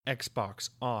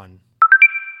Xbox On.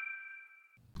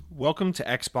 Welcome to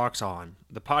Xbox On,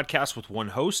 the podcast with one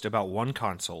host about one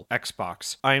console,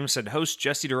 Xbox. I am said host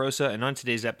Jesse DeRosa, and on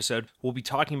today's episode, we'll be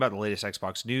talking about the latest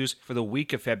Xbox news for the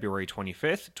week of February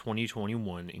 25th,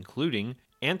 2021, including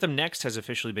Anthem Next has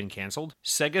officially been canceled,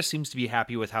 Sega seems to be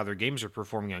happy with how their games are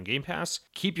performing on Game Pass,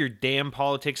 keep your damn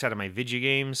politics out of my video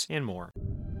games, and more.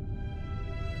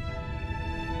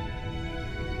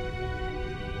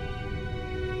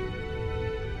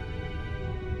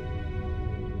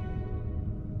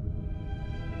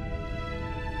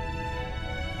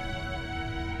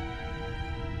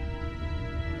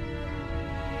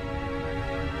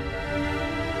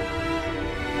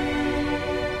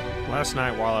 Last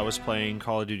night, while I was playing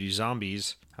Call of Duty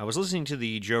Zombies, I was listening to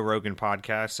the Joe Rogan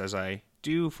podcast, as I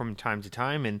do from time to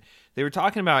time, and they were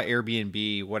talking about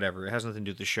Airbnb, whatever. It has nothing to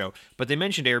do with the show, but they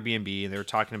mentioned Airbnb, and they were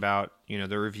talking about,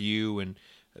 the review and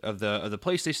of the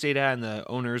place they stayed at and the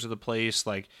owners of the place,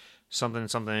 like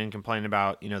something, complaining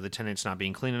about, the tenants not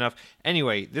being clean enough.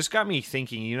 Anyway, this got me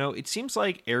thinking, it seems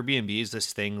like Airbnb is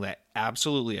this thing that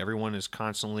absolutely everyone is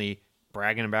constantly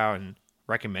bragging about and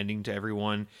recommending to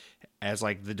everyone as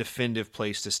like the definitive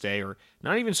place to stay, or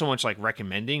not even so much like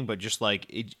recommending, but just like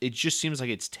it just seems like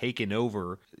it's taken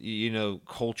over,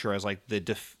 culture as like the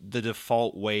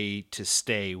default way to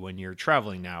stay when you're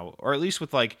traveling now, or at least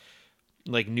with like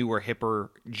newer, hipper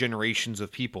generations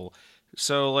of people.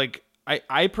 So like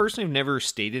I personally have never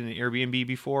stayed in an Airbnb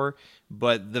before,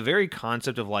 but the very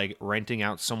concept of like renting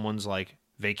out someone's like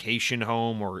vacation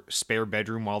home or spare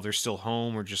bedroom while they're still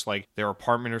home, or just like their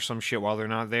apartment or some shit while they're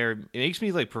not there, it makes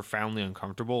me like profoundly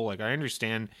uncomfortable. Like, I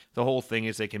understand the whole thing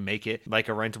is they can make it like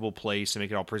a rentable place and make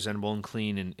it all presentable and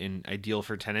clean and ideal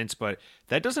for tenants, but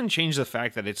that doesn't change the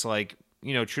fact that it's like,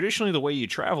 traditionally the way you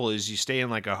travel is you stay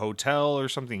in like a hotel or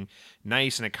something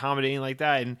nice and accommodating like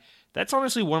that. And that's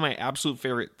honestly one of my absolute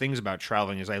favorite things about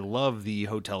traveling is I love the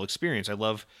hotel experience. I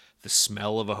love the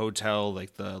smell of a hotel,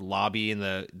 like the lobby and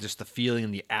the feeling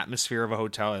and the atmosphere of a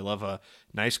hotel. I love a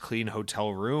nice clean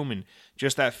hotel room and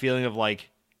just that feeling of like,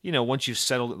 once you've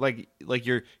settled, like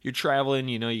you're traveling,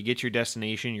 you get your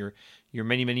destination, you're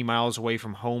many miles away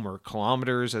from home, or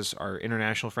kilometers, as our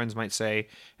international friends might say,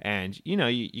 and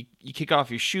you kick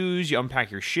off your shoes, you unpack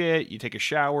your shit, you take a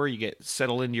shower, you get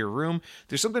settled into your room.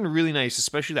 There's something really nice,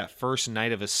 especially that first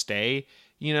night of a stay,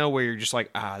 where you're just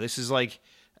like, this is like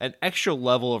an extra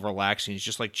level of relaxing. It's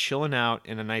just like chilling out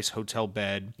in a nice hotel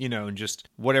bed, and just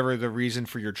whatever the reason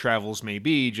for your travels may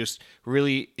be, just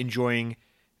really enjoying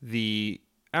the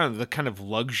kind of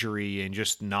luxury and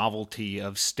just novelty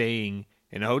of staying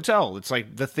in a hotel. It's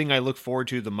like the thing I look forward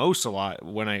to the most a lot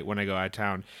when I go out of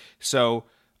town. So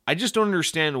I just don't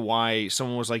understand why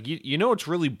someone was like, what's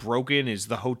really broken is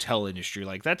the hotel industry.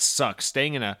 Like, that sucks,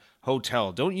 staying in a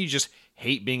hotel. Don't you just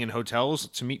hate being in hotels?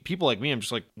 To me, people like me, I'm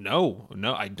just like, no,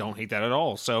 I don't hate that at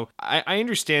all. So I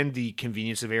understand the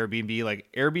convenience of Airbnb. Like,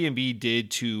 Airbnb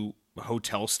did to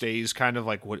hotel stays kind of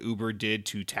like what Uber did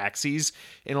to taxis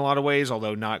in a lot of ways,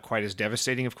 although not quite as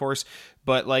devastating, of course.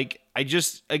 But like,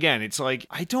 again, it's like,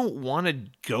 I don't want to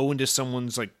go into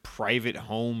someone's like private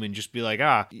home and just be like,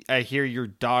 I hear your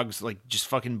dog's like just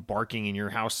fucking barking and your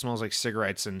house smells like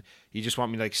cigarettes, and you just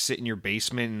want me to like sit in your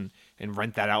basement and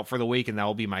rent that out for the week, and that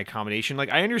will be my accommodation.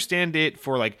 Like, I understand it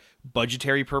for like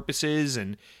budgetary purposes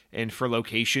and for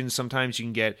locations. Sometimes you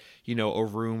can get, a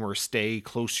room or a stay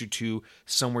closer to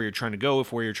somewhere you're trying to go,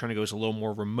 if where you're trying to go is a little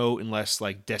more remote and less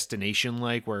like destination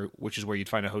like, which is where you'd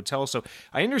find a hotel. So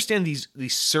I understand these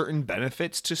certain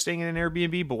benefits to staying in an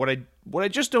Airbnb, but what I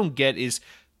just don't get is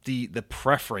the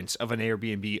preference of an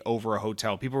Airbnb over a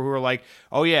hotel. People who are like,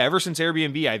 oh yeah, ever since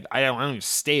Airbnb, I don't even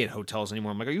stay at hotels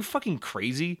anymore. I'm like, are you fucking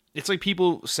crazy? It's like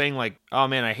people saying like, oh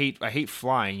man, I hate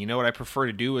flying. What I prefer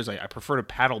to do is I prefer to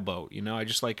paddle boat. I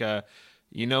just like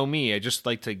me. I just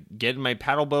like to get in my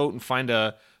paddle boat and find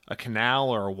a canal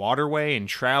or a waterway and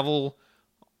travel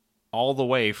all the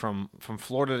way from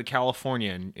Florida to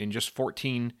California in just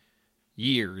 14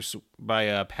 years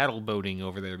by paddle boating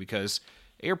over there, because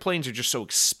airplanes are just so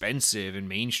expensive and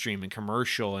mainstream and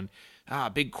commercial and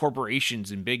big corporations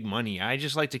and big money. I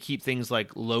just like to keep things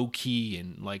like low key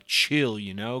and like chill,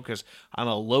 because I'm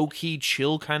a low key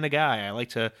chill kind of guy. I like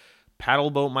to paddle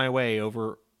boat my way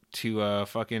over to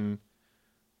fucking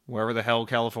wherever the hell,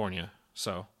 California.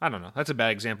 So I don't know. That's a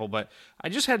bad example, but I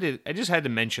just had to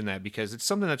mention that because it's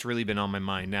something that's really been on my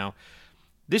mind. Now,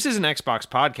 this is an Xbox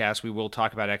podcast. We will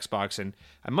talk about Xbox, and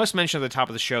I must mention at the top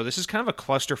of the show, this is kind of a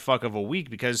clusterfuck of a week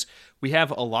because we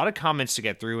have a lot of comments to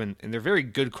get through, and they're very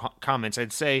good comments.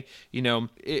 I'd say,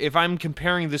 if I'm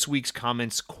comparing this week's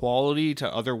comments quality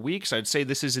to other weeks, I'd say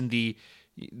this is in the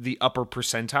upper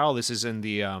percentile. This is in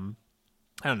the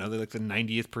I don't know, they're like the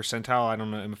 90th percentile. I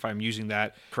don't know if I'm using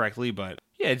that correctly, but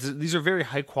yeah, these are very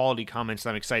high quality comments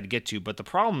that I'm excited to get to. But the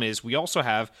problem is we also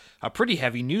have a pretty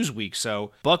heavy news week.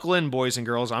 So buckle in, boys and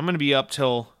girls. I'm going to be up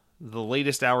till the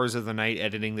latest hours of the night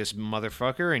editing this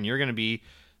motherfucker, and you're going to be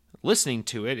listening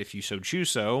to it, if you so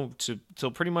choose so, till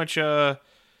pretty much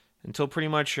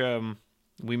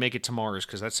we make it to Mars,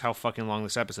 because that's how fucking long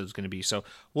this episode is going to be. So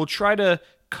we'll try to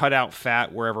cut out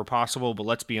fat wherever possible, but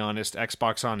let's be honest,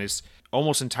 Xbox On is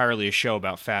almost entirely a show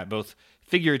about fat, both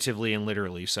figuratively and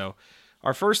literally. So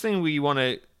our first thing we want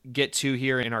to get to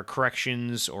here in our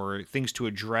corrections or things to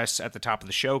address at the top of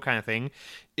the show kind of thing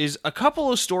is a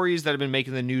couple of stories that have been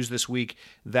making the news this week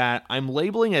that I'm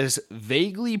labeling as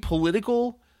vaguely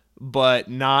political, but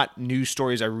not news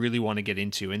stories I really want to get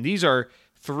into. And these are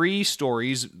 3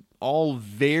 stories, all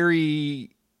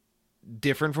very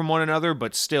different from one another,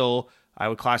 but still I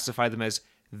would classify them as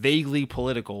vaguely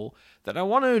political, that I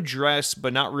want to address,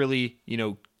 but not really,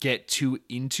 get too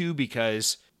into,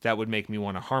 because that would make me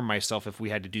want to harm myself if we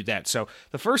had to do that. So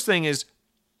the first thing is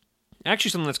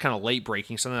actually something that's kind of late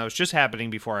breaking, something that was just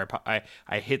happening before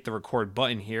I hit the record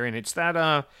button here, and it's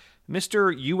that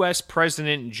Mr. U.S.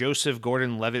 President Joseph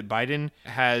Gordon-Levitt Biden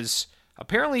has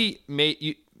apparently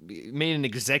made an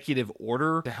executive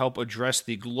order to help address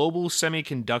the global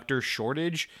semiconductor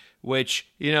shortage, which,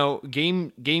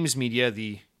 games media,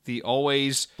 the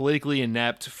always politically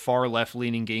inept, far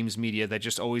left-leaning games media that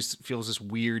just always feels this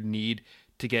weird need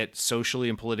to get socially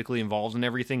and politically involved in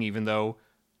everything, even though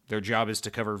their job is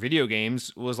to cover video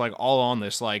games, was like all on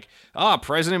this, like,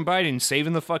 President Biden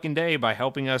saving the fucking day by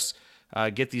helping us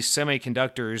get these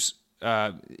semiconductors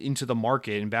into the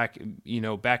market and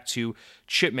back to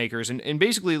chip makers. And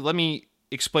basically, let me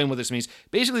explain what this means.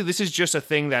 Basically, this is just a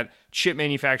thing that chip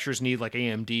manufacturers need, like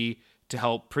AMD, to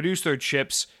help produce their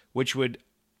chips, which would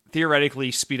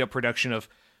theoretically speed up production of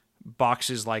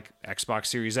boxes like Xbox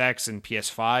Series X and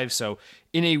PS5. So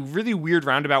in a really weird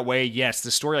roundabout way, yes,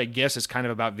 the story, I guess, is kind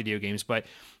of about video games. But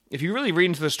if you really read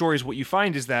into the stories, what you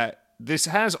find is that this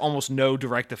has almost no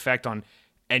direct effect on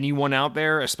anyone out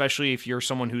there, especially if you're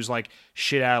someone who's like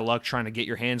shit out of luck trying to get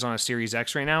your hands on a Series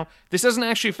X right now. This doesn't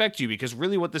actually affect you, because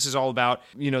really what this is all about,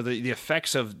 the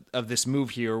effects of this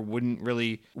move here wouldn't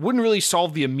really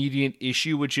solve the immediate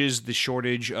issue, which is the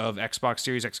shortage of Xbox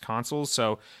Series X consoles.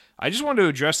 So I just wanted to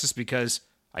address this because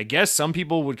I guess some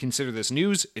people would consider this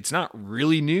news. It's not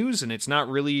really news, and it's not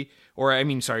really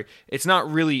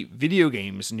video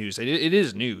games news. It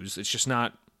is news. It's just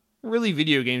not really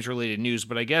video games related news,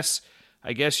 but I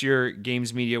guess your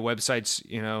games media websites,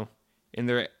 in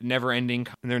their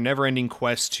never-ending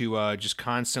quest to just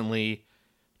constantly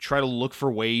try to look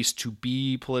for ways to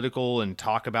be political and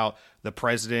talk about the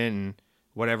president and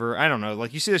whatever. I don't know.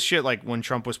 Like, you see this shit like when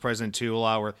Trump was president too a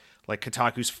lot, where like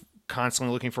Kotaku's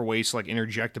constantly looking for ways to like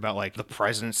interject about like the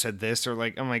president said this, or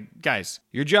like, I'm like, guys,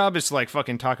 your job is to like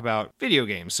fucking talk about video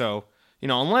games. So,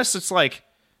 unless it's like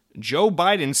Joe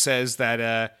Biden says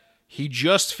that he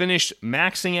just finished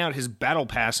maxing out his battle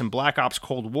pass in Black Ops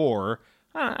Cold War,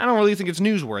 I don't really think it's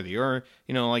newsworthy. Or,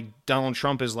 like Donald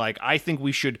Trump is like, I think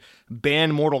we should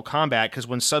ban Mortal Kombat because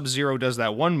when Sub-Zero does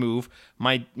that one move,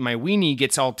 my weenie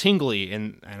gets all tingly,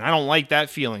 and I don't like that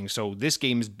feeling, so this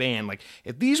game is banned. Like,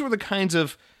 if these were the kinds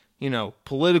of,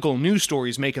 political news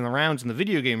stories making the rounds in the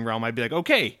video game realm, I'd be like,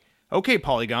 okay,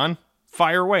 Polygon,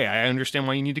 fire away. I understand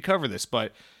why you need to cover this,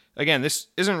 but again, this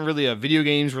isn't really a video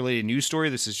games related news story.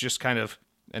 This is just kind of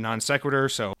a non sequitur.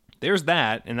 So there's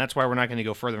that, and that's why we're not going to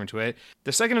go further into it.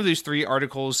 The second of these 3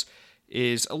 articles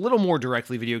is a little more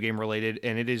directly video game related,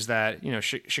 and it is that,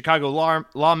 Chicago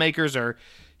lawmakers are,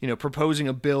 proposing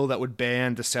a bill that would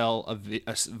ban the sale of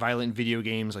violent video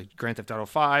games like Grand Theft Auto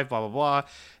 5, blah, blah, blah.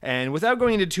 And without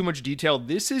going into too much detail,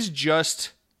 this is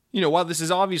just, while this is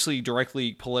obviously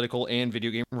directly political and video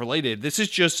game related, this is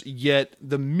just yet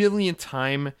the millionth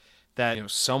time that,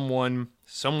 someone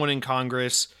in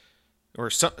Congress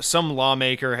or some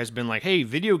lawmaker has been like, hey,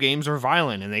 video games are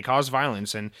violent and they cause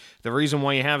violence. And the reason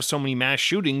why you have so many mass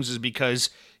shootings is because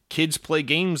kids play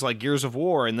games like Gears of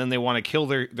War and then they want to kill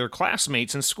their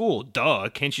classmates in school. Duh.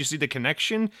 Can't you see the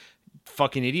connection?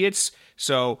 Fucking idiots.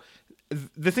 So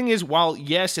the thing is, while,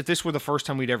 yes, if this were the first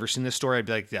time we'd ever seen this story, I'd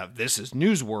be like, yeah, this is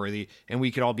newsworthy, and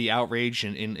we could all be outraged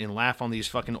and laugh on these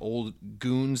fucking old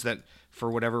goons that,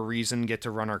 for whatever reason, get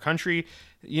to run our country.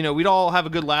 We'd all have a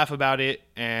good laugh about it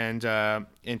and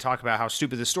talk about how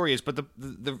stupid this story is. But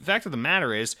the fact of the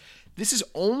matter is, this is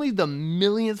only the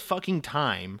millionth fucking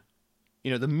time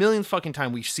the millionth fucking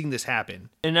time we've seen this happen.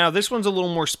 And now this one's a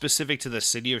little more specific to the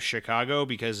city of Chicago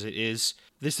because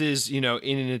this is, in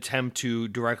an attempt to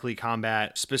directly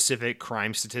combat specific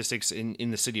crime statistics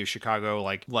in the city of Chicago,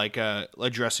 like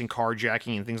addressing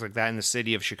carjacking and things like that in the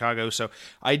city of Chicago. So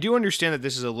I do understand that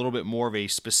this is a little bit more of a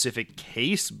specific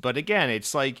case, but again,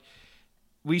 it's like,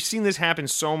 we've seen this happen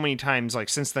so many times, like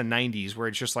since the 90s, where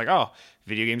it's just like, oh,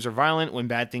 video games are violent. When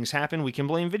bad things happen, we can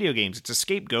blame video games. It's a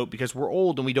scapegoat because we're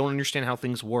old and we don't understand how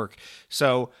things work.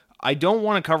 So I don't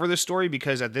want to cover this story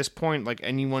because at this point, like,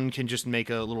 anyone can just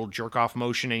make a little jerk off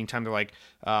motion anytime they're like,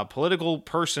 political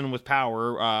person with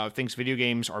power thinks video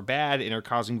games are bad and are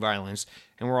causing violence.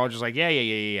 And we're all just like,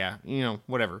 yeah,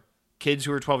 whatever. Kids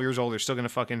who are 12 years old are still going to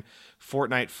fucking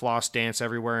Fortnite floss dance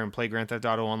everywhere and play Grand Theft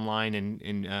Auto Online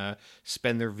and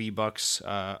spend their V-Bucks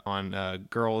on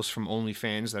girls from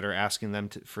OnlyFans that are asking them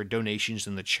for donations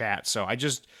in the chat. So I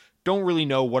just don't really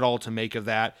know what all to make of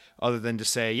that other than to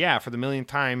say, yeah, for the millionth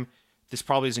time, this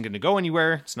probably isn't going to go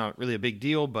anywhere. It's not really a big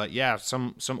deal, but yeah,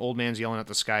 some old man's yelling at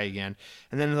the sky again.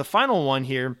 And then the final one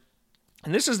here,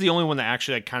 and this is the only one that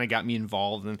actually kind of got me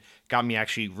involved and got me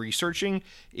actually researching,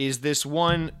 is this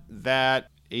one that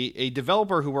a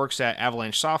developer who works at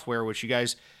Avalanche Software, which you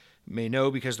guys may know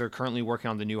because they're currently working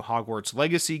on the new Hogwarts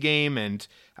Legacy game, and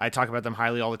I talk about them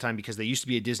highly all the time because they used to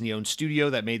be a Disney-owned studio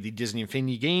that made the Disney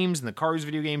Infinity games and the Cars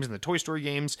video games and the Toy Story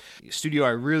games. A studio I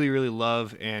really, really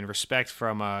love and respect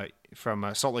from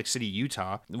Salt Lake City,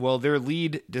 Utah. Well, their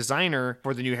lead designer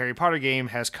for the new Harry Potter game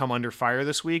has come under fire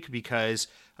this week because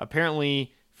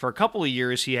apparently for a couple of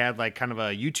years he had like kind of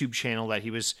a YouTube channel that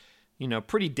he was,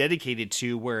 pretty dedicated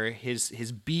to, where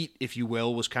his beat, if you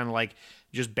will, was kind of like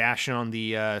just bashing on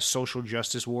the social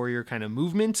justice warrior kind of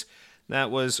movement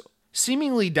that was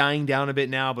seemingly dying down a bit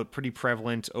now, but pretty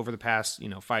prevalent over the past,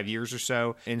 5 years or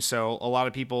so. And so a lot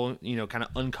of people, kind of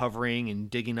uncovering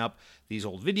and digging up these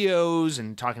old videos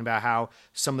and talking about how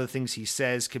some of the things he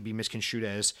says could be misconstrued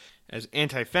as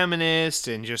anti-feminist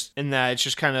and that it's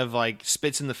just kind of like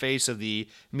spits in the face of the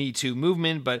Me Too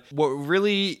movement. But what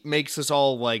really makes us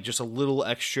all like just a little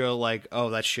extra like, oh,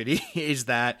 that's shitty is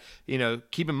that,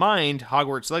 keep in mind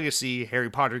Hogwarts Legacy, Harry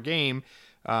Potter game,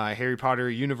 Harry Potter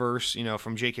universe,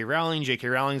 from J.K. Rowling. J.K.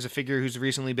 Rowling is a figure who's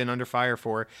recently been under fire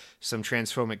for some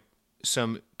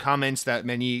comments that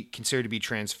many consider to be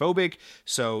transphobic.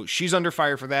 So she's under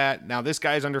fire for that. Now this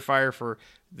guy's under fire for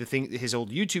his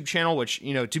old YouTube channel, which,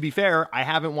 to be fair, I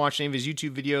haven't watched any of his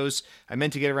YouTube videos. I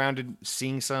meant to get around to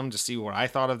seeing some to see what I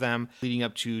thought of them leading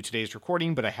up to today's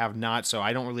recording, but I have not. So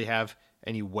I don't really have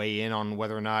any weigh in on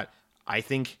whether or not I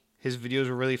think his videos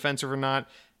were really offensive or not.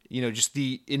 Just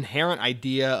the inherent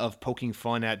idea of poking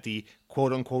fun at the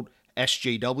quote unquote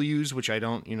SJWs, which I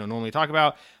don't, normally talk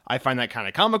about. I find that kind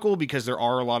of comical because there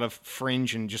are a lot of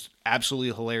fringe and just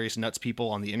absolutely hilarious nuts people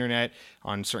on the internet,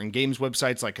 on certain games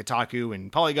websites like Kotaku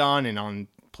and Polygon, and on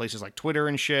places like Twitter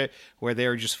and shit, where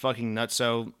they're just fucking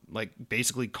nutso, like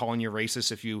basically calling you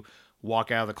racist if you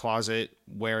walk out of the closet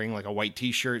wearing like a white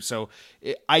t-shirt. So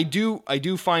I do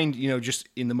find, just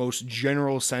in the most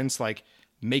general sense, like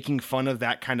making fun of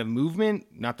that kind of movement,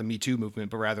 not the Me Too movement,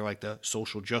 but rather like the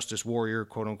social justice warrior,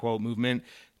 quote unquote, movement,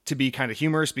 to be kind of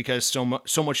humorous, because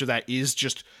so much of that is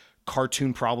just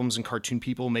cartoon problems and cartoon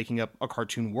people making up a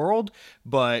cartoon world.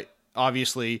 But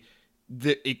obviously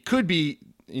it could be,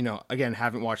 again,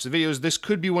 haven't watched the videos. This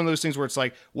could be one of those things where it's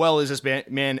like, well, is this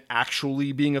man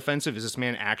actually being offensive? Is this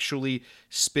man actually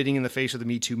spitting in the face of the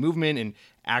Me Too movement and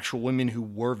actual women who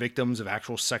were victims of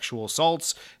actual sexual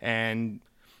assaults? And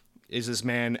is this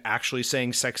man actually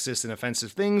saying sexist and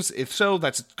offensive things? If so,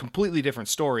 that's a completely different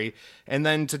story. And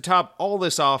then to top all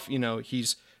this off,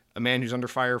 he's a man who's under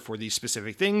fire for these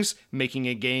specific things, making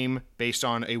a game based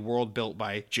on a world built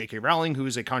by J.K. Rowling, who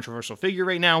is a controversial figure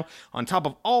right now. On top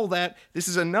of all that, this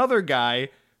is another guy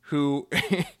who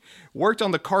worked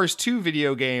on the Cars 2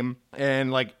 video game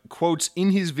and like quotes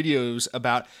in his videos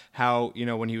about how,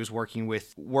 when he was working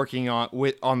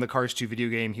on the Cars 2 video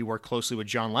game, he worked closely with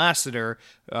John Lasseter,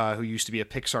 who used to be a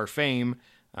Pixar fame,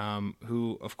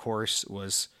 who of course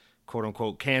was quote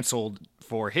unquote canceled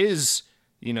for his,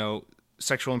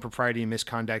 sexual impropriety and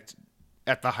misconduct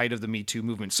at the height of the Me Too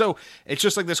movement. So it's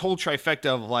just like this whole trifecta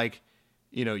of like,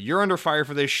 you're under fire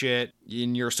for this shit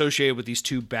and you're associated with these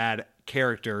two bad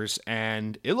characters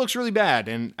and it looks really bad.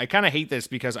 And I kind of hate this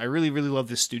because I really, really love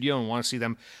this studio and want to see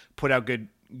them put out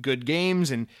good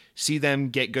games and see them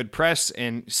get good press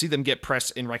and see them get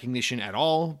press and recognition at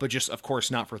all, but just of course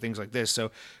not for things like this.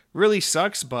 So really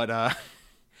sucks, but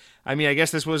I mean, I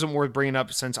guess this wasn't worth bringing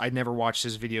up since I'd never watched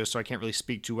his videos, so I can't really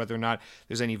speak to whether or not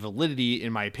there's any validity,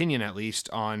 in my opinion at least,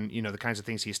 on, the kinds of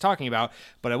things he's talking about.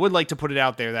 But I would like to put it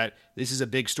out there that this is a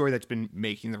big story that's been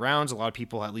making the rounds. A lot of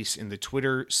people, at least in the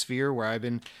Twitter sphere where I've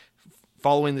been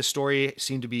following this story,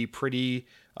 seem to be pretty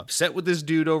upset with this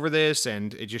dude over this,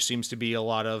 and it just seems to be a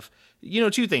lot of,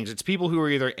 two things. It's people who are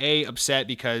either A, upset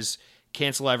because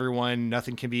cancel everyone,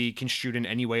 nothing can be construed in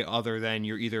any way other than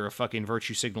you're either a fucking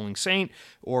virtue signaling saint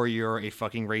or you're a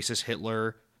fucking racist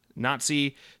Hitler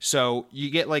Nazi. So you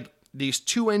get like these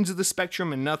two ends of the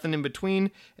spectrum and nothing in between.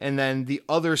 And then the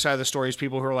other side of the story is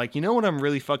people who are like, what I'm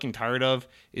really fucking tired of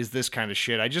is this kind of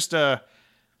shit.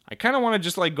 I kind of want to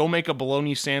just like go make a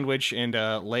bologna sandwich and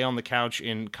lay on the couch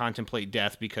and contemplate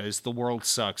death because the world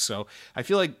sucks. So I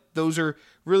feel like those are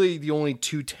really the only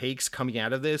two takes coming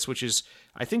out of this, which is,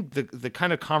 I think the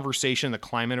kind of conversation, the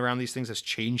climate around these things has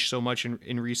changed so much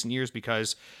in recent years,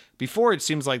 because before it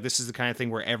seems like this is the kind of thing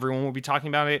where everyone will be talking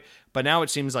about it. But now it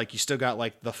seems like you still got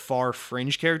like the far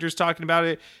fringe characters talking about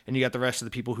it. And you got the rest of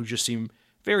the people who just seem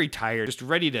very tired, just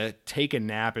ready to take a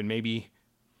nap and maybe,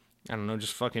 I don't know,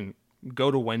 just fucking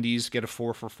go to Wendy's, get a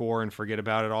 4 for $4 and forget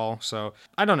about it all. So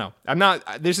I don't know.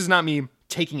 This is not me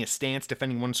taking a stance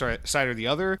defending one side or the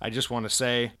other. I just want to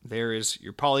say there is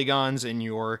your Polygons and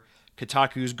your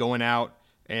Kotakus going out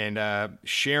and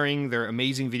sharing their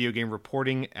amazing video game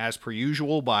reporting as per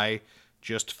usual by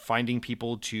just finding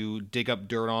people to dig up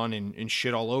dirt on and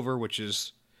shit all over, which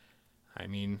is, I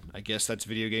mean, I guess that's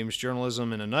video games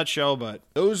journalism in a nutshell, but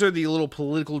those are the little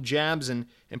political jabs, and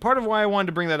part of why I wanted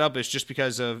to bring that up is just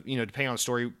because of, depending on the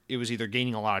story, it was either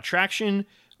gaining a lot of traction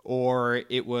or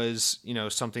it was,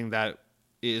 something that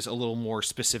is a little more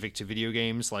specific to video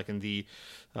games, like in the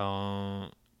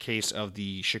case of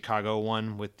the Chicago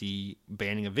one with the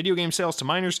banning of video game sales to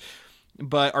minors.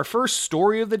 But our first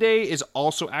story of the day is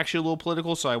also actually a little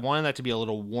political, so I wanted that to be a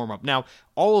little warm-up. Now,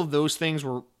 all of those things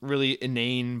were really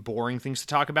inane, boring things to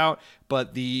talk about,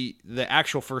 but the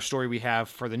actual first story we have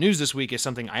for the news this week is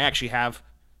something I actually have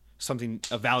something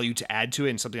of value to add to it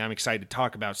and something I'm excited to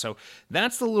talk about. So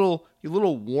that's the little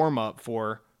warm-up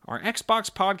for our Xbox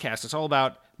podcast. It's all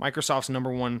about Microsoft's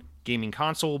 #1 gaming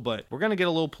console, but we're going to get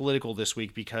a little political this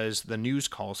week because the news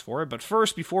calls for it. But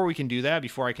first, before we can do that,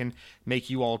 before I can make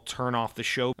you all turn off the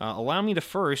show, allow me to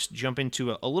first jump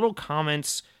into a little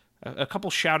comments, a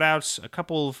couple shout outs, a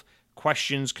couple of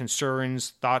questions,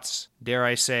 concerns, thoughts, dare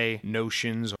I say,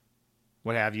 notions,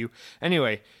 what have you.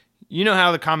 Anyway, you know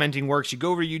how the commenting works. You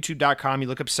go over to youtube.com, you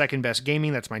look up Second Best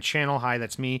Gaming. That's my channel. Hi,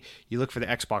 that's me. You look for the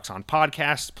Xbox On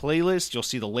Podcast playlist. You'll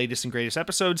see the latest and greatest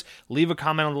episodes. Leave a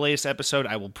comment on the latest episode.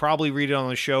 I will probably read it on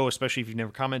the show, especially if you've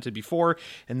never commented before.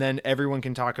 And then everyone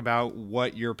can talk about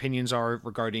what your opinions are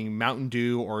regarding Mountain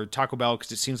Dew or Taco Bell,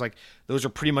 because it seems like those are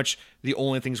pretty much the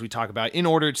only things we talk about. In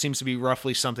order, it seems to be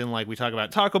roughly something like we talk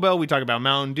about Taco Bell, we talk about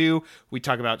Mountain Dew, we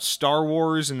talk about Star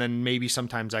Wars, and then maybe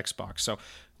sometimes Xbox. So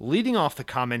leading off the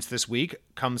comments this week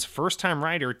comes first-time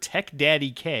writer Tech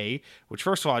Daddy K, which,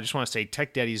 first of all, I just want to say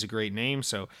Tech Daddy is a great name,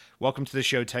 so welcome to the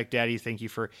show, Tech Daddy. Thank you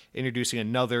for introducing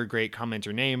another great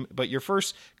commenter name. But your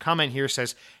first comment here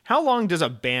says, how long does a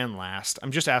ban last?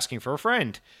 I'm just asking for a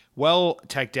friend. Well,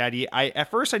 Tech Daddy,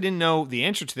 at first I didn't know the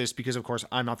answer to this because, of course,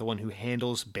 I'm not the one who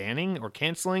handles banning or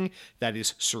canceling. That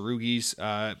is Sarugi's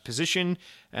position,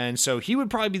 and so he would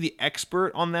probably be the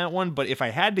expert on that one. But if I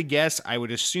had to guess, I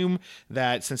would assume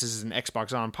that since this is the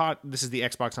Xbox On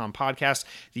podcast,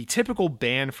 the typical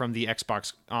ban from the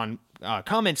Xbox On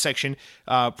comment section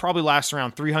probably lasts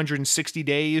around 360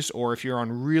 days, or if you're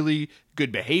on really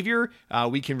good behavior,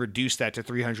 we can reduce that to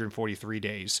 343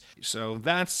 days. So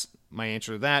that's my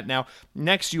answer to that. Now,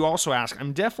 next you also ask,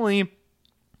 I'm definitely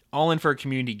all in for a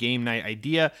community game night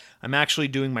idea. I'm actually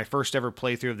doing my first ever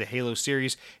playthrough of the Halo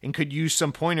series and could use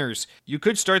some pointers. You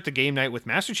could start the game night with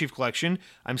Master Chief Collection.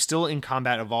 I'm still in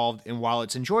Combat Evolved, and while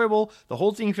it's enjoyable, the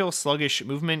whole thing feels sluggish,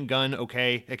 movement, gun,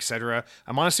 okay, etc.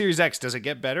 I'm on a Series X. Does it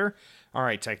get better? All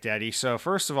right, Tech Daddy. So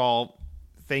first of all,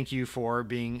 thank you for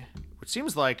being what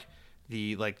seems like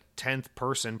the 10th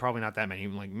person, probably not that many,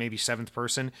 like maybe 7th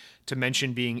person to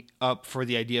mention being up for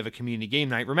the idea of a community game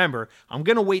night. Remember, I'm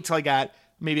going to wait till I got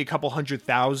maybe a couple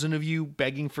 100,000 of you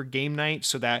begging for game night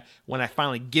so that when I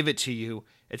finally give it to you,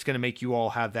 it's going to make you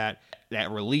all have that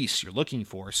release you're looking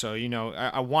for. So,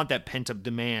 I want that pent-up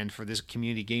demand for this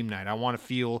community game night. I want to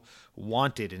feel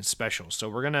wanted and special. So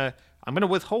I'm going to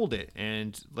withhold it.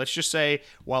 And let's just say,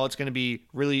 while it's going to be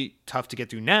really tough to get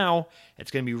through now,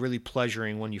 it's going to be really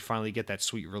pleasuring when you finally get that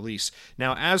sweet release.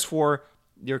 Now, as for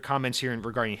your comments here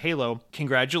regarding Halo.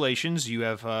 Congratulations, you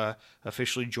have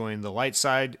officially joined the light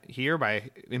side here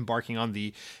by embarking on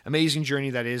the amazing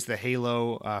journey that is the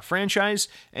Halo franchise.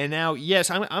 And now, yes,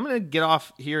 I'm going to get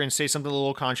off here and say something a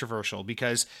little controversial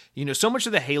because, so much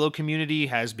of the Halo community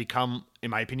has become, in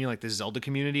my opinion, like the Zelda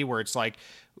community, where it's like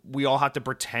we all have to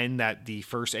pretend that the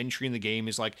first entry in the game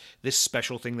is like this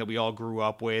special thing that we all grew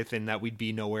up with and that we'd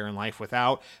be nowhere in life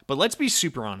without. But let's be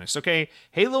super honest, okay?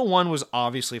 Halo 1 was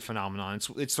obviously a phenomenon.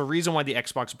 It's the reason why the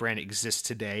Xbox brand exists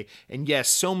today. And yes,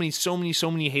 so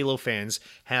many Halo fans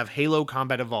have Halo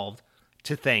Combat Evolved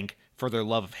to thank for their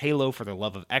love of Halo, for their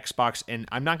love of Xbox. And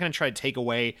I'm not going to try to take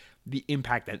away the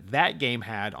impact that game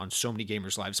had on so many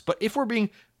gamers' lives. But if we're being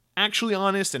actually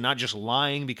honest and not just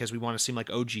lying because we want to seem like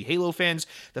OG Halo fans,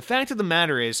 the fact of the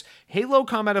matter is Halo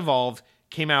Combat Evolved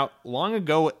came out long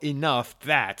ago enough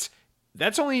that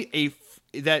that's only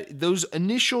that those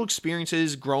initial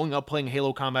experiences growing up playing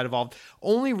Halo Combat Evolved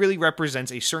only really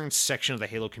represents a certain section of the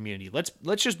Halo community.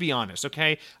 Let's just be honest,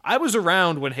 okay? I was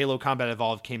around when Halo Combat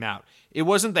Evolved came out. It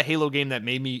wasn't the Halo game that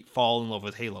made me fall in love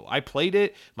with Halo. I played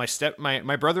it.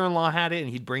 My brother-in-law had it, and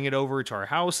he'd bring it over to our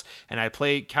house, and I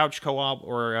played couch co-op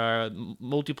or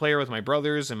multiplayer with my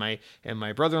brothers and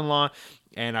my brother-in-law,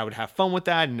 and I would have fun with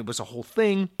that, and it was a whole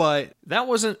thing. But that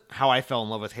wasn't how I fell in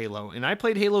love with Halo. And I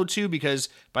played Halo 2 because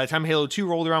by the time Halo 2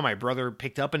 rolled around, my brother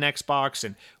picked up an Xbox,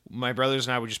 and my brothers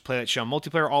and I would just play that shit on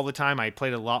multiplayer all the time. I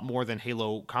played a lot more than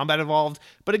Halo Combat Evolved.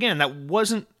 But again, that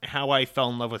wasn't how I fell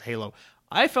in love with Halo.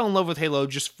 I fell in love with Halo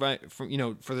just for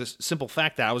the simple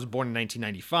fact that I was born in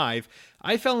 1995.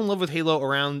 I fell in love with Halo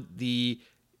around the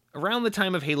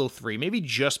time of Halo 3, maybe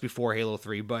just before Halo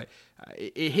 3, but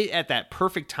it hit at that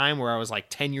perfect time where I was like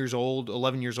 10 years old,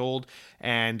 11 years old,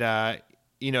 and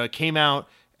it came out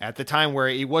at the time where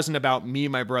it wasn't about me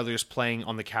and my brothers playing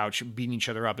on the couch beating each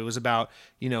other up. It was about,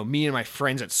 me and my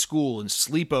friends at school and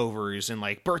sleepovers and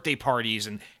like birthday parties,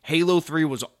 and Halo 3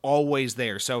 was always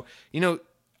there. So,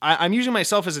 I'm using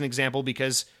myself as an example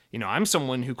because, I'm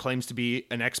someone who claims to be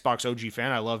an Xbox OG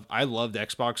fan. I loved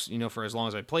Xbox, for as long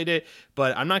as I played it,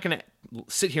 but I'm not going to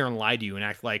sit here and lie to you and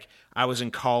act like I was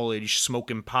in college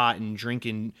smoking pot and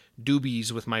drinking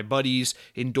doobies with my buddies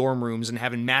in dorm rooms and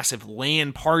having massive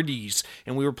LAN parties,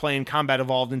 and we were playing Combat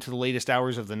Evolved into the latest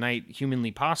hours of the night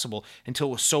humanly possible until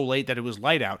it was so late that it was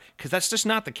light out, because that's just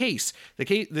not the case.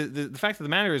 The fact of the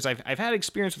matter is I've had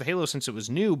experience with Halo since it was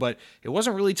new, but it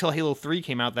wasn't really till Halo 3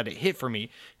 came out that it hit for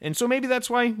me. And so maybe that's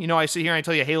why, I sit here and I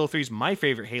tell you Halo 3 is my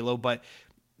favorite Halo, but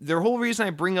the whole reason I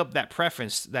bring up that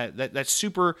preface, that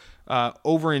super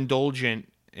overindulgent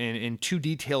and too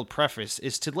detailed preface,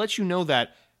 is to let you know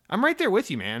that I'm right there with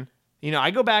you, man.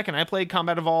 I go back and I play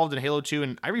Combat Evolved and Halo 2,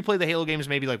 and I replay the Halo games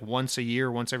maybe like once a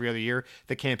year, once every other year,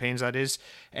 the campaigns that is.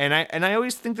 And I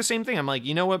always think the same thing. I'm like,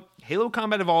 you know what? Halo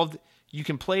Combat Evolved, you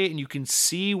can play it and you can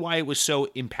see why it was so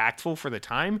impactful for the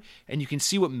time, and you can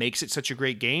see what makes it such a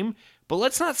great game. But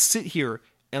let's not sit here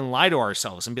and lie to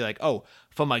ourselves and be like, oh,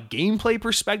 from a gameplay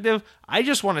perspective, I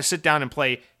just want to sit down and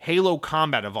play Halo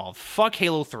Combat Evolved. Fuck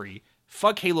Halo 3.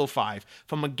 Fuck Halo 5.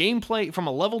 From a gameplay, from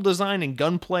a level design and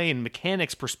gunplay and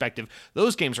mechanics perspective,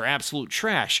 those games are absolute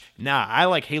trash. Nah, I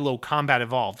like Halo Combat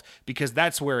Evolved because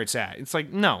that's where it's at. It's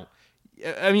like, no.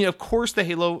 I mean, of course, the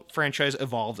Halo franchise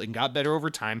evolved and got better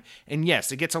over time, and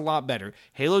yes, it gets a lot better.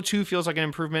 Halo 2 feels like an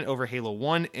improvement over Halo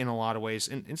 1 in a lot of ways.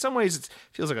 In some ways, it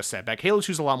feels like a setback. Halo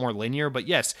 2 is a lot more linear, but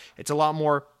yes, it's a lot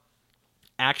more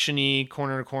action-y,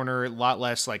 corner to corner, a lot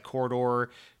less like corridor,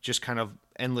 just kind of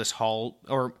endless haul,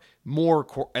 or more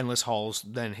endless hauls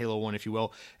than Halo 1, if you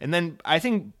will. And then I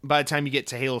think by the time you get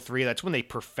to Halo 3, that's when they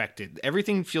perfected.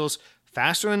 Everything feels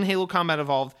faster than Halo Combat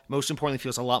Evolved. Most importantly,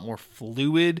 feels a lot more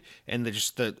fluid, and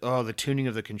the tuning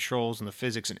of the controls and the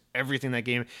physics and everything in that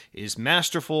game is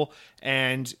masterful.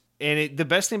 And the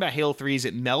best thing about Halo 3 is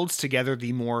it melds together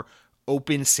the more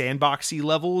open sandboxy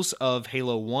levels of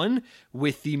Halo 1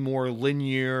 with the more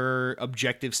linear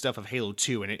objective stuff of Halo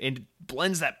 2, and it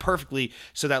blends that perfectly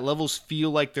so that levels feel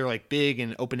like they're like big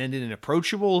and open-ended and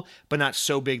approachable, but not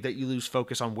so big that you lose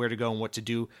focus on where to go and what to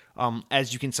do,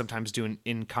 as you can sometimes do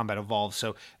in Combat Evolved.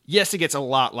 So yes, it gets a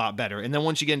lot better. And then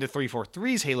once you get into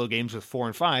 343's Halo games with 4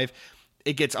 and 5,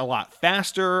 it gets a lot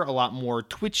faster, a lot more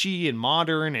twitchy and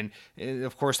modern, and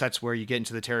of course that's where you get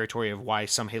into the territory of why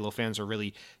some Halo fans are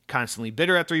really constantly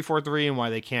bitter at 343 and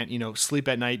why they can't, sleep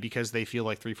at night because they feel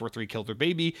like 343 killed their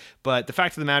baby. But the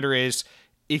fact of the matter is,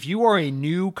 if you are a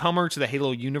newcomer to the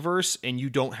Halo universe and you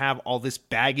don't have all this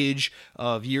baggage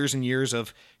of years and years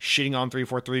of shitting on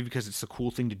 343 because it's the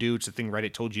cool thing to do, it's the thing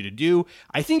Reddit told you to do,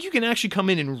 I think you can actually come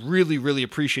in and really, really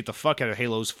appreciate the fuck out of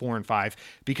Halos 4 and 5,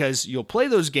 because you'll play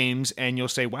those games and you'll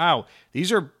say, wow,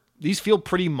 these are these feel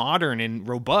pretty modern and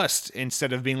robust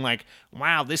instead of being like,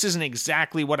 wow, this isn't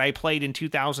exactly what I played in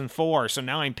 2004, so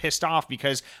now I'm pissed off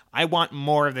because I want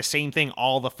more of the same thing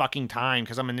all the fucking time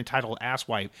because I'm an entitled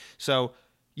asswipe. So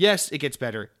yes, it gets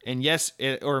better, and yes,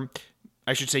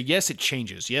 I should say, yes, it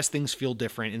changes. Yes, things feel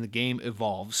different and the game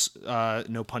evolves,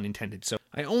 no pun intended. So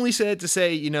I only said it to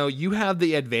say, you have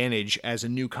the advantage as a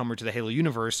newcomer to the Halo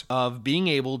universe of being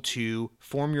able to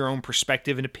form your own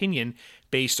perspective and opinion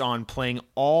based on playing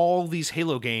all these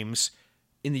Halo games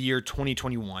in the year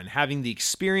 2021, having the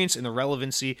experience and the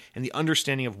relevancy and the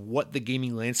understanding of what the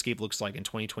gaming landscape looks like in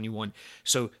 2021.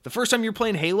 So the first time you're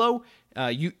playing Halo,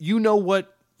 you know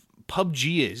what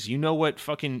PUBG is, you know what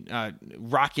fucking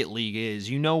Rocket League is,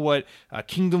 you know what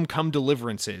Kingdom Come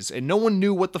Deliverance is, and no one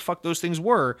knew what the fuck those things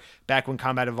were back when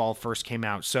Combat Evolved first came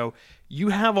out. So you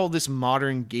have all this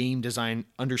modern game design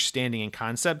understanding and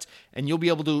concept, and you'll be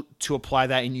able to apply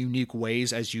that in unique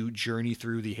ways as you journey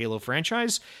through the Halo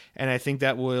franchise, and I think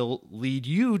that will lead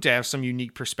you to have some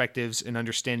unique perspectives and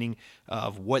understanding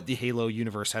of what the Halo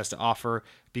universe has to offer,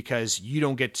 because you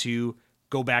don't get to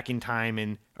go back in time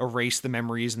and erase the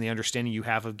memories and the understanding you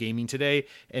have of gaming today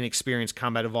and experience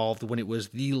Combat Evolved when it was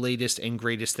the latest and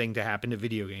greatest thing to happen to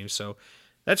video games. So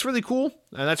that's really cool,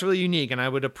 and that's really unique, and I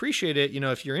would appreciate it,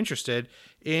 if you're interested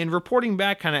in reporting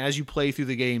back kind of as you play through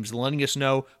the games, letting us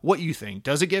know what you think.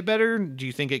 Does it get better? Do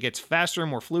you think it gets faster,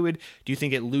 more fluid? Do you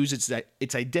think it loses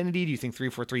its identity? Do you think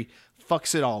 343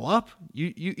 fucks it all up?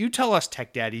 You tell us,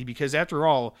 Tech Daddy, because after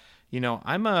all,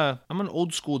 I'm an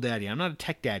old school daddy. I'm not a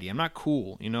tech daddy. I'm not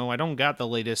cool. I don't got the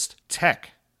latest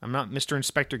tech. I'm not Mr.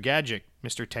 Inspector Gadget,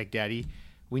 Mr. Tech Daddy.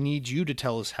 We need you to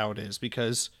tell us how it is,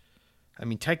 because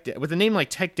with a name like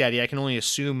Tech Daddy, I can only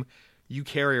assume you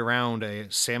carry around a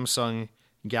Samsung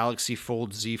Galaxy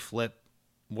Fold Z Flip,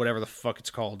 whatever the fuck it's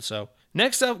called. So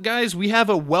next up, guys, we have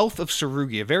a wealth of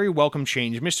Tsurugi, a very welcome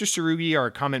change. Mr. Tsurugi,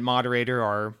 our comment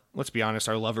moderator, let's be honest,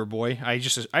 our lover boy. I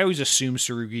always assume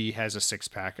Tsurugi has a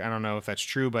six-pack. I don't know if that's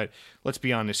true, but let's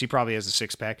be honest, he probably has a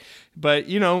six-pack. But,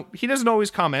 he doesn't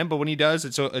always comment, but when he does,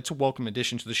 it's a welcome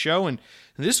addition to the show. And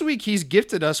this week, he's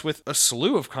gifted us with a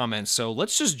slew of comments. So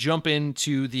let's just jump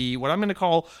into what I'm going to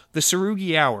call the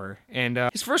Tsurugi Hour. And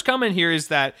his first comment here is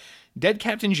that Dead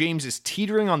Captain James is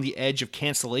teetering on the edge of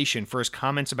cancellation for his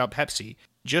comments about Pepsi.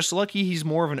 Just lucky he's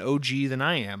more of an OG than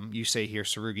I am, you say here,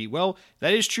 Tsurugi. Well,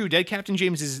 that is true. Dead Captain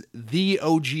James is the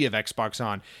OG of Xbox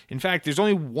On. In fact, there's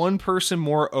only one person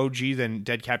more OG than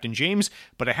Dead Captain James,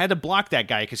 but I had to block that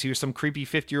guy because he was some creepy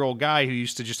 50-year-old guy who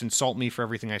used to just insult me for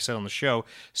everything I said on the show.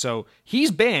 So he's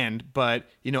banned, but,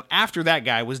 after that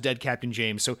guy was Dead Captain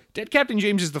James. So Dead Captain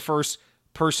James is the first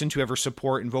person to ever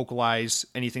support and vocalize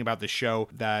anything about the show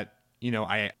that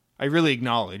I really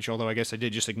acknowledge, although I guess I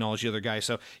did just acknowledge the other guy.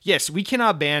 So, yes, we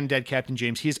cannot ban Dead Captain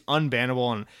James. He is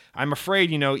unbannable, and I'm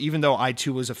afraid, even though I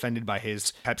too was offended by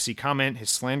his Pepsi comment,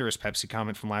 his slanderous Pepsi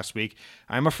comment from last week,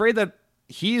 I'm afraid that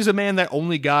he is a man that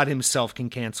only God himself can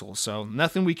cancel, so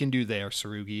nothing we can do there,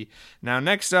 Tsurugi. Now,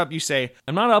 next up, you say,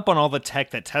 I'm not up on all the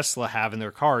tech that Tesla have in their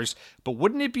cars, but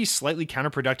wouldn't it be slightly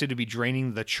counterproductive to be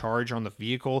draining the charge on the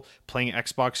vehicle, playing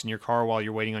Xbox in your car while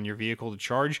you're waiting on your vehicle to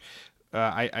charge?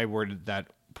 I worded that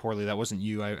poorly. That wasn't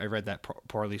you. I read that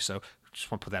poorly, so just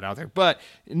want to put that out there. But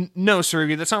no,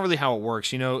 Tsurugi, that's not really how it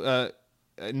works. Not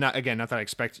that I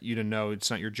expect you to know. It's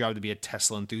not your job to be a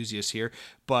Tesla enthusiast here,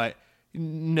 but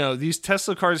no, these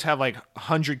Tesla cars have like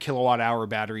 100 kilowatt hour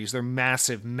batteries. They're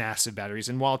massive, massive batteries.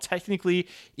 And while technically,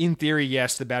 in theory,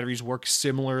 yes, the batteries work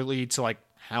similarly to like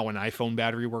how an iPhone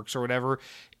battery works or whatever,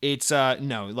 it's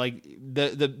no, like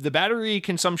the battery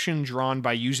consumption drawn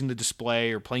by using the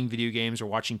display or playing video games or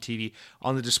watching TV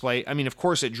on the display, I mean, of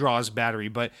course it draws battery,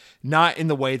 but not in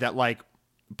the way that like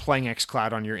playing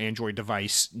xCloud on your Android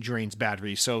device drains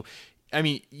battery. So, I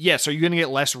mean, yes, are you going to get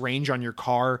less range on your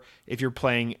car if you're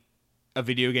playing a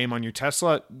video game on your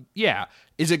Tesla? Yeah.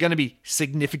 Is it going to be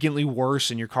significantly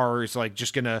worse and your car is like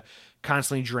just going to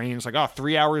constantly drain? It's like,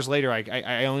 3 hours later,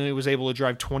 I only was able to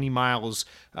drive 20 miles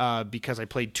because I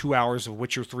played 2 hours of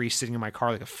Witcher 3 sitting in my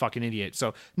car like a fucking idiot.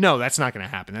 So no, that's not going to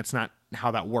happen. That's not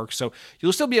how that works. So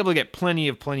you'll still be able to get plenty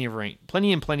of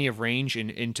range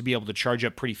and to be able to charge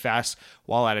up pretty fast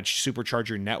while at a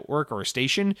supercharger network or a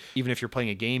station, even if you're playing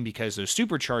a game, because those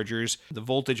superchargers, the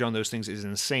voltage on those things is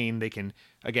insane. They can,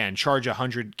 again, charge a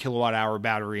 100 kilowatt hour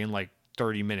battery in like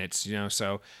 30 minutes,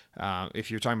 so if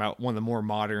you're talking about one of the more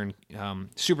modern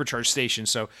supercharged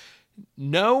stations. So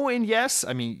No and yes.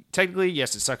 I mean, technically,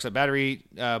 yes, it sucks up battery,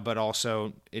 but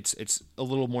also it's a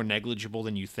little more negligible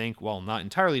than you think. Well, not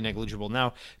entirely negligible.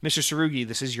 Now, Mr. Sarugi,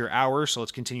 this is your hour, so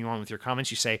let's continue on with your comments.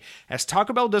 You say, as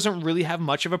Taco Bell doesn't really have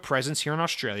much of a presence here in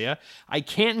Australia, I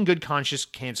can't in good conscience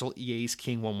cancel EA's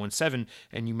King 117.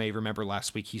 And you may remember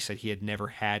last week he said he had never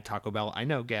had Taco Bell. I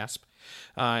know, gasp.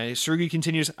 Sarugi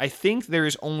continues, I think there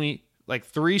is only like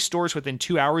 3 stores within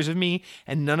 2 hours of me,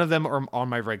 and none of them are on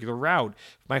my regular route.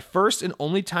 My first and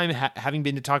only time having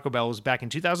been to Taco Bell was back in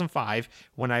 2005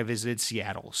 when I visited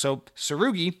Seattle. So,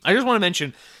 Sarugi, I just want to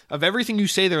mention, of everything you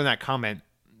say there in that comment,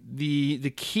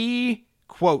 the key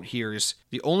quote here is,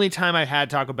 the only time I had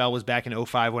Taco Bell was back in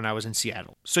 2005 when I was in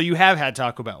Seattle. So you have had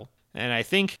Taco Bell, and I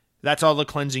think that's all the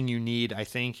cleansing you need. I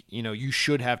think, you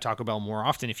should have Taco Bell more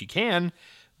often if you can,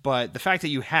 but the fact that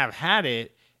you have had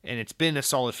it, and it's been a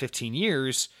solid 15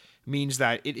 years, means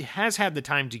that it has had the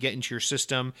time to get into your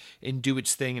system and do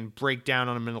its thing and break down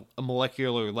on a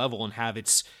molecular level and have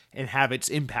its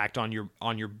impact on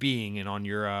your being and on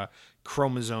your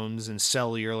chromosomes and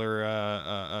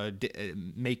cellular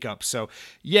makeup. So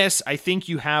yes, I think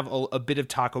you have a bit of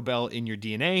Taco Bell in your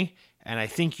DNA, and I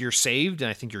think you're saved, and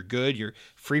I think you're good. You're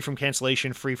free from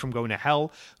cancellation, free from going to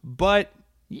hell. But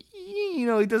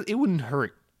it wouldn't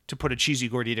hurt to put a cheesy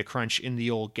gordita crunch in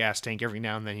the old gas tank every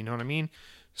now and then, you know what I mean?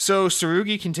 So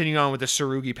Sarugi, continuing on with the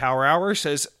Sarugi Power Hour,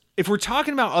 says, if we're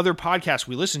talking about other podcasts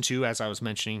we listen to, as I was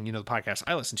mentioning, the podcast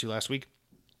I listened to last week,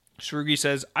 Sarugi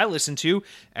says, I listen to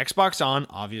Xbox On,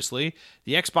 obviously,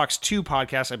 the Xbox 2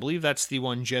 podcast, I believe that's the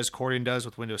one Jez Corden does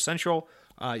with Windows Central,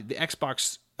 the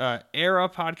Xbox Era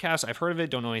podcast, I've heard of it,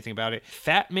 don't know anything about it.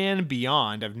 Fat Man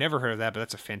Beyond, I've never heard of that, but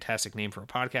that's a fantastic name for a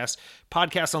podcast.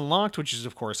 Podcast Unlocked, which is,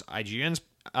 of course, IGN's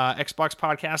Xbox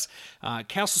podcast.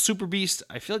 Castle Super Beast,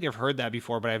 I feel like I've heard that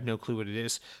before, but I have no clue what it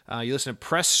is. You listen to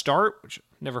Press Start, which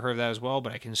never heard of that as well,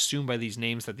 but I can assume by these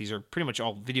names that these are pretty much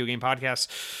all video game podcasts.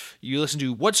 You listen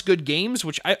to What's Good Games,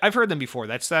 which I've heard them before.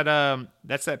 That's that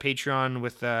Patreon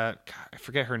with God, I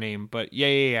forget her name, but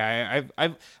yeah.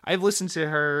 I've listened to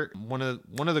her, one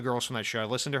of the girls from that show. I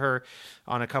listened to her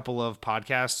on a couple of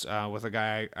podcasts with a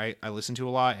guy I listen to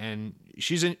a lot, and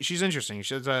she's interesting.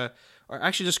 She's or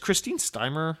actually, does Christine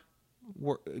Steimer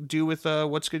do with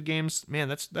What's Good Games? Man,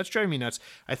 that's driving me nuts.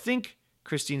 I think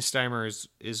Christine Steimer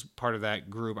is part of that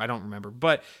group. I don't remember,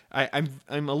 but I'm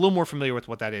a little more familiar with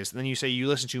what that is. And then you say you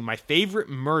listen to My Favorite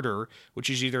Murder, which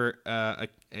is either a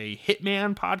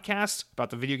Hitman podcast about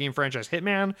the video game franchise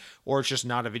Hitman, or it's just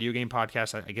not a video game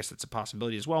podcast. I guess that's a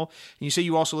possibility as well. And you say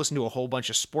you also listen to a whole bunch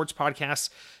of sports podcasts,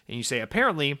 and you say,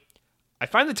 apparently, I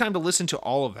find the time to listen to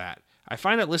all of that. I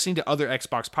find that listening to other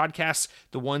Xbox podcasts,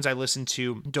 the ones I listen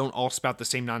to, don't all spout the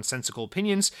same nonsensical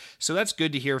opinions, so that's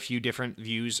good to hear a few different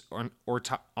views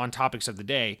on topics of the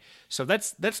day. So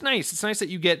that's nice. It's nice that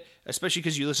you get, especially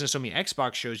because you listen to so many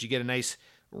Xbox shows, you get a nice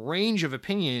range of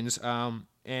opinions,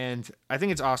 and I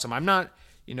think it's awesome. I'm not,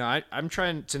 I'm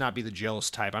trying to not be the jealous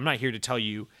type. I'm not here to tell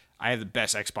you I have the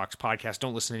best Xbox podcast.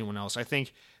 Don't listen to anyone else. I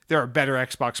think there are better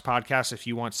Xbox podcasts if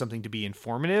you want something to be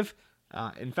informative.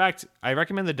 In fact, I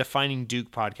recommend the Defining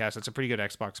Duke podcast. That's a pretty good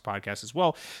Xbox podcast as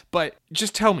well. But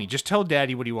just tell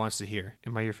Daddy what he wants to hear.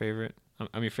 Am I your favorite?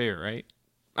 I'm your favorite, right?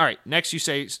 All right, next you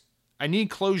say, I need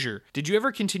closure. Did you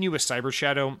ever continue with Cyber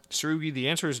Shadow? Sarugi, the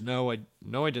answer is no. I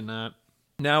did not.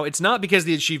 Now, it's not because of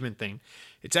the achievement thing.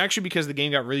 It's actually because the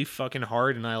game got really fucking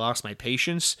hard and I lost my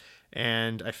patience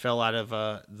and I fell out of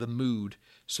the mood.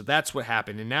 So that's what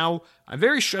happened. And now I'm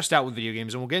very stressed out with video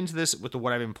games. And we'll get into this with the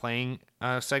what I've been playing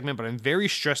segment. But I'm very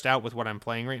stressed out with what I'm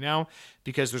playing right now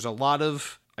because there's a lot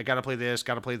of, I got to play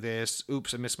this.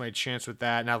 Oops, I missed my chance with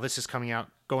that. Now this is going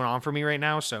on for me right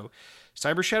now. So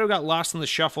Cyber Shadow got lost in the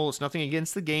shuffle. It's nothing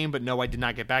against the game. But no, I did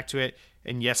not get back to it.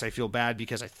 And yes, I feel bad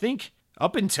because I think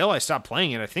up until I stopped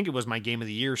playing it, I think it was my game of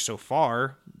the year so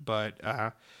far. But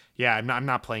yeah, I'm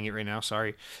not playing it right now,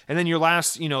 sorry. And then your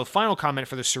last, final comment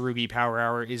for the Sarugi Power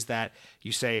Hour is that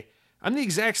you say, I'm the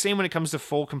exact same when it comes to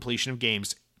full completion of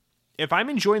games. If I'm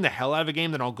enjoying the hell out of a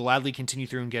game, then I'll gladly continue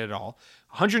through and get it all.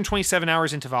 127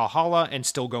 hours into Valhalla and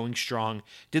still going strong.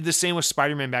 Did the same with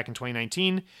Spider-Man back in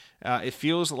 2019. It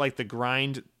feels like the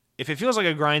grind. If it feels like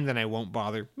a grind, then I won't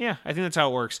bother. Yeah, I think that's how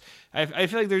it works. I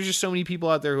feel like there's just so many people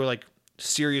out there who are like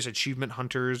serious achievement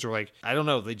hunters, or like, I don't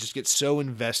know, they just get so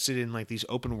invested in like these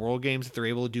open world games that they're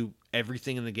able to do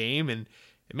everything in the game, and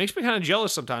it makes me kind of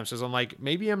jealous sometimes because I'm like,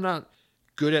 maybe I'm not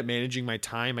good at managing my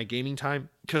time, my gaming time,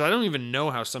 because I don't even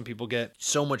know how some people get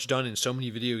so much done in so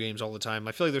many video games all the time.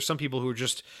 I feel like there's some people who are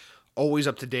just always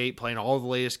up to date, playing all the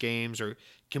latest games or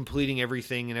completing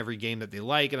everything in every game that they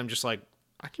like, and I'm just like,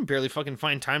 I can barely fucking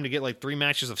find time to get like 3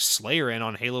 matches of Slayer in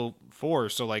on Halo 4.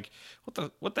 So like,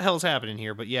 what the hell's happening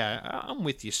here? But yeah, I'm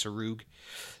with you, Sarug.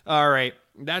 All right,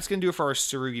 that's gonna do it for our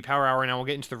Sarugi Power Hour. Now we'll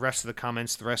get into the rest of the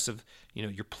comments, the rest of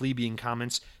your plebeian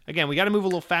comments. Again, we got to move a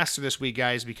little faster this week,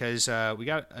 guys, because we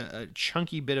got a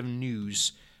chunky bit of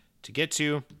news to get to.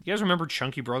 You guys remember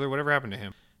Chunky Brother? Whatever happened to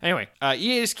him? Anyway,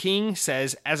 EA's King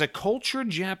says, as a cultured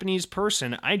Japanese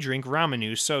person, I drink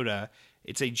Ramunu soda.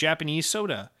 It's a Japanese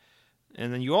soda.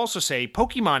 And then you also say,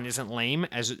 Pokemon isn't lame.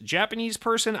 As a Japanese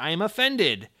person, I am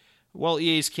offended. Well,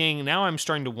 EA's King, now I'm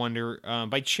starting to wonder,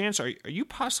 by chance, are you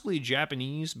possibly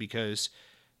Japanese? Because,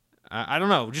 I don't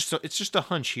know, it's just a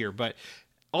hunch here. But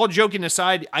all joking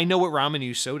aside, I know what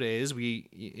Ramunu soda is.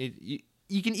 You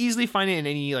can easily find it in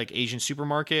any like Asian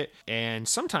supermarket, and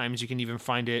sometimes you can even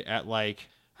find it at like,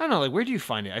 I don't know, like where do you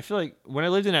find it? I feel like when I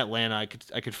lived in Atlanta, I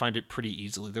could find it pretty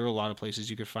easily. There were a lot of places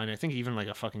you could find it. I think even like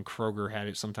a fucking Kroger had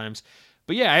it sometimes.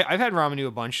 But yeah, I've had Ramunu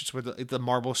a bunch. It's with the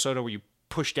marble soda where you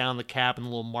push down the cap and the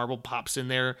little marble pops in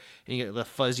there and you get the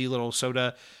fuzzy little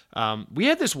soda. We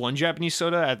had this one Japanese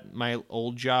soda at my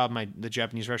old job, the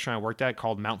Japanese restaurant I worked at,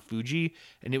 called Mount Fuji,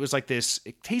 and it was like this,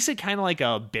 it tasted kind of like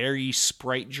a berry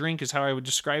Sprite drink is how I would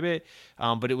describe it,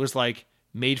 but it was like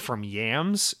made from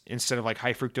yams instead of like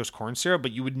high fructose corn syrup,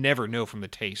 but you would never know from the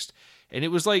taste. And it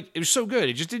was so good.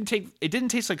 It just didn't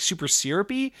taste like super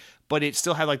syrupy, but it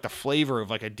still had like the flavor of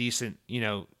like a decent,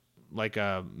 like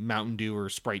a Mountain Dew or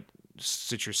Sprite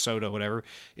citrus soda, whatever.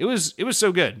 It was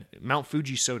so good. Mount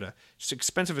Fuji soda. It's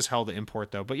expensive as hell to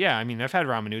import though. But yeah, I mean, I've had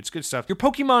Ramunu. It's good stuff. Your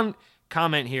Pokemon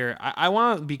comment here. I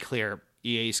want to be clear,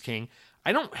 EA's King.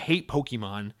 I don't hate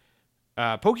Pokemon.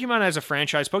 Pokemon as a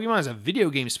franchise, Pokemon as a video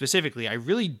game specifically, I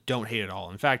really don't hate at all.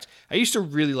 In fact, I used to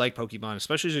really like Pokemon,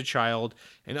 especially as a child,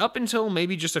 and up until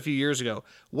maybe just a few years ago.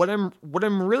 What I'm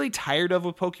really tired of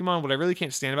with Pokemon, what I really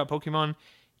can't stand about Pokemon,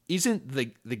 isn't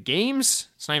the games.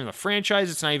 It's not even the franchise.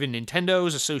 It's not even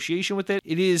Nintendo's association with it.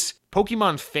 It is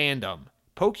Pokemon fandom.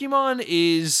 Pokemon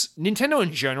is, Nintendo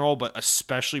in general, but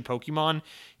especially Pokemon,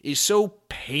 is so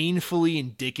painfully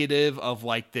indicative of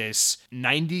like this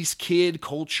 90s kid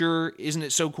culture. Isn't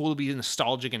it so cool to be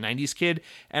nostalgic and 90s kid?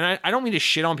 And I don't mean to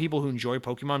shit on people who enjoy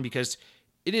Pokemon, because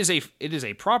it is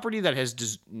a property that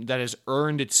has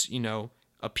earned its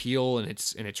appeal and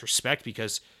its respect,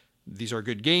 because these are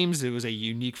good games. It was a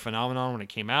unique phenomenon when it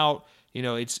came out.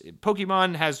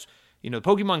 Pokemon has, the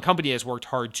Pokemon Company has worked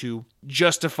hard to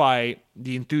justify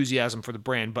the enthusiasm for the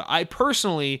brand. But I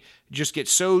personally just get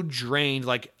so drained.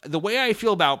 Like the way I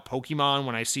feel about Pokemon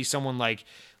when I see someone like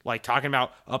talking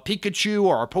about a Pikachu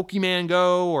or a Pokemon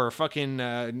Go or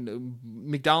fucking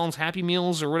McDonald's Happy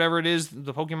Meals or whatever it is,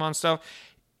 the Pokemon stuff.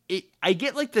 I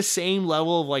get like the same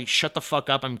level of like, shut the fuck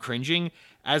up, I'm cringing,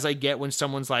 as I get when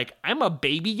someone's like, I'm a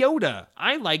Baby Yoda.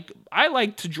 I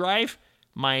like to drive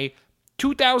my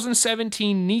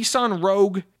 2017 Nissan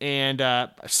Rogue and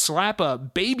slap a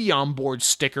baby on board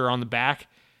sticker on the back,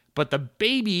 but the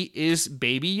baby is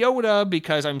Baby Yoda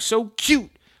because I'm so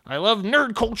cute. I love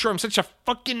nerd culture. I'm such a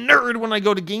fucking nerd. When I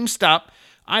go to GameStop,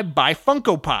 I buy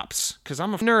Funko Pops because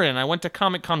I'm a nerd, and I went to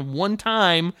Comic-Con one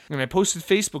time and I posted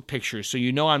Facebook pictures, so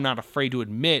I'm not afraid to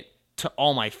admit to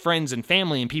all my friends and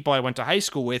family and people I went to high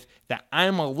school with that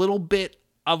I'm a little bit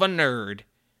of a nerd.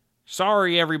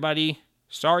 Sorry, everybody.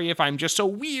 Sorry if I'm just so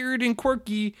weird and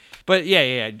quirky. But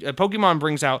yeah. Pokemon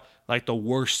brings out like the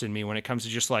worst in me when it comes to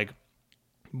just like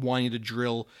wanting to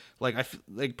drill. Like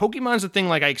Pokemon's the thing.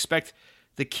 Like I expect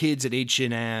the kids at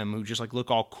H&M who just like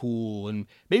look all cool and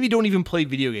maybe don't even play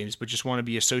video games, but just want to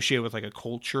be associated with like a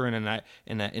culture and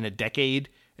in a decade,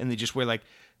 and they just wear like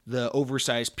the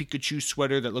oversized Pikachu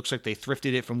sweater that looks like they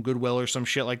thrifted it from Goodwill or some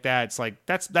shit like that. It's like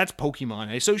that's Pokemon.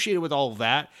 I associate it with all of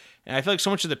that, and I feel like so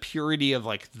much of the purity of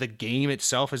like the game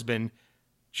itself has been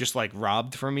just like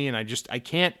robbed from me, and I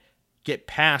can't get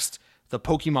past the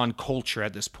Pokemon culture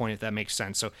at this point, if that makes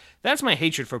sense. So that's my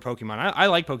hatred for Pokemon. I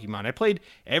like Pokemon. I played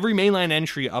every mainline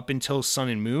entry up until Sun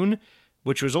and Moon,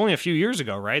 which was only a few years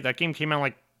ago, right? That game came out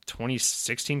like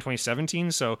 2016,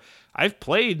 2017. So I've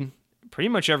played pretty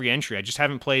much every entry. I just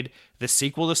haven't played the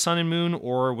sequel to Sun and Moon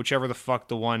or whichever the fuck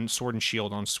the one Sword and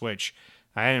Shield on Switch.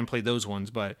 I haven't played those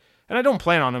ones, and I don't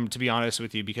plan on them, to be honest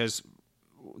with you, because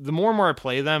the more and more I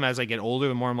play them as I get older,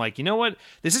 the more I'm like, you know what?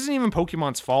 This isn't even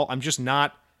Pokemon's fault. I'm just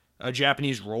not a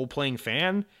Japanese role-playing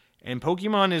fan. And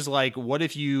Pokemon is like, what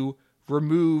if you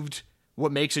removed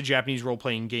what makes a Japanese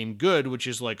role-playing game good, which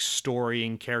is like story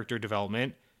and character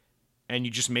development, and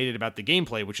you just made it about the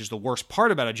gameplay, which is the worst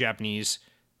part about a Japanese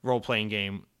role-playing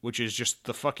game, which is just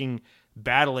the fucking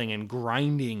battling and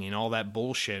grinding and all that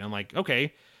bullshit. I'm like,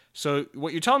 okay, so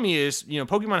what you're telling me is,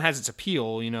 Pokemon has its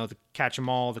appeal, the catch 'em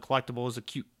all, the collectibles, the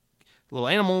cute little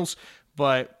animals,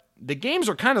 but the games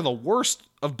are kind of the worst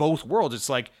of both worlds. It's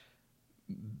like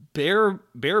bare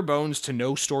bones to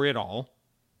no story at all,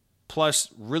 plus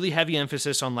really heavy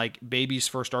emphasis on like baby's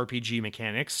first RPG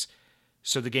mechanics.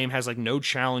 So the game has like no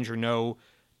challenge or no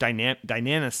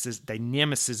dynamicism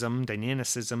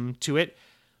to it.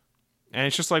 And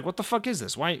it's just like, what the fuck is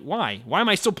this? Why am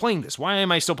I still playing this? Why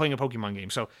am I still playing a Pokemon game?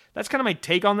 So that's kind of my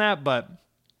take on that, but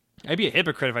I'd be a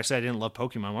hypocrite if I said I didn't love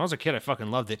Pokemon. When I was a kid, I fucking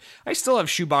loved it. I still have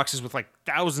shoe boxes with like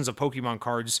thousands of Pokemon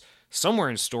cards somewhere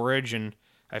in storage, and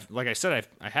like I said,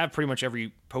 I have pretty much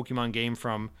every Pokemon game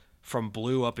from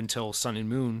Blue up until Sun and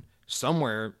Moon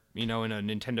somewhere, in a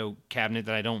Nintendo cabinet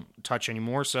that I don't touch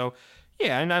anymore. So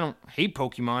yeah, and I don't hate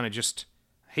Pokemon. I just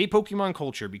hate Pokemon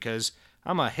culture because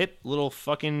I'm a hip little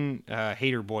fucking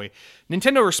hater boy.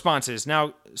 Nintendo responses.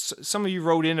 Now, some of you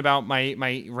wrote in about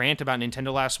my rant about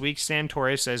Nintendo last week. Sam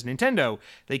Torres says, Nintendo,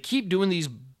 they keep doing these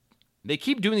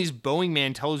Boeing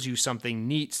Man tells you something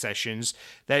neat sessions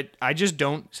that I just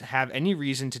don't have any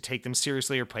reason to take them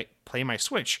seriously or play my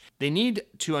Switch. They need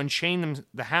to unchain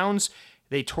the hounds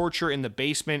they torture in the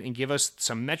basement and give us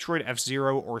some Metroid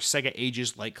F-Zero or Sega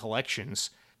Ages-like collections.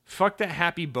 Fuck that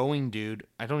happy Boeing dude.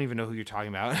 I don't even know who you're talking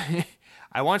about.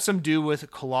 I want some dude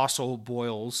with colossal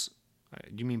boils.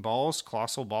 Do you mean balls?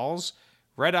 Colossal balls?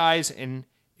 Red eyes and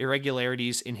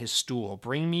irregularities in his stool.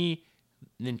 Bring me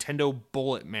Nintendo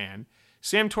Bullet Man.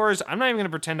 Sam Torres, I'm not even going to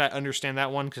pretend I understand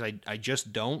that one because I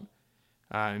just don't.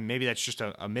 Maybe that's just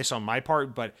a miss on my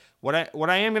part. But what I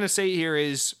am going to say here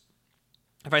is,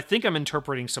 if I think I'm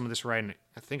interpreting some of this right, and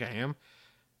I think I am,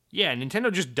 yeah,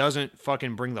 Nintendo just doesn't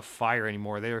fucking bring the fire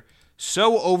anymore. They're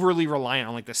so overly reliant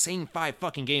on like the same 5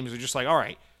 fucking games. They're just like, all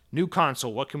right, new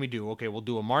console, what can we do? Okay, we'll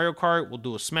do a Mario Kart, we'll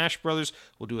do a Smash Brothers,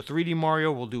 we'll do a 3D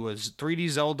Mario, we'll do a 3D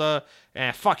Zelda,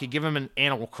 and fuck it, give them an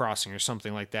Animal Crossing or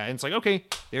something like that. And it's like, okay,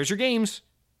 there's your games.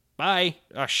 Bye.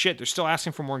 Oh shit, they're still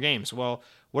asking for more games. Well,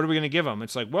 what are we going to give them?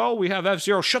 It's like, well, we have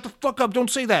F-Zero. Shut the fuck up, don't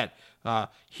say that.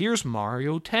 Here's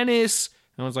Mario Tennis.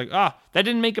 And I was like, that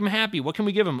didn't make him happy. What can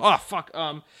we give him? Oh, fuck.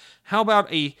 How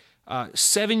about a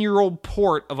 7-year-old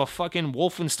port of a fucking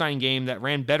Wolfenstein game that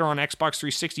ran better on Xbox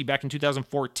 360 back in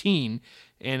 2014?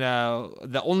 And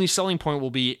the only selling point will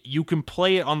be you can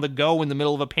play it on the go in the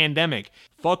middle of a pandemic.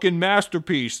 Fucking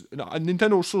masterpiece.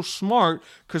 Nintendo's so smart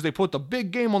because they put the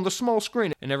big game on the small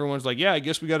screen. And everyone's like, yeah, I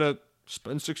guess we got to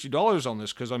spend $60 on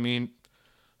this because, I mean,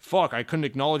 fuck, I couldn't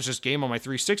acknowledge this game on my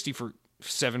 360 for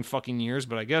 7 fucking years,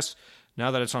 but I guess now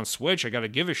that it's on Switch, I got to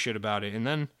give a shit about it. And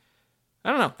then, I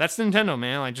don't know. That's Nintendo,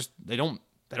 man. They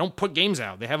don't put games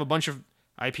out. They have a bunch of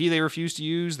IP they refuse to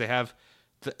use. They have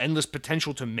the endless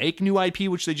potential to make new IP,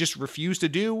 which they just refuse to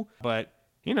do. But,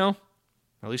 at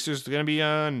least there's going to be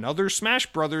another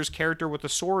Smash Brothers character with a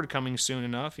sword coming soon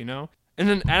enough, And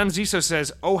then Adam Ziso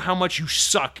says, oh, how much you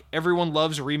suck. Everyone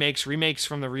loves remakes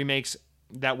from the remakes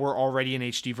that were already in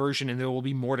HD version, and there will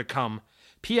be more to come.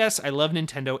 P.S. I love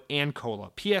Nintendo and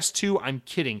Cola. PS2, I'm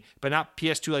kidding, but not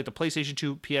PS2 like the PlayStation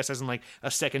 2. PS as in like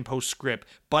a second postscript.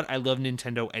 But I love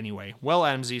Nintendo anyway. Well,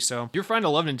 Adam Ziso, you're fine to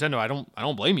love Nintendo. I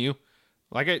don't blame you.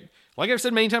 Like I've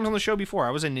said many times on the show before,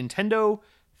 I was a Nintendo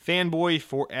fanboy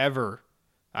forever.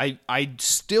 I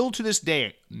still to this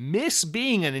day miss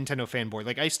being a Nintendo fanboy.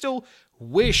 Like I still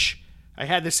wish I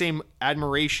had the same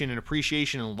admiration and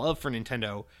appreciation and love for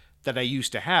Nintendo that I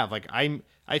used to have. Like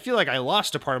I feel like I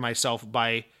lost a part of myself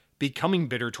by becoming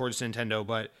bitter towards Nintendo,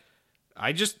 but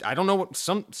I don't know what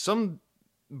something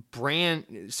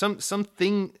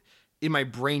in my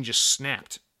brain just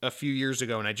snapped a few years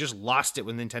ago and I just lost it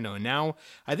with Nintendo. And now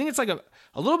I think it's like a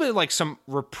little bit like some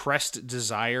repressed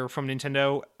desire from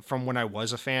Nintendo from when I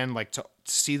was a fan, like to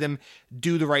see them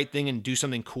do the right thing and do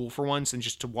something cool for once, and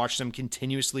just to watch them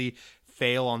continuously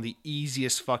fail on the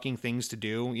easiest fucking things to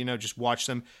do, just watch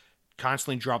them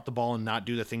constantly drop the ball and not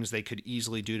do the things they could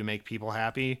easily do to make people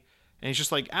happy. And it's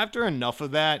just like, after enough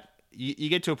of that, you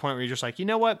get to a point where you're just like, you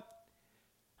know what?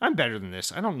 I'm better than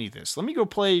this. I don't need this. Let me go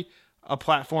play a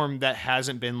platform that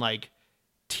hasn't been like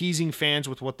teasing fans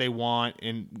with what they want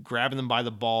and grabbing them by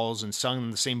the balls and selling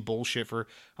them the same bullshit for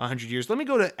 100 years. Let me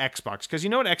go to Xbox, because you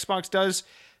know what Xbox does?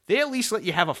 They at least let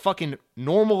you have a fucking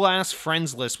normal ass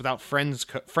friends list without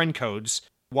friend codes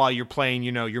while you're playing,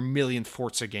 your millionth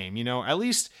Forza game. At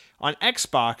least on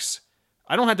Xbox,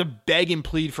 I don't have to beg and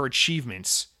plead for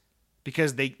achievements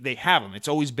because they have them. It's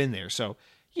always been there. So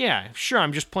yeah, sure,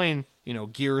 I'm just playing,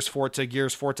 Gears, Forza,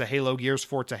 Halo, Gears,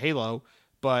 Forza, Halo.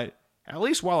 But at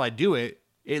least while I do it,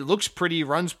 it looks pretty,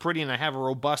 runs pretty, and I have a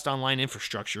robust online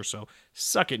infrastructure. So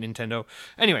suck it, Nintendo.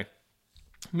 Anyway,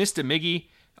 Mr. Miggy,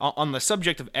 On the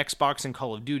subject of Xbox and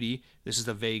Call of Duty, this is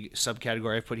the vague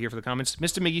subcategory I've put here for the comments.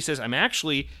 Mr. Miggy says, I'm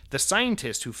actually the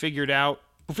scientist who figured out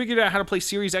how to play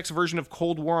Series X version of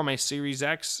Cold War on my Series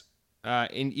X.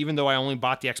 And even though I only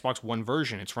bought the Xbox One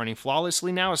version, it's running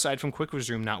flawlessly now, aside from Quick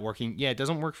Resume not working. Yeah, it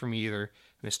doesn't work for me either,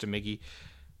 Mr. Miggy.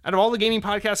 Out of all the gaming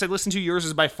podcasts I listen to, yours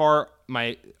is by far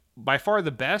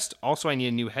the best. Also, I need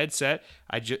a new headset.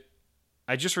 I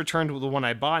just returned the one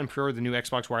I bought and pre-ordered the new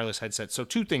Xbox wireless headset. So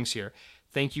 2 things here.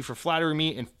 Thank you for flattering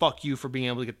me, and fuck you for being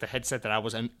able to get the headset that I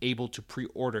was unable to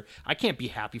pre-order. I can't be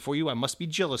happy for you. I must be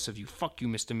jealous of you. Fuck you,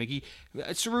 Mr. Miggy.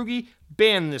 Tsurugi,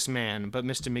 ban this man. But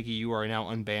Mr. Miggy, you are now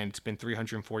unbanned. It's been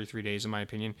 343 days, in my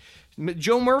opinion.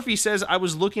 Joe Murphy says, I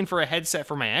was looking for a headset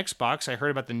for my Xbox. I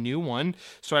heard about the new one,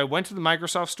 so I went to the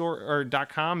Microsoft store or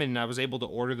 .com, and I was able to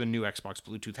order the new Xbox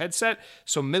Bluetooth headset.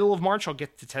 So middle of March, I'll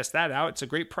get to test that out. It's a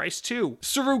great price too.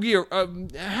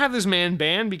 Tsurugi, have this man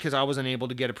banned because I wasn't able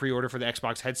to get a pre-order for the Xbox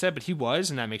headset, but he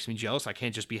was, and that makes me jealous. I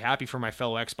can't just be happy for my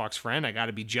fellow Xbox friend. I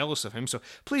gotta be jealous of him. So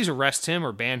please arrest him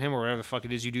or ban him or whatever the fuck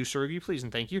it is you do, Tsurugi. Please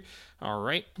and thank you. All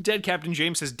right. Dead Captain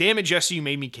James says, damn it, Jesse, you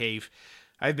made me cave.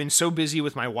 I've been so busy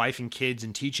with my wife and kids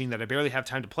and teaching that I barely have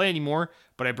time to play anymore,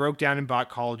 but I broke down and bought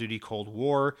Call of Duty Cold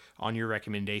War on your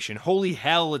recommendation. Holy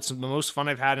hell, it's the most fun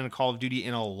I've had in a Call of Duty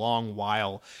in a long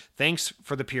while. Thanks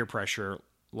for the peer pressure,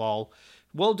 lol.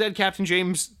 Well, Dead Captain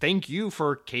James, thank you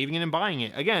for caving in and buying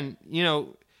it. Again,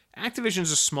 Activision's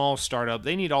a small startup.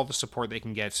 They need all the support they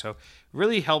can get, so it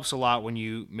really helps a lot when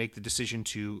you make the decision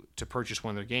to purchase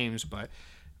one of their games. But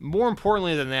more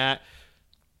importantly than that,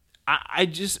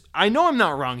 I know I'm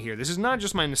not wrong here. This is not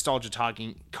just my nostalgia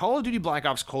talking. Call of Duty Black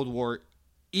Ops Cold War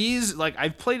is,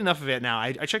 I've played enough of it now.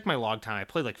 I checked my log time. I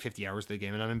played 50 hours of the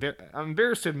game, and I'm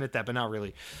embarrassed to admit that, but not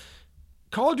really.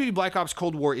 Call of Duty Black Ops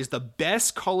Cold War is the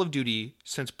best Call of Duty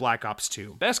since Black Ops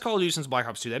 2. Best Call of Duty since Black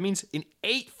Ops 2. That means in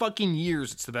 8 fucking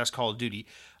years, it's the best Call of Duty.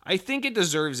 I think it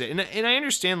deserves it. And I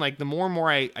understand, the more and more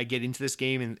I get into this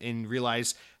game and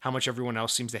realize how much everyone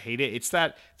else seems to hate it, it's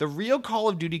that the real Call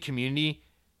of Duty community,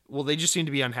 well, they just seem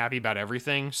to be unhappy about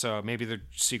everything, so maybe they're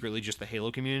secretly just the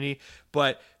Halo community.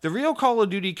 But the real Call of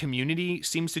Duty community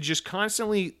seems to just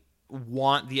constantly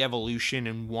want the evolution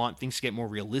and want things to get more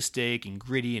realistic and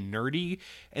gritty and nerdy.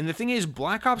 And the thing is,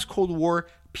 Black Ops Cold War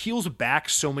peels back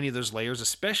so many of those layers,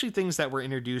 especially things that were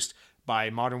introduced by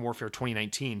Modern Warfare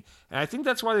 2019. And I think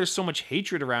that's why there's so much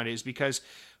hatred around it, is because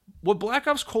what Black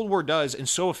Ops Cold War does, and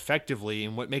so effectively,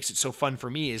 and what makes it so fun for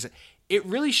me, is it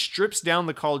really strips down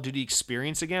the Call of Duty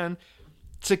experience again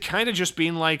to kind of just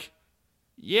being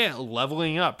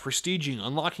leveling up, prestiging,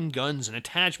 unlocking guns and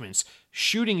attachments,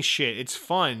 shooting shit. It's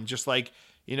fun. Just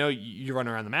you run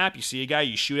around the map, you see a guy,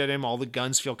 you shoot at him. All the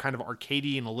guns feel kind of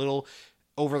arcadey and a little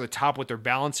over the top with their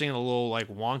balancing, and a little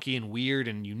wonky and weird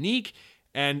and unique.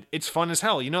 And it's fun as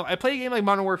hell. I play a game like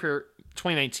Modern Warfare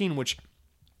 2019, which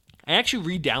I actually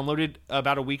re-downloaded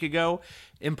about a week ago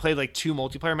and played 2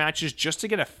 multiplayer matches just to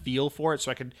get a feel for it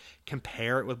so I could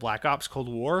compare it with Black Ops Cold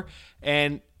War.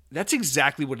 And that's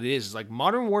exactly what it is.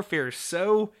 Modern Warfare is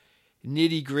so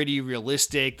nitty gritty,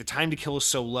 realistic. The time to kill is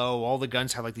so low. All the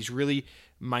guns have these really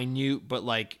minute, but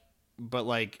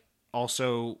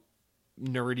also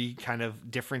nerdy kind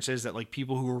of differences that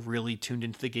people who are really tuned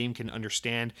into the game can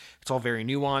understand. It's all very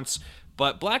nuanced.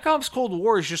 But Black Ops Cold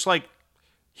War is just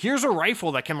here's a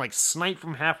rifle that can snipe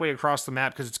from halfway across the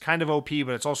map because it's kind of OP,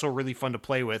 but it's also really fun to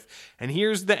play with. And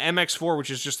here's the MX4, which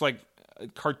is just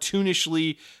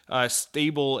cartoonishly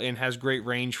stable and has great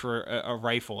range for a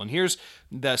rifle. And here's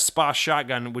the SPA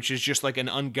shotgun, which is just an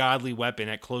ungodly weapon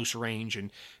at close range.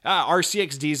 And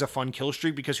RCXD is a fun kill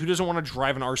streak because who doesn't want to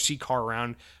drive an RC car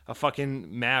around a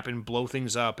fucking map and blow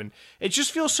things up? And it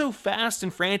just feels so fast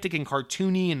and frantic and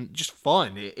cartoony and just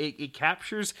fun. It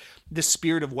captures the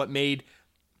spirit of what made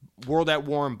World at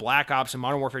War and Black Ops and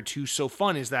Modern Warfare 2 so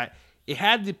fun, is that it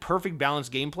had the perfect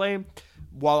balanced gameplay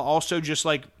while also just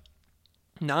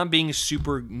not being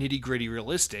super nitty-gritty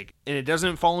realistic. And it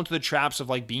doesn't fall into the traps of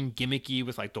being gimmicky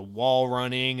with the wall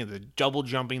running and the double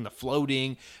jumping, the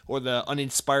floating, or the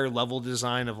uninspired level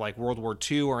design of World War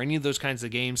II or any of those kinds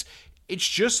of games. It's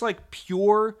just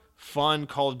pure fun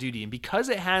Call of Duty. And because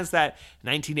it has that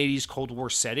 1980s Cold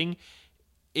War setting,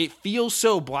 it feels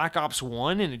so Black Ops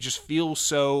 1, and it just feels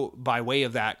so by way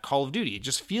of that Call of Duty. It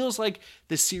just feels like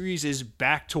the series is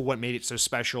back to what made it so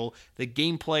special. The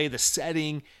gameplay, the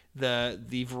setting,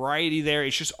 the variety there,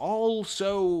 it's just all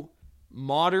so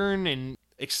modern and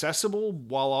accessible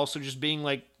while also just being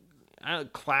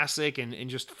classic and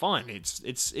just fun.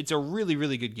 It's a really,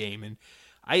 really good game, and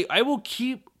I will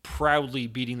keep proudly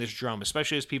beating this drum,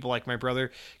 especially as people like my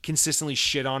brother consistently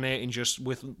shit on it and just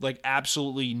with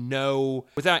absolutely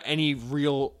without any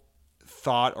real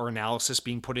thought or analysis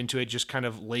being put into it, just kind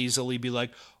of lazily be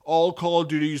like, all Call of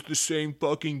Duty is the same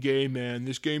fucking game, man.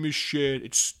 This game is shit.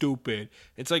 It's stupid.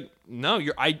 It's like, no,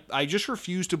 I just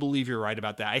refuse to believe you're right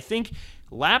about that. I think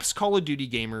lapsed Call of Duty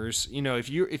gamers,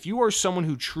 if you are someone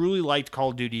who truly liked Call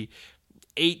of Duty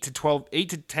 8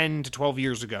 to 10 to 12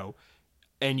 years ago,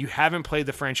 and you haven't played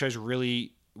the franchise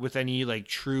really with any like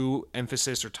true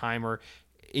emphasis or time or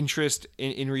interest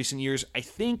in recent years, I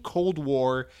think Cold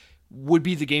War would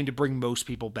be the game to bring most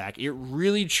people back. It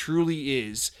really truly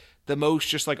is the most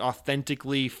just like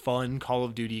authentically fun Call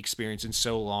of Duty experience in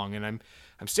so long, and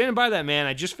I'm standing by that, man.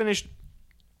 I just finished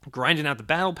grinding out the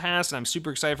battle pass, and I'm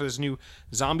super excited for this new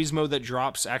zombies mode that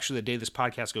drops actually the day this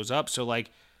podcast goes up. So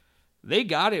like, they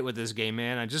got it with this game,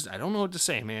 man. I don't know what to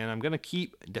say, man. I'm gonna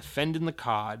keep defending the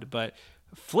COD, but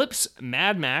Flips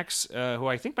Mad Max, who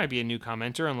I think might be a new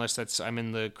commenter, unless that's I'm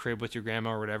in the crib with your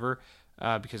grandma or whatever,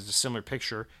 because it's a similar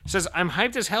picture, says, I'm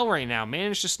hyped as hell right now.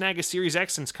 Managed to snag a Series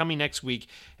X since coming next week,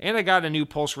 and I got a new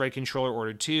Pulse Red controller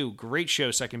ordered too. Great show,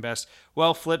 second best.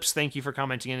 Well, Flips, thank you for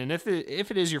commenting in, and if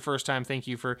it is your first time, thank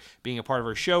you for being a part of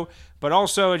our show. But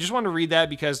also, I just wanted to read that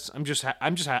because I'm just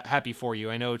happy for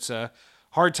you. I know it's a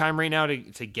hard time right now to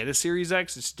get a Series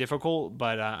X. It's difficult,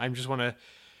 but I just want to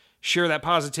share that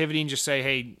positivity and just say,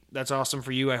 hey, that's awesome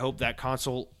for you. I hope that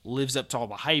console lives up to all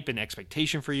the hype and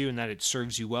expectation for you and that it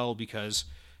serves you well, because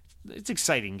it's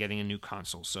exciting getting a new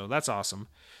console. So that's awesome.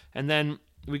 And then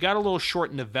we got a little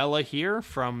short novella here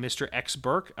from Mr. X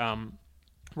Burke.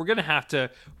 We're gonna have to.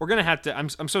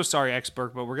 I'm so sorry, X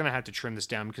Burke, but we're gonna have to trim this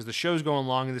down because the show's going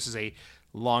long, and this is a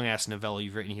long ass novella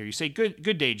you've written here. You say,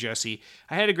 good day, Jesse.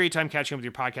 I had a great time catching up with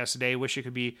your podcast today. Wish it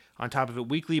could be on top of it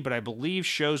weekly, but I believe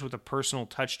shows with a personal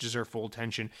touch deserve full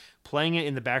attention. Playing it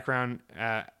in the background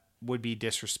would be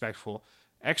disrespectful.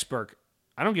 X Burke,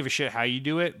 I don't give a shit how you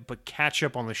do it, but catch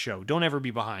up on the show. Don't ever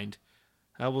be behind.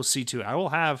 I will see to it. I will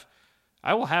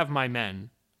have my men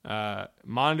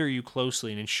monitor you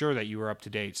closely and ensure that you are up to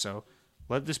date. So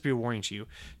let this be a warning to you.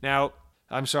 Now,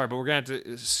 I'm sorry, but we're going to have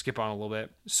to skip on a little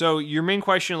bit. So your main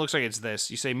question looks like it's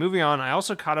this. You say, moving on, I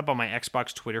also caught up on my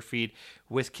Xbox Twitter feed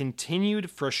with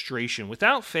continued frustration.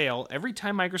 Without fail, every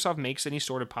time Microsoft makes any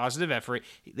sort of positive effort,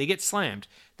 they get slammed.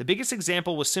 The biggest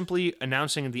example was simply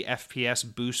announcing the FPS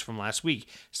boost from last week.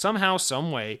 Somehow,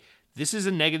 some way, this is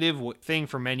a negative thing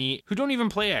for many who don't even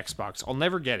play Xbox. I'll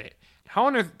never get it. How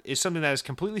on earth is something that is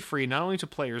completely free, not only to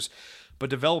players, but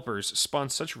developers, spawn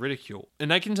such ridicule?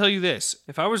 And I can tell you this,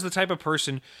 if I was the type of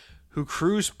person who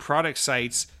cruised product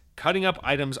sites, cutting up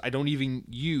items I don't even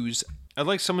use, I'd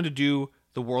like someone to do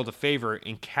the world a favor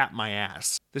and cap my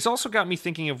ass. This also got me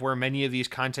thinking of where many of these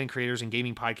content creators and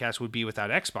gaming podcasts would be without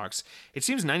Xbox. It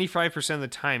seems 95% of the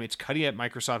time it's cutting at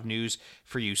Microsoft news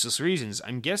for useless reasons.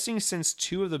 I'm guessing since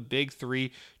two of the big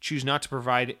three choose not to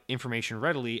provide information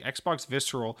readily, Xbox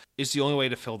Visceral is the only way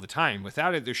to fill the time.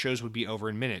 Without it, their shows would be over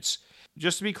in minutes.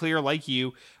 Just to be clear, like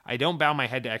you, I don't bow my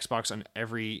head to Xbox on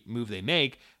every move they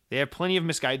make. They have plenty of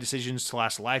misguided decisions to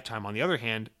last a lifetime. On the other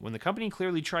hand, when the company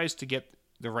clearly tries to get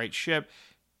the right ship,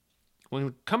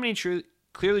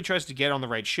 clearly tries to get on the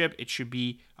right ship, it should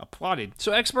be applauded.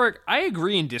 So, Xburg, I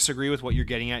agree and disagree with what you're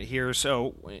getting at here.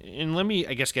 So, and let me,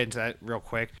 I guess, get into that real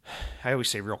quick. I always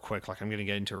say real quick, like I'm going to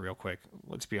get into it real quick.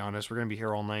 Let's be honest, we're going to be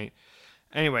here all night.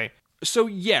 Anyway, so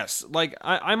yes, like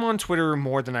I'm on Twitter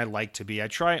more than I like to be. I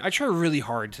try really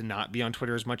hard to not be on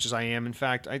Twitter as much as I am. In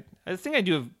fact, I think I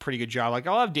do a pretty good job. Like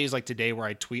I'll have days like today where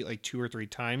I tweet like 2 or 3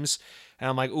 times, and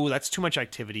I'm like, ooh, that's too much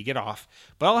activity. Get off.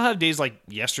 But I'll have days like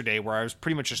yesterday where I was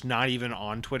pretty much just not even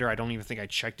on Twitter. I don't even think I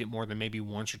checked it more than maybe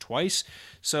once or twice.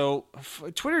 So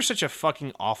Twitter is such a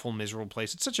fucking awful, miserable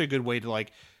place. It's such a good way to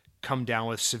like come down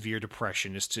with severe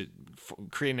depression is to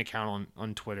create an account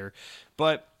on Twitter.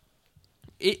 But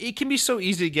it can be so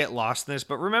easy to get lost in this,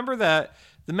 but remember that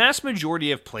the mass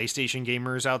majority of PlayStation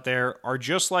gamers out there are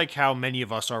just like how many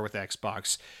of us are with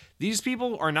Xbox. These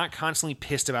people are not constantly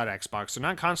pissed about Xbox. They're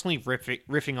not constantly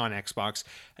riffing on Xbox.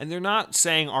 And they're not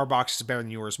saying our box is better than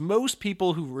yours. Most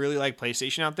people who really like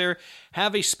PlayStation out there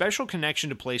have a special connection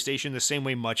to PlayStation the same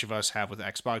way much of us have with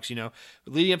Xbox. You know,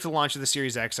 leading up to the launch of the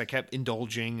Series X, I kept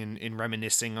indulging and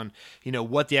reminiscing on, you know,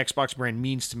 what the Xbox brand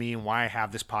means to me and why I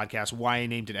have this podcast, why I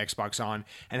named it Xbox On,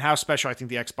 and how special I think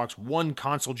the Xbox One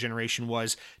console generation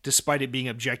was, despite it being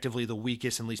objectively the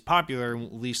weakest and least popular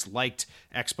and least liked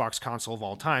Xbox console of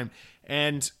all time.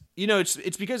 And you know,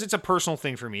 it's because it's a personal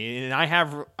thing for me, and I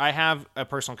have a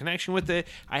personal connection with it.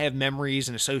 I have memories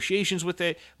and associations with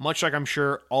it, much like I'm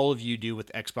sure all of you do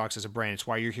with Xbox as a brand. It's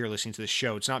why you're here listening to this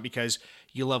show. It's not because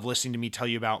you love listening to me tell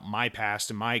you about my past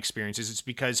and my experiences. It's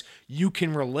because you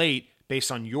can relate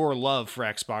based on your love for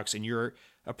Xbox and your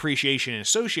appreciation and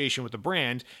association with the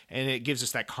brand, and it gives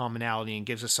us that commonality and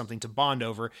gives us something to bond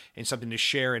over and something to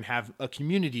share and have a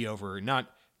community over,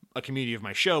 not a community of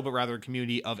my show, but rather a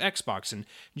community of Xbox and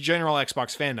general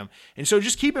Xbox fandom. And so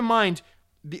just keep in mind,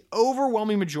 the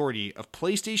overwhelming majority of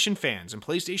PlayStation fans and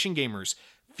PlayStation gamers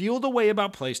feel the way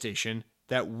about PlayStation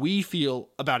that we feel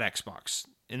about Xbox.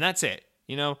 And that's it.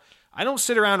 You know, I don't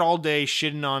sit around all day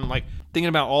shitting on, like, thinking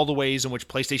about all the ways in which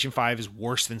PlayStation 5 is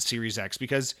worse than Series X,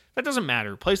 because that doesn't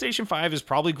matter. PlayStation 5 is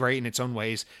probably great in its own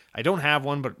ways. I don't have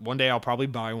one, but one day I'll probably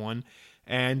buy one.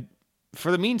 And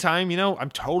for the meantime, you know, I'm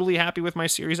totally happy with my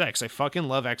Series X. I fucking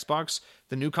love Xbox.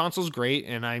 The new console's great,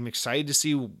 and I'm excited to see,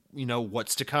 you know,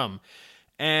 what's to come.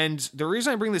 And the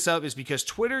reason I bring this up is because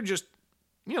Twitter just,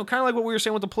 you know, kind of like what we were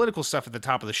saying with the political stuff at the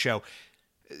top of the show,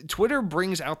 Twitter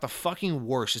brings out the fucking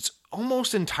worst. It's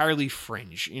almost entirely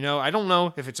fringe. You know, I don't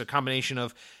know if it's a combination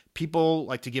of people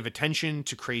like to give attention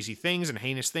to crazy things and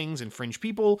heinous things and fringe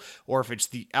people, or if it's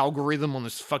the algorithm on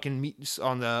this fucking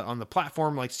on the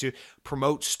platform likes to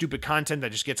promote stupid content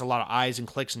that just gets a lot of eyes and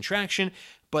clicks and traction.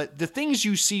 But the things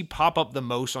you see pop up the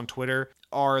most on Twitter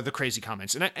are the crazy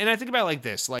comments. And I think about it like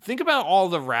this. Like, think about all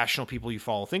the rational people you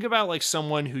follow. Think about like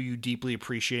someone who you deeply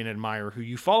appreciate and admire, who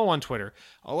you follow on Twitter.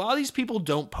 A lot of these people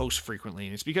don't post frequently,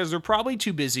 and it's because they're probably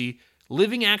too busy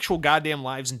living actual goddamn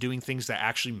lives and doing things that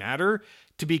actually matter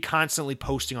to be constantly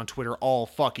posting on Twitter all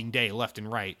fucking day, left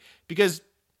and right, because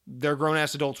they're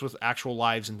grown-ass adults with actual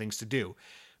lives and things to do.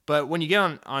 But when you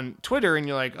get on Twitter and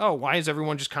you're like, oh, why is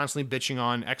everyone just constantly bitching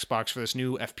on Xbox for this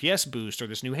new FPS boost or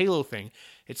this new Halo thing?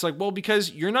 It's like, well,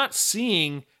 because you're not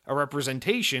seeing a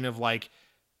representation of like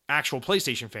actual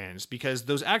PlayStation fans, because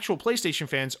those actual PlayStation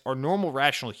fans are normal,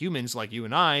 rational humans like you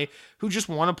and I who just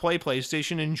want to play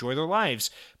PlayStation and enjoy their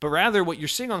lives. But rather, what you're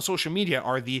seeing on social media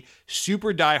are the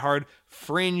super diehard,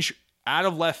 fringe, out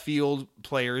of left field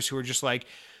players who are just like,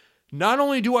 not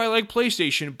only do I like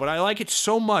PlayStation, but I like it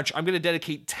so much, I'm going to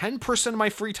dedicate 10% of my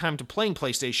free time to playing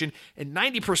PlayStation and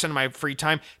 90% of my free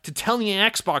time to telling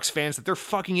Xbox fans that they're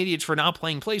fucking idiots for not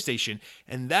playing PlayStation.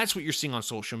 And that's what you're seeing on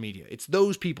social media. It's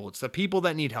those people. It's the people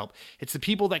that need help. It's the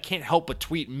people that can't help but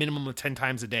tweet minimum of 10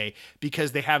 times a day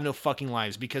because they have no fucking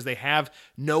lives, because they have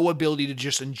no ability to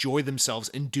just enjoy themselves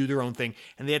and do their own thing.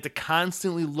 And they have to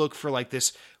constantly look for like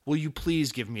this, will you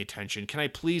please give me attention? Can I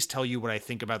please tell you what I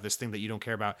think about this thing that you don't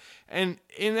care about? And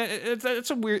that's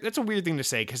a weird thing to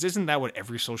say, because isn't that what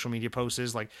every social media post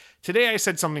is? Like, today I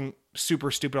said something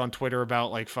super stupid on Twitter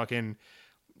about like fucking,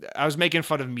 I was making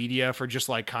fun of media for just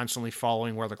like constantly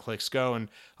following where the clicks go. And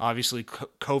obviously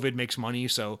COVID makes money,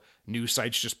 so news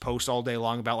sites just post all day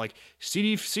long about like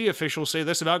CDC officials say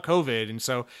this about COVID. And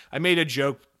so I made a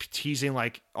joke teasing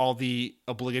like all the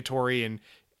obligatory and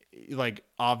like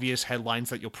obvious headlines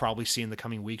that you'll probably see in the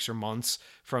coming weeks or months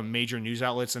from major news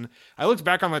outlets. And I looked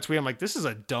back on that tweet, I'm like, this is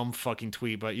a dumb fucking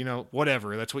tweet, but you know,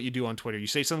 whatever. That's what you do on Twitter. You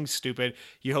say something stupid,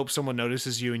 you hope someone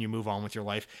notices you, and you move on with your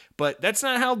life. But that's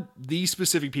not how these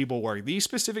specific people work. These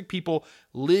specific people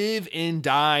live and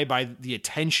die by the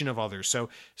attention of others. So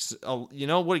you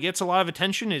know what gets a lot of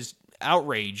attention is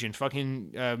outrage and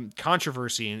fucking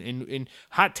controversy and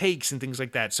hot takes and things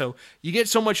like that. So you get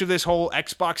so much of this whole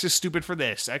Xbox is stupid for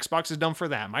this, Xbox is dumb for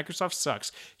that, Microsoft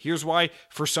sucks, here's why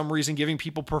for some reason giving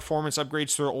people performance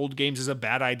upgrades to their old games is a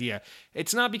bad idea.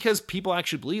 It's not because people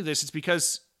actually believe this, it's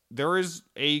because there is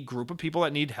a group of people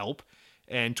that need help,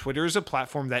 and Twitter is a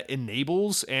platform that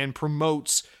enables and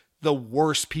promotes the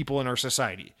worst people in our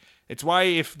society. It's why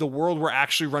if the world were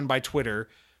actually run by Twitter,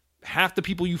 half the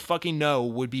people you fucking know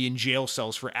would be in jail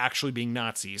cells for actually being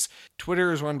Nazis.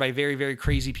 Twitter is run by very, very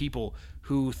crazy people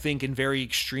who think in very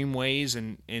extreme ways,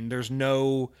 and there's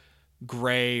no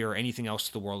gray or anything else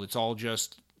to the world. It's all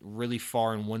just really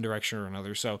far in one direction or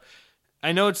another. So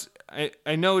I know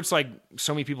it's like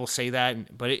so many people say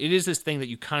that, but it is this thing that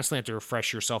you constantly have to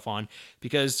refresh yourself on,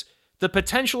 because the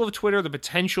potential of Twitter, the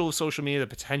potential of social media, the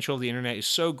potential of the internet is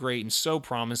so great and so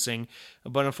promising.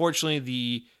 But unfortunately,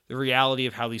 the reality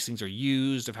of how these things are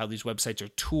used, of how these websites are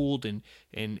tooled, and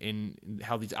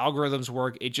how these algorithms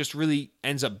work, it just really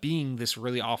ends up being this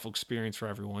really awful experience for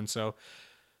everyone. So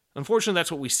unfortunately, that's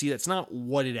what we see. That's not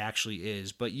what it actually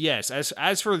is. But yes,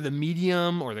 as for the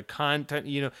medium or the content,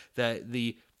 you know,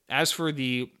 as for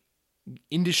the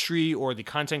industry or the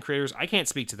content creators, I can't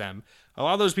speak to them. A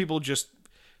lot of those people just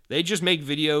make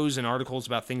videos and articles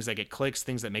about things that get clicks,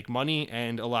 things that make money,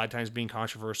 and a lot of times being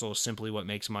controversial is simply what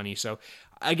makes money. So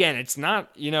again, it's not,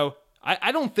 you know,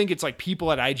 I don't think it's like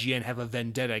people at IGN have a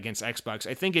vendetta against Xbox.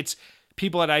 I think it's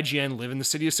people at IGN live in the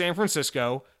city of San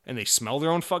Francisco, and they smell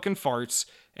their own fucking farts,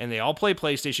 and they all play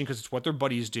PlayStation because it's what their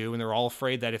buddies do, and they're all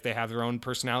afraid that if they have their own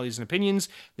personalities and opinions,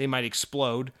 they might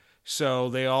explode. So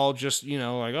they all just,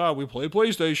 like, oh, we play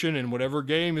PlayStation and whatever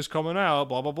game is coming out,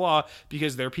 blah, blah, blah,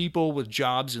 because they're people with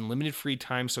jobs and limited free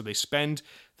time. So they spend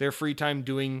their free time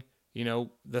doing,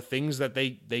 the things that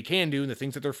they can do and the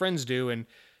things that their friends do. And,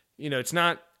 it's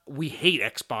not, we hate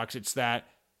Xbox. It's that,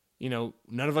 none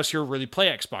of us here really play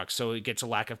Xbox. So it gets a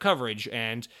lack of coverage.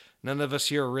 And none of us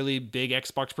here are really big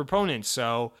Xbox proponents.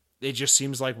 So it just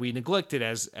seems like we neglect it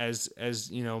as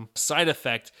side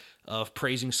effect of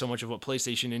praising so much of what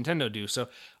PlayStation and Nintendo do. So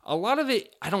a lot of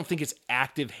it, I don't think it's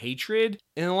active hatred.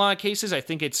 In a lot of cases, I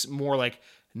think it's more like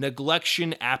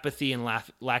neglection, apathy, and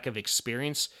lack of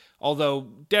experience. Although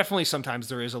definitely sometimes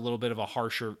there is a little bit of a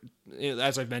harsher,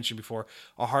 as I've mentioned before,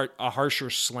 a harsher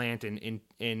slant in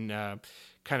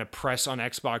kind of press on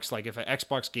Xbox. Like if an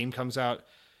Xbox game comes out,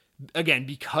 again,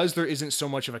 because there isn't so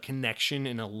much of a connection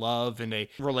and a love and a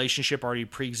relationship already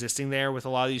pre-existing there with a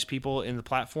lot of these people in the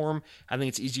platform, I think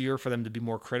it's easier for them to be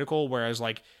more critical. Whereas,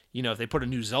 like, if they put a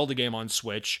new Zelda game on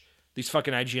Switch, these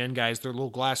fucking IGN guys, their little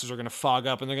glasses are going to fog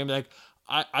up and they're going to be like,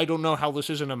 I don't know how this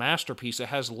isn't a masterpiece. It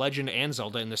has Legend and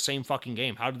Zelda in the same fucking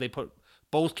game. How did they put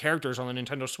both characters on the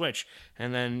Nintendo Switch?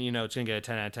 And then, it's going to get a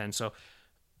 10 out of 10. So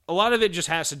a lot of it just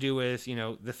has to do with,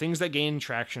 the things that gain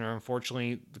traction are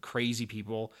unfortunately the crazy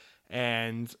people.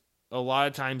 And a lot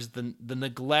of times the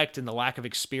neglect and the lack of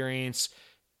experience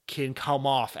can come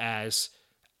off as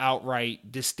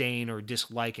outright disdain or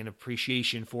dislike and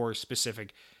appreciation for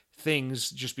specific things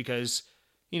just because,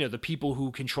 the people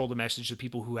who control the message, the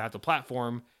people who have the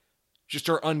platform just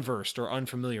are unversed or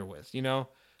unfamiliar with,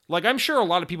 Like, I'm sure a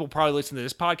lot of people probably listen to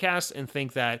this podcast and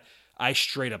think that I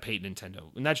straight up hate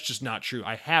Nintendo. And that's just not true.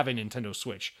 I have a Nintendo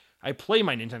Switch. I play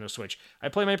my Nintendo Switch. I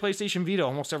play my PlayStation Vita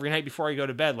almost every night before I go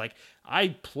to bed. Like,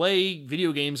 I play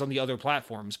video games on the other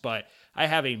platforms, but I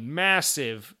have a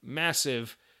massive,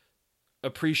 massive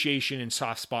appreciation and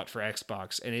soft spot for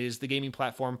Xbox. And it is the gaming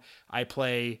platform I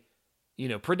play,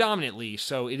 predominantly.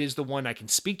 So it is the one I can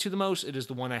speak to the most. It is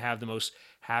the one I have the most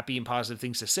happy and positive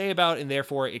things to say about. And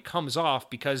therefore it comes off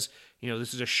because,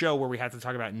 this is a show where we have to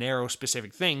talk about narrow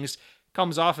specific things.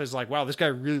 Comes off as like, wow, this guy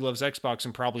really loves Xbox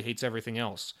and probably hates everything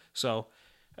else. So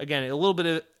again, a little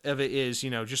bit of it is,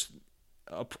 just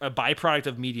a byproduct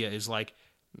of media is like,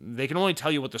 they can only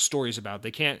tell you what the story's about. They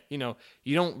can't, you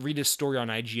don't read a story on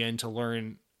IGN to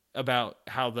learn about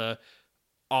how the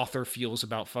author feels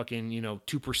about fucking,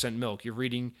 2% milk. You're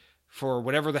reading for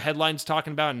whatever the headline's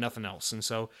talking about and nothing else. And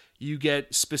so you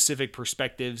get specific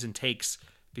perspectives and takes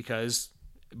because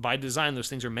by design, those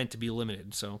things are meant to be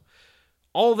limited. So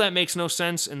all of that makes no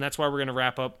sense, and that's why we're going to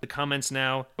wrap up the comments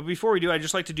now. But before we do, I'd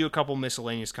just like to do a couple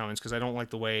miscellaneous comments because I don't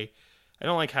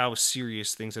like how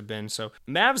serious things have been. So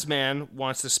Mavsman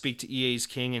wants to speak to EA's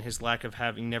king and his lack of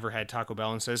having never had Taco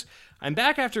Bell and says, I'm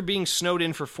back after being snowed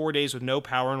in for 4 days with no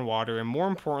power and water, and more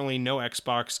importantly, no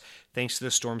Xbox, thanks to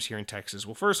the storms here in Texas.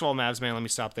 Well, first of all, Mavsman, let me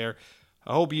stop there.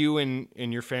 I hope you and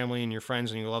your family and your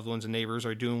friends and your loved ones and neighbors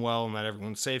are doing well and that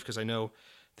everyone's safe because I know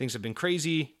things have been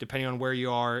crazy, depending on where you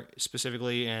are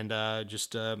specifically, and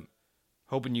just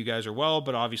hoping you guys are well.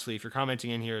 But obviously, if you're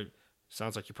commenting in here, it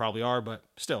sounds like you probably are, but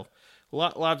still, a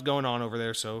lot going on over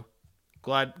there. So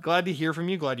glad to hear from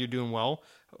you. Glad you're doing well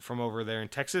from over there in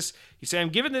Texas. You say, I'm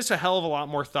giving this a hell of a lot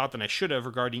more thought than I should have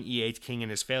regarding EA's king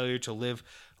and his failure to live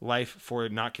life for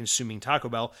not consuming Taco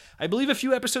Bell. I believe a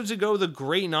few episodes ago, the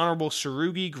great and honorable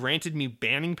Tsurugi granted me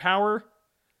banning power,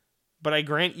 but I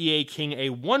grant EA King a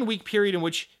 1 week period in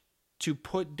which to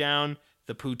put down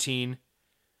the poutine,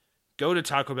 go to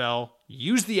Taco Bell,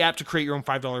 use the app to create your own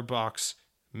 $5 box,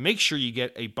 make sure you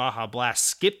get a Baja Blast,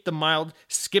 skip the mild,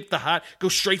 skip the hot, go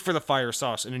straight for the fire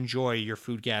sauce, and enjoy your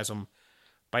foodgasm.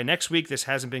 By next week,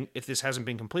 if this hasn't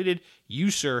been completed, you,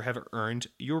 sir, have earned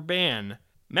your ban.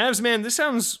 Mavsman, this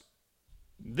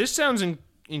sounds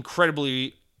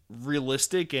incredibly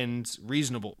realistic and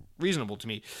reasonable to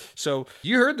me. So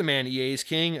you heard the man, EA's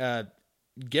king.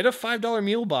 Get a $5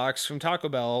 meal box from Taco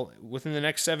Bell within the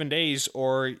next 7 days,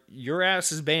 or your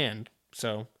ass is banned.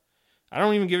 So I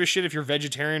don't even give a shit if you're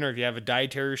vegetarian or if you have a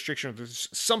dietary restriction or there's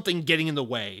something getting in the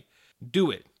way.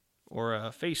 Do it.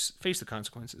 Or face the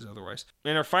consequences otherwise.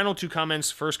 And our final two comments,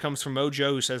 first comes from Mojo,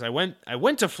 who says, I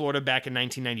went to Florida back in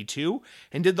 1992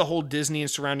 and did the whole Disney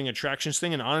and surrounding attractions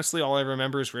thing, and honestly, all I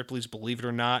remember is Ripley's Believe It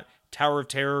or Not, Tower of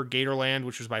Terror, Gatorland,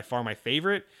 which was by far my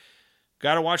favorite.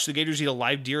 Gotta watch the Gators eat a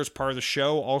live deer as part of the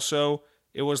show. Also,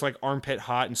 it was like armpit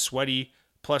hot and sweaty,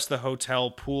 plus the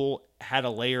hotel pool had a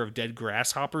layer of dead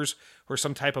grasshoppers or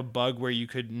some type of bug where you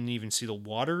couldn't even see the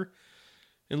water.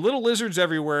 And little lizards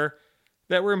everywhere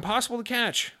that were impossible to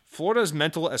catch. Florida's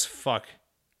mental as fuck.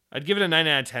 I'd give it a 9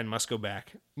 out of 10, must go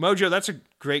back. Mojo, that's a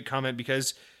great comment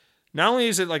because not only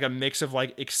is it like a mix of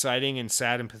like exciting and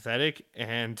sad and pathetic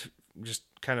and just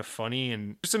kind of funny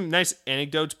and some nice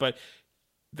anecdotes, but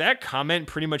that comment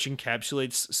pretty much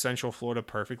encapsulates Central Florida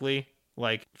perfectly.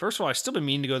 Like, first of all, I've still been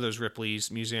meaning to go to those Ripley's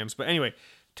museums, but anyway,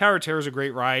 Tower of Terror is a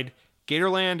great ride.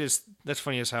 Gatorland that's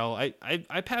funny as hell.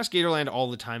 I pass Gatorland all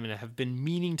the time and I have been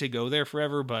meaning to go there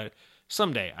forever, but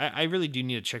someday I really do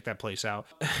need to check that place out.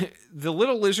 The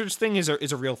little lizards thing is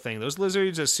a real thing. Those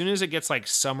lizards, as soon as it gets like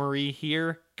summery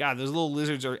here, God, those little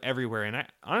lizards are everywhere, and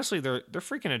honestly they're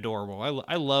freaking adorable.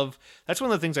 I love that's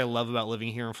one of the things I love about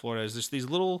living here in Florida is just these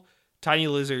little tiny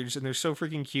lizards, and they're so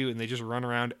freaking cute, and they just run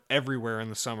around everywhere in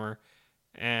the summer,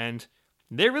 and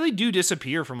they really do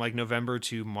disappear from like November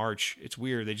to March. It's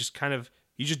weird. They just kind of,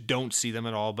 you just don't see them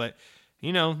at all. But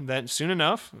you know that soon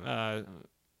enough,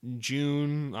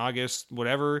 June, August,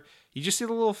 whatever, you just see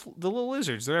the little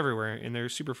lizards. They're everywhere and they're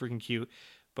super freaking cute.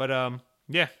 But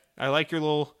yeah, I like your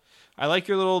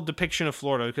little depiction of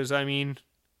Florida because I mean,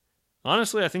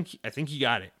 honestly, I think you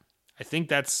got it. I think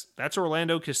that's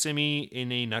Orlando Kissimmee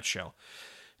in a nutshell.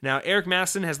 Now, Eric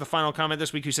Masson has the final comment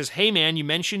this week who says, "Hey man, you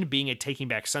mentioned being a Taking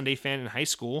Back Sunday fan in high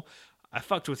school. I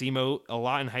fucked with emo a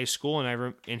lot in high school,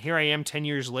 and here I am 10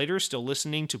 years later, still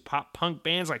listening to pop punk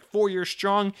bands like 4 Year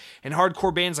Strong and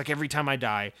hardcore bands like Every Time I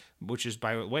Die, which is,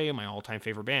 by the way, my all-time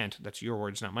favorite band. That's your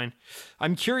words, not mine.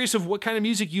 I'm curious of what kind of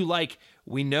music you like.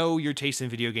 We know your taste in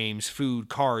video games, food,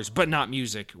 cars, but not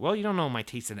music. Well, you don't know my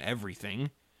taste in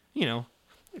everything. You know,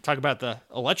 I talk about the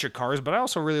electric cars, but I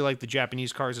also really like the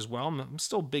Japanese cars as well. I'm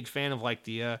still a big fan of like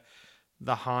the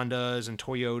Hondas and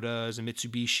Toyotas and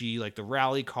Mitsubishi, like the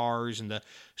rally cars and the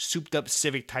souped up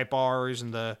Civic Type R's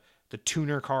and the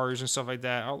tuner cars and stuff like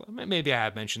that. Maybe I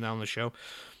have mentioned that on the show.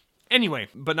 Anyway,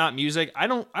 but not music. I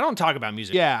don't talk about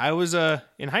music. Yeah, I was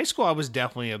in high school I was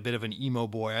definitely a bit of an emo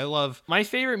boy. I love my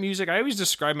favorite music. I always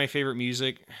describe my favorite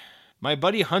music. My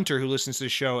buddy Hunter, who listens to the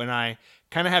show, and I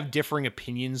kind of have differing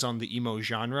opinions on the emo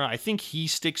genre. I think he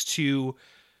sticks to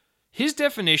his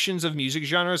definitions of music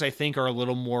genres. I think are a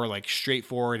little more like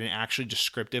straightforward and actually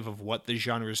descriptive of what the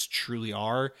genres truly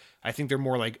are. I think they're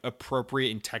more like appropriate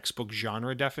in textbook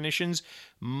genre definitions.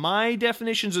 My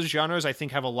definitions of genres, I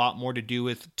think, have a lot more to do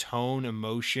with tone,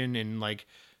 emotion, and like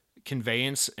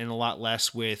conveyance, and a lot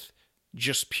less with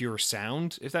just pure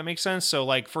sound, if that makes sense. So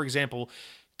like, for example,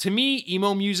 to me,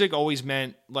 emo music always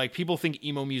meant, like, people think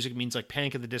emo music means like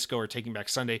Panic at the Disco or Taking Back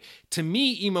Sunday. To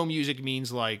me, emo music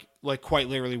means like quite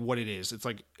literally what it is. It's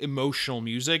like emotional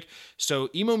music. So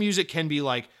emo music can be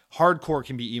like, hardcore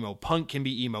can be emo, punk can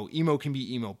be emo can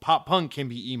be emo, pop punk can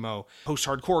be emo,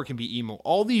 post-hardcore can be emo.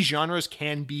 All these genres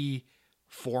can be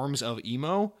forms of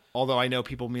emo. Although I know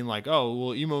people mean like, oh,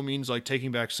 well, emo means like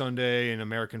Taking Back Sunday and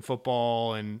American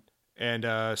Football and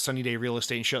Sunny Day Real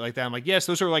Estate and shit like that. I'm like, yes,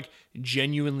 those are like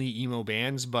genuinely emo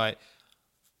bands, but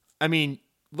I mean,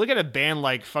 look at a band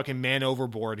like fucking Man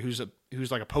Overboard, who's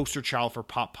like a poster child for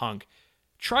pop punk.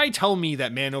 Try tell me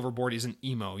that Man Overboard isn't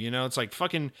emo, you know? It's like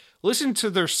fucking listen to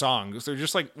their songs. They're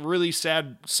just like really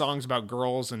sad songs about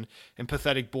girls and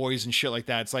pathetic boys and shit like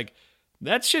that. It's like,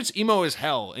 that shit's emo as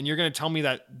hell. And you're going to tell me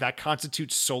that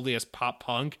constitutes solely as pop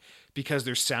punk because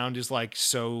their sound is like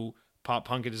so pop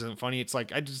punk, it isn't funny. It's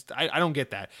like, I don't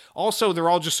get that. Also, they're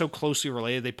all just so closely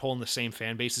related. They pull in the same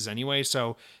fan bases anyway.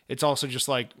 So it's also just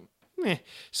like, meh.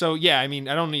 So yeah, I mean,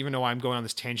 I don't even know why I'm going on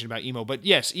this tangent about emo, but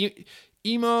yes,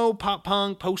 emo, pop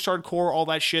punk, post-hardcore, all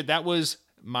that shit, that was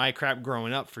my crap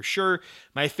growing up for sure.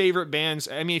 My favorite bands,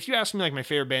 I mean, if you asked me like my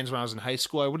favorite bands when I was in high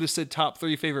school, I would have said top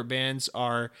 3 favorite bands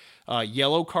are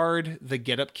Yellow Card, The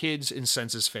Get Up Kids, and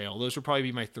Census Fail. Those would probably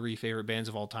be my 3 favorite bands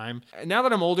of all time. Now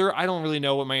that I'm older, I don't really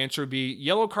know what my answer would be.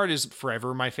 Yellow Card is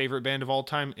forever my favorite band of all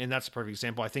time, and that's a perfect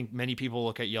example. I think many people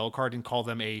look at Yellow Card and call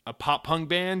them a pop punk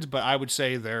band, but I would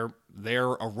say they're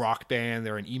a rock band,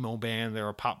 they're an emo band, they're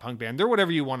a pop punk band, they're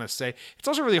whatever you want to say. It's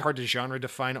also really hard to genre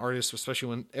define artists, especially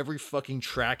when every fucking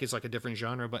track is like a different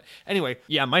genre. But anyway,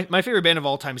 yeah, my favorite band of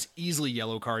all time is easily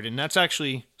Yellow Card, and that's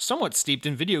actually somewhat steeped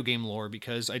in video game lore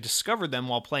because I discovered them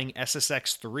while playing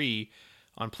SSX 3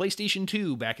 on PlayStation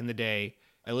 2 back in the day.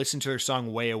 I listened to their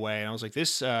song Way Away, and I was like,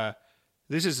 this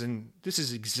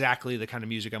is exactly the kind of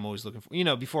music I'm always looking for. You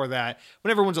know, before that,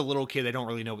 when everyone's a little kid, they don't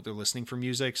really know what they're listening for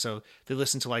music, so they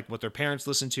listen to like what their parents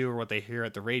listen to or what they hear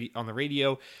at on the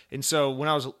radio. And so when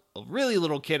I was a really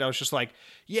little kid, I was just like,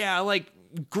 yeah, I like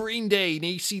Green Day and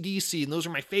AC/DC, and those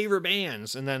are my favorite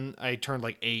bands. And then I turned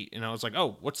like 8, and I was like,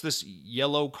 oh, what's this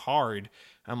Yellow Card?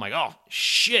 I'm like, oh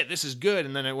shit, this is good.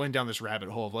 And then I went down this rabbit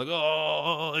hole of like,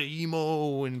 oh,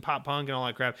 emo and pop punk and all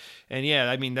that crap. And yeah,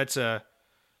 I mean, that's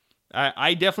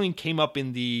I definitely came up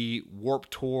in the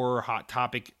Warped Tour Hot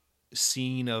Topic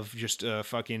scene of just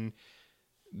fucking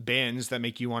bands that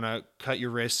make you want to cut your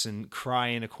wrists and cry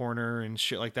in a corner and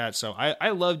shit like that. So I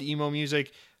loved emo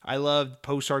music. I loved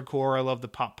post-hardcore. I loved the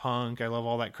pop punk. I love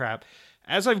all that crap.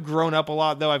 As I've grown up a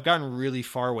lot, though, I've gotten really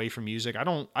far away from music. I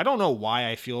don't know why.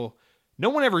 I feel no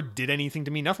one ever did anything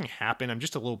to me. Nothing happened. I'm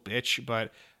just a little bitch,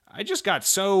 but I just got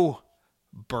so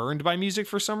burned by music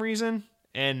for some reason.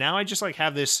 And now I just like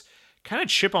have this kind of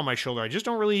chip on my shoulder.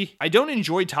 I don't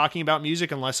enjoy talking about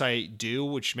music unless I do,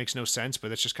 which makes no sense, but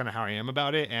that's just kind of how I am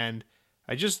about it. And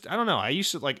I don't know. I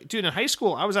used to like, dude, in high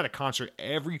school, I was at a concert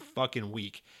every fucking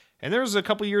week. And there was a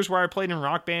couple years where I played in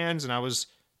rock bands and I was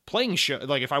playing show.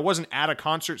 Like if I wasn't at a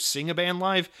concert, sing a band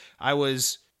live, I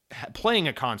was playing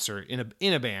a concert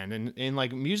in a band. And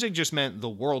like music just meant the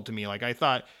world to me. Like I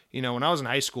thought, when I was in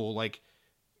high school, like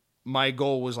my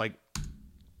goal was like,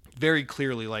 very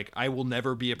clearly, like, I will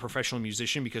never be a professional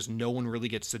musician because no one really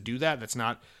gets to do that. That's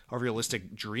not a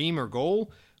realistic dream or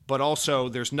goal. But also,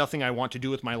 there's nothing I want to do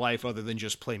with my life other than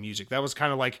just play music. That was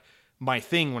kind of like my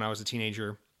thing when I was a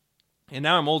teenager. And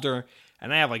now I'm older,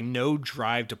 and I have, like, no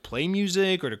drive to play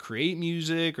music or to create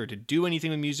music or to do anything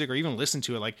with music or even listen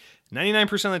to it. Like,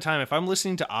 99% of the time, if I'm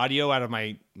listening to audio out of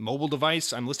my mobile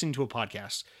device, I'm listening to a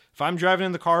podcast. If I'm driving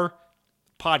in the car,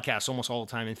 podcasts almost all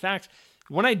the time. In fact,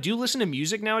 when I do listen to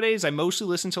music nowadays, I mostly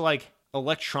listen to like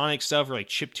electronic stuff or like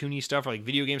chiptune stuff or like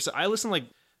video game stuff. I listen to like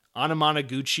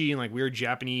Anamanaguchi and like weird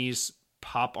Japanese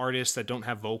pop artists that don't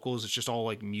have vocals. It's just all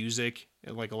like music,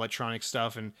 like electronic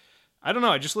stuff. And I don't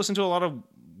know. I just listen to a lot of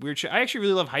weird shit. I actually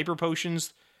really love Hyper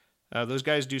Potions. Those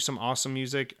guys do some awesome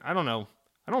music. I don't know.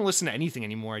 I don't listen to anything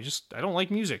anymore. I don't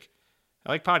like music.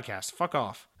 I like podcasts. Fuck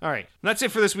off. All right. That's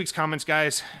it for this week's comments,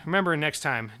 guys. Remember, next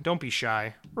time, don't be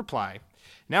shy. Reply.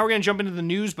 Now we're going to jump into the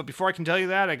news, but before I can tell you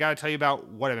that, I got to tell you about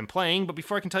what I've been playing. But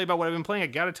before I can tell you about what I've been playing, I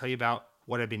got to tell you about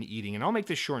what I've been eating. And I'll make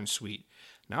this short and sweet.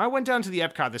 Now, I went down to the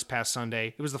Epcot this past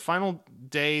Sunday. It was the final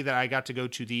day that I got to go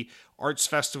to the Arts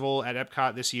Festival at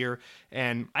Epcot this year.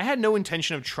 And I had no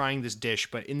intention of trying this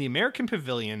dish, but in the American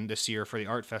Pavilion this year for the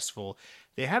Art Festival,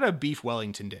 they had a beef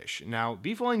Wellington dish. Now,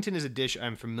 beef Wellington is a dish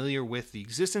I'm familiar with the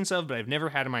existence of, but I've never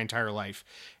had in my entire life.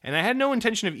 And I had no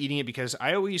intention of eating it because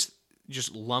I always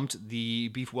just lumped the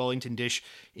beef Wellington dish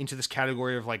into this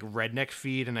category of like redneck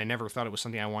feed, and I never thought it was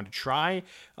something I wanted to try.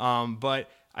 But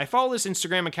I follow this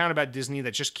Instagram account about Disney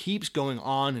that just keeps going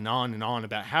on and on and on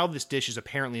about how this dish is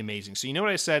apparently amazing. So you know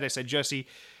what I said? I said, Jesse,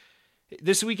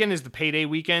 this weekend is the payday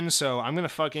weekend, so I'm going to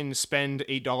fucking spend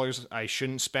 $8 I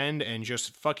shouldn't spend and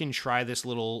just fucking try this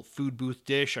little food booth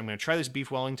dish. I'm going to try this beef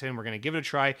Wellington. We're going to give it a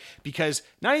try because,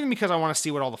 not even because I want to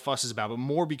see what all the fuss is about, but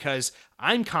more because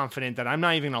I'm confident that I'm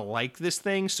not even going to like this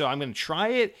thing, so I'm going to try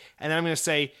it, and I'm going to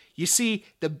say, you see,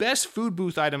 the best food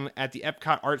booth item at the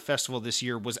Epcot Art Festival this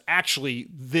year was actually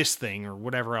this thing or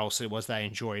whatever else it was that I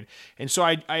enjoyed. And so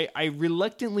I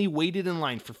reluctantly waited in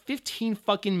line for 15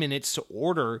 fucking minutes to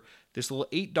order this little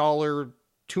 $8,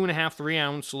 2.5, 3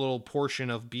 ounce little portion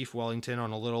of beef Wellington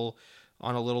on a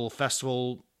little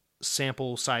festival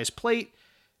sample size plate.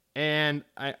 And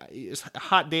it's a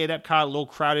hot day at Epcot, a little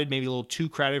crowded, maybe a little too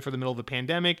crowded for the middle of the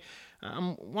pandemic.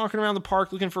 I'm walking around the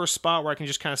park looking for a spot where I can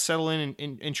just kind of settle in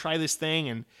and try this thing,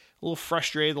 and a little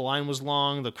frustrated. The line was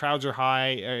long. The crowds are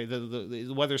high.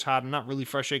 The weather's hot. I'm not really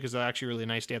frustrated because it's actually a really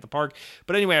nice day at the park.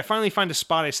 But anyway, I finally find a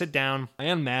spot. I sit down. I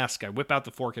unmask. I whip out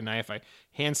the fork and knife. I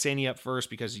hand Sandy up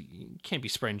first because you can't be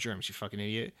spreading germs, you fucking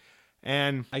idiot.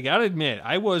 And I got to admit,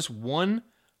 I was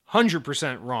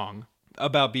 100% wrong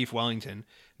about beef Wellington.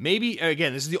 Maybe,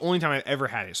 again, this is the only time I've ever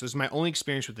had it, so this is my only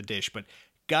experience with the dish, but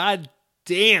god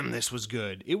damn, this was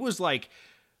good. It was like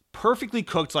perfectly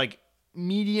cooked, like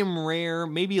medium rare,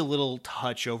 maybe a little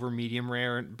touch over medium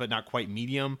rare, but not quite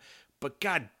medium. But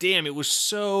god damn, it was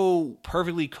so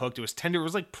perfectly cooked. It was tender. It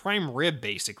was like prime rib,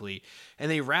 basically.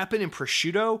 And they wrap it in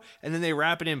prosciutto, and then they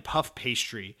wrap it in puff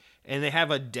pastry. And they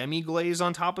have a demi-glaze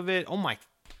on top of it. Oh my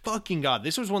fucking god.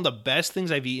 This was one of the best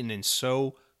things I've eaten in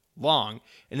so long.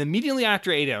 And immediately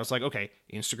after I ate it, I was like, okay,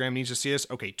 Instagram needs to see this.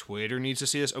 Okay, Twitter needs to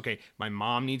see this. Okay, my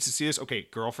mom needs to see this. Okay,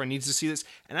 girlfriend needs to see this.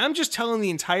 And I'm just telling the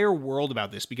entire world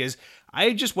about this because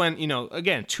I just went,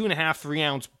 again, 2.5, 3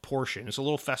 ounce portion. It's a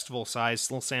little festival size,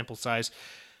 little sample size.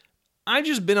 I've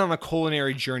just been on a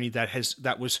culinary journey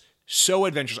that was so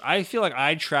adventurous. I feel like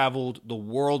I traveled the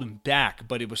world and back,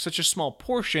 but it was such a small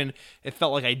portion, it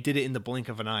felt like I did it in the blink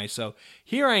of an eye. So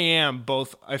here I am,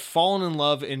 I've fallen in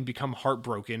love and become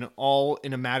heartbroken, all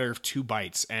in a matter of 2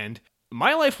 bites. And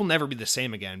my life will never be the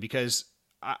same again because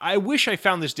I wish I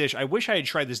found this dish. I wish I had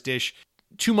tried this dish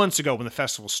 2 months ago when the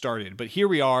festival started. But here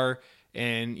we are.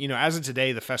 And, as of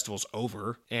today, the festival's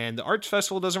over. And the Arts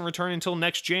Festival doesn't return until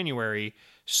next January.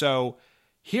 So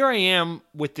here I am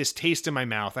with this taste in my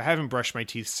mouth. I haven't brushed my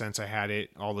teeth since I had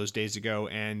it all those days ago,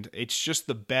 and it's just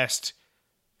the best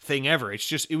thing ever.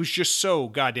 It was just so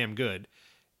goddamn good.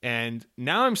 And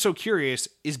now I'm so curious,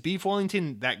 is Beef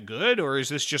Wellington that good, or is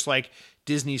this just like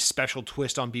Disney's special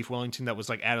twist on Beef Wellington that was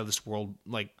like out of this world,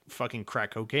 like fucking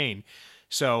crack cocaine?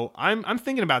 So I'm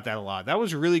thinking about that a lot. That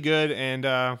was really good, and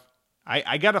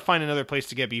I got to find another place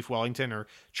to get Beef Wellington or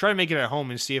try to make it at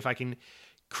home and see if I can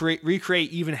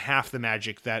recreate even half the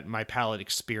magic that my palate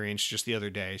experienced just the other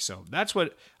day. So that's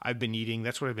what I've been eating.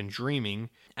 That's what I've been dreaming.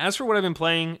 As for what I've been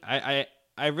playing,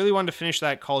 I really wanted to finish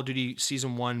that Call of Duty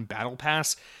Season 1 Battle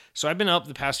Pass. So I've been up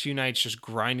the past few nights just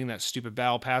grinding that stupid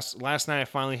Battle Pass. Last night I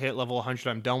finally hit level 100.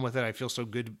 I'm done with it. I feel so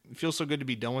good. It feels so good to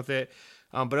be done with it.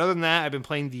 But other than that, I've been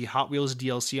playing the Hot Wheels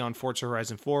DLC on Forza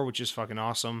Horizon 4, which is fucking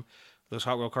awesome. Those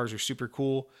Hot Wheel cars are super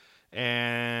cool.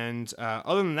 And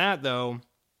other than that, though,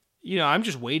 I'm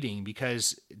just waiting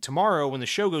because tomorrow when the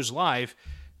show goes live,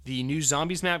 the new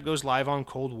Zombies map goes live on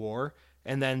Cold War.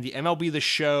 And then the MLB The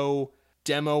Show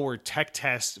demo or tech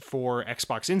test for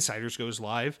Xbox Insiders goes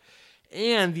live,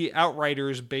 and the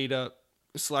Outriders beta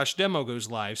 / demo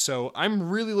goes live. So I'm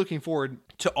really looking forward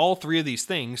to all three of these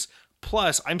things.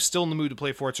 Plus, I'm still in the mood to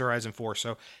play Forza Horizon 4.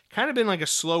 So kind of been like a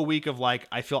slow week of like,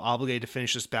 I feel obligated to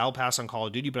finish this Battle Pass on Call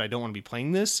of Duty, but I don't want to be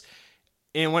playing this.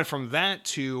 And it went from that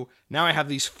to now I have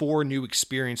these 4 new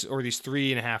experiences, or these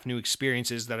 3.5 new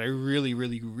experiences that I really,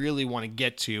 really, really want to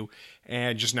get to,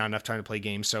 and just not enough time to play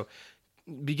games. So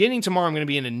beginning tomorrow, I'm going to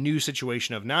be in a new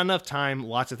situation of not enough time,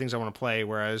 lots of things I want to play,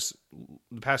 whereas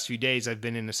the past few days I've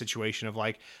been in a situation of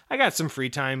like, I got some free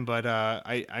time, but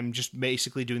I'm just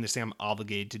basically doing the thing I'm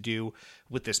obligated to do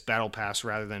with this Battle Pass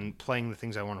rather than playing the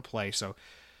things I want to play. So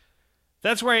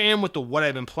that's where I am with what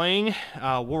I've been playing.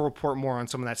 We'll report more on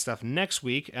some of that stuff next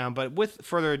week. But with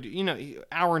further,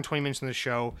 hour and 20 minutes in the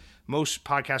show, most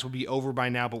podcasts will be over by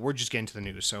now, but we're just getting to the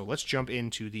news. So let's jump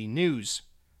into the news.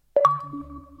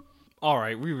 All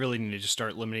right, we really need to just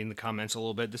start limiting the comments a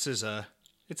little bit. This is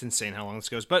it's insane how long this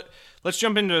goes. But let's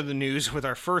jump into the news with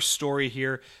our first story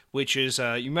here, which is,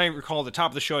 you might recall at the top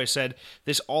of the show I said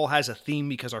this all has a theme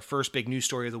because our first big news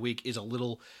story of the week is a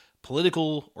little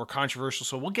political or controversial.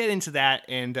 So we'll get into that,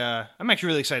 and I'm actually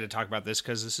really excited to talk about this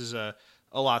because this is a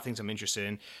lot of things I'm interested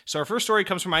in. So our first story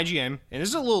comes from IGN, and this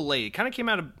is a little late. It kind of came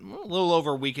out a little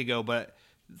over a week ago, but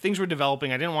things were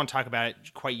developing. I didn't want to talk about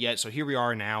it quite yet, so here we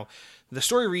are now. The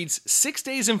story reads, 6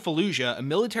 Days in Fallujah, a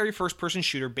military first-person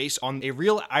shooter based on a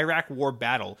real Iraq war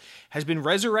battle, has been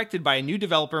resurrected by a new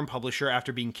developer and publisher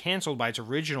after being canceled by its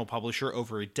original publisher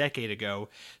over a decade ago.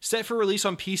 Set for release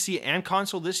on PC and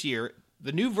console this year,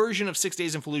 the new version of 6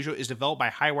 Days in Fallujah is developed by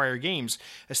Highwire Games,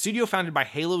 a studio founded by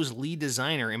Halo's lead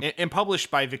designer and published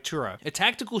by Victura. A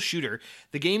tactical shooter,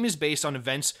 the game is based on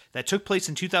events that took place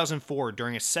in 2004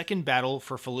 during a second battle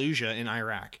for Fallujah in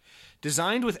Iraq.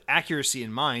 Designed with accuracy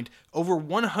in mind, over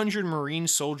 100 Marine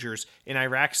soldiers and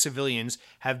Iraq civilians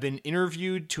have been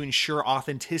interviewed to ensure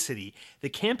authenticity. The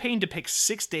campaign depicts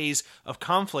 6 days of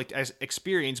conflict as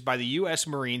experienced by the U.S.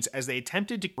 Marines as they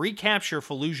attempted to recapture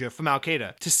Fallujah from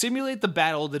Al-Qaeda. To simulate the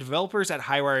battle, the developers at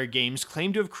Highwire Games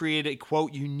claim to have created,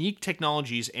 quote, unique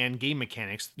technologies and game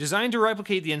mechanics designed to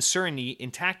replicate the uncertainty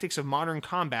and tactics of modern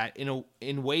combat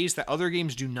in ways that other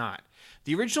games do not.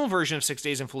 The original version of 6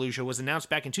 Days in Fallujah was announced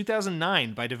back in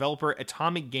 2009 by developer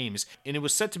Atomic Games, and it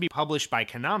was set to be published by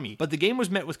Konami, but the game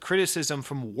was met with criticism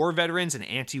from war veterans and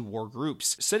anti-war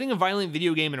groups. Setting a violent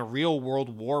video game in a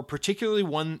real-world war, particularly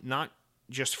one not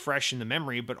just fresh in the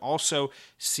memory, but also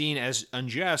seen as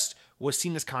unjust, was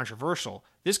seen as controversial.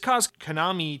 This caused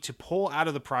Konami to pull out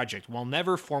of the project. While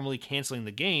never formally canceling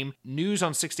the game, news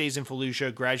on 6 Days in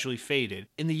Fallujah gradually faded.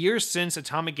 In the years since,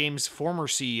 Atomic Games' former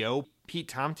CEO, Pete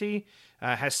Tomte,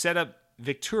 has set up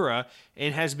Victura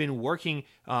and has been working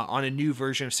on a new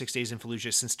version of 6 Days in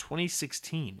Fallujah since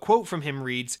 2016. Quote from him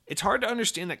reads, "It's hard to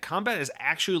understand what combat is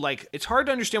actually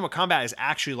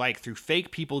like through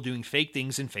fake people doing fake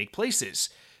things in fake places,"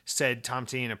 said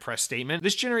Tomte in a press statement.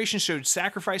 "This generation showed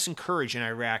sacrifice and courage in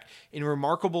Iraq as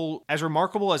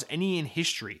remarkable as any in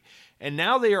history. And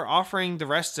now they are offering the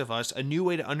rest of us a new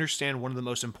way to understand one of the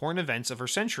most important events of our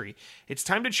century. It's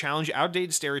time to challenge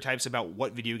outdated stereotypes about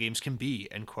what video games can be,"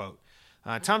 end quote.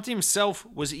 Tomte himself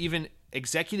was even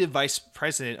executive vice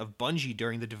president of Bungie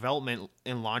during the development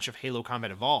and launch of Halo Combat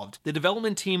Evolved. The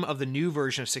development team of the new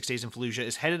version of 6 Days in Fallujah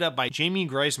is headed up by Jamie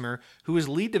Greismer, who is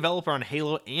lead developer on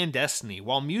Halo and Destiny,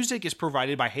 while music is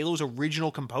provided by Halo's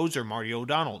original composer, Marty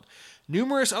O'Donnell.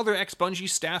 Numerous other ex-Bungie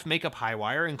staff make up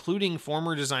Highwire, including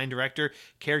former design director,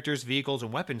 characters, vehicles,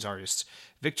 and weapons artists.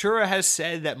 Victura has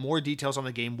said that more details on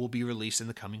the game will be released in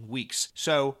the coming weeks.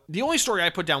 So, the only story I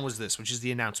put down was this, which is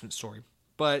the announcement story.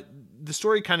 but the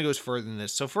story kind of goes further than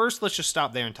this. So first, let's just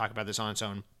stop there and talk about this on its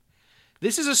own.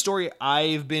 This is a story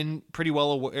I've been pretty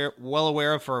well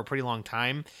aware of for a pretty long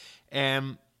time,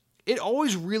 and it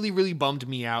always really, really bummed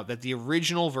me out that the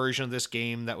original version of this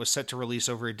game that was set to release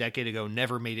over a decade ago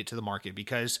never made it to the market,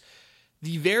 because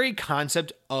the very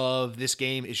concept of this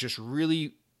game is just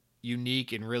really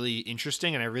unique and really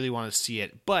interesting, and I really want to see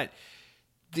it. But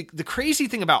the crazy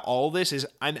thing about all this is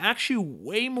I'm actually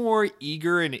way more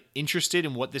eager and interested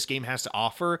in what this game has to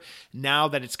offer now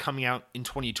that it's coming out in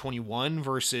 2021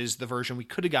 versus the version we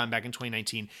could have gotten back in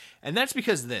 2019. And that's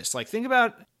because of this. Like, think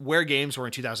about where games were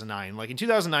in 2009. Like, in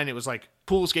 2009, it was like,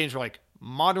 coolest games were like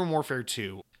Modern Warfare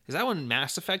 2. Is that when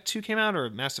Mass Effect 2 came out, or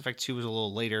Mass Effect 2 was a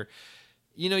little later?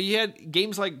 You know, you had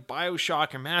games like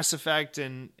BioShock and Mass Effect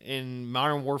and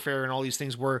Modern Warfare and all these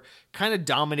things were kind of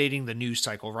dominating the news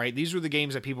cycle, right? These were the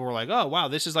games that people were like, oh, wow,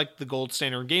 this is like the gold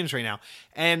standard of games right now.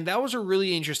 And that was a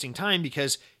really interesting time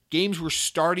because games were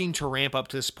starting to ramp up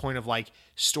to this point of like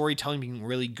storytelling being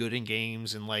really good in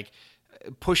games and like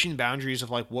pushing boundaries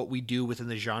of like what we do within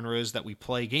the genres that we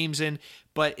play games in.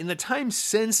 But in the time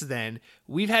since then,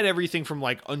 we've had everything from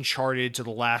like Uncharted to The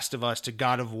Last of Us to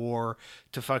God of War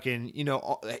to fucking, you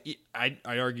know, I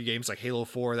argue games like Halo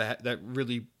 4 that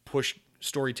really push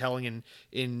storytelling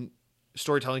in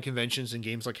storytelling conventions in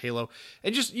games like Halo,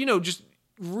 and just, you know, just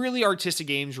really artistic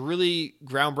games, really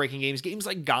groundbreaking games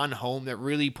like Gone Home that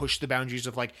really push the boundaries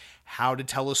of like how to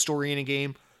tell a story in a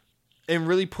game and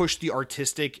really push the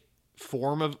artistic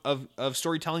form of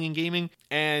storytelling in gaming.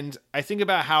 And I think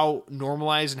about how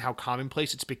normalized and how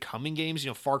commonplace it's become in games,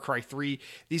 you know, Far Cry 3,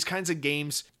 these kinds of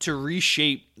games, to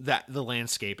reshape the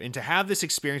landscape and to have this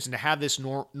experience and to have this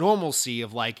normalcy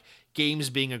of like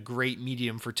games being a great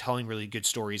medium for telling really good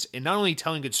stories, and not only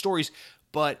telling good stories,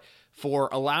 but for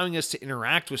allowing us to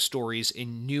interact with stories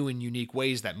in new and unique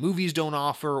ways that movies don't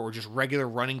offer, or just regular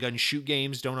run and gun shoot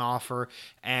games don't offer.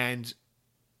 And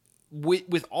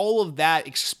with all of that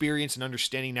experience and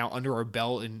understanding now under our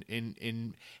belt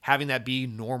in having that be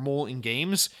normal in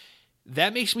games,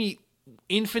 that makes me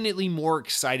infinitely more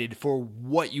excited for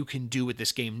what you can do with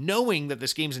this game, knowing that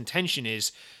this game's intention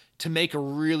is to make a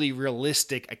really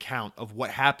realistic account of what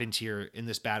happened here in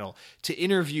this battle, to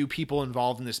interview people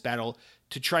involved in this battle,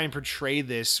 to try and portray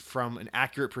this from an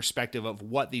accurate perspective of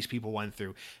what these people went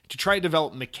through, to try to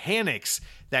develop mechanics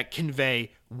that convey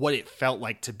what it felt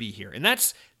like to be here. And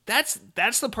that's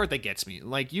the part that gets me.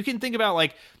 Like, you can think about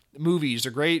like movies,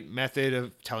 a great method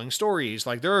of telling stories.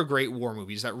 Like, there are great war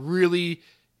movies that really,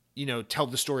 you know, tell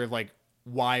the story of like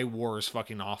why war is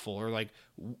fucking awful, or like,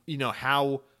 you know,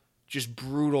 how just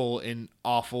brutal and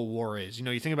awful war is. You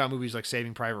know, you think about movies like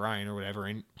Saving Private Ryan or whatever,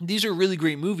 and these are really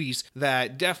great movies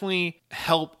that definitely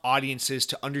help audiences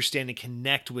to understand and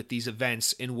connect with these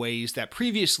events in ways that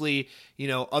previously, you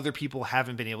know, other people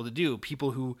haven't been able to do.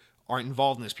 People who aren't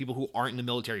involved in this, people who aren't in the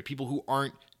military, people who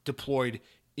aren't deployed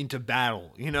into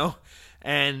battle, you know?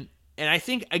 And I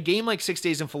think a game like 6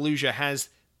 Days in Fallujah has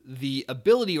the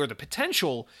ability or the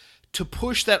potential to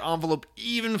push that envelope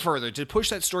even further, to push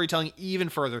that storytelling even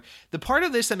further. The part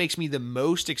of this that makes me the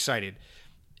most excited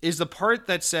is the part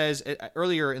that says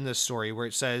earlier in this story where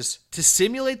it says, to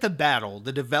simulate the battle,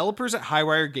 the developers at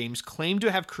Highwire Games claim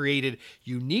to have created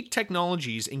unique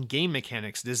technologies and game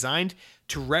mechanics designed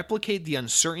to replicate the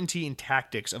uncertainty and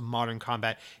tactics of modern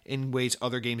combat in ways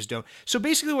other games don't. So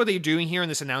basically what they're doing here in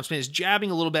this announcement is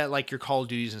jabbing a little bit like your Call of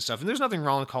Duties and stuff. And there's nothing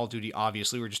wrong with Call of Duty,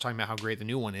 obviously. We're just talking about how great the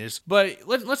new one is. But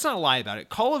let's not lie about it.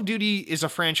 Call of Duty is a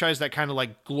franchise that kind of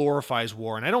like glorifies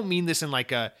war. And I don't mean this in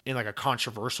like a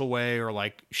controversial way or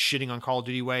like shitting on Call of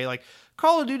Duty way. Like,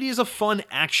 Call of Duty is a fun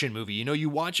action movie. You know, you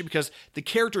watch it because the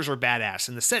characters are badass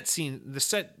and the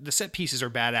set pieces are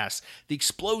badass. The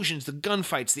explosions, the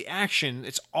gunfights, the action,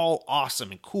 it's all awesome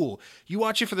and cool. You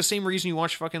watch it for the same reason you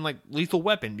watch fucking like Lethal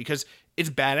Weapon, because it's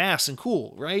badass and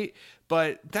cool, right?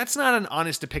 But that's not an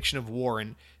honest depiction of war.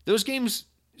 And those games,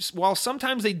 while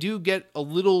sometimes they do get a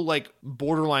little like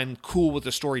borderline cool with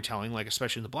the storytelling, like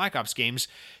especially in the Black Ops games,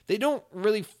 they don't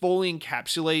really fully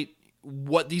encapsulate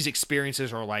what these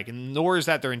experiences are like, and nor is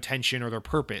that their intention or their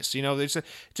purpose. You know, it's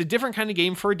a different kind of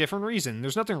game for a different reason.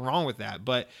 There's nothing wrong with that,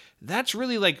 but that's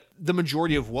really like the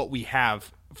majority of what we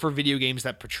have for video games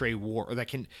that portray war, or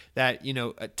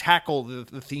that tackle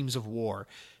the themes of war.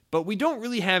 But we don't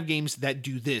really have games that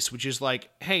do this, which is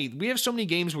like, hey, we have so many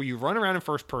games where you run around in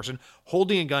first person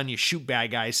holding a gun, you shoot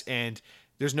bad guys, and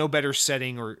there's no better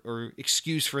setting or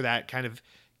excuse for that kind of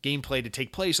gameplay to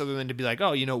take place other than to be like,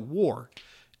 oh, war.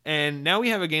 And now we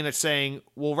have a game that's saying,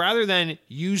 well, rather than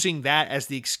using that as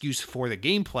the excuse for the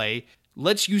gameplay,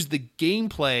 let's use the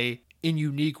gameplay in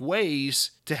unique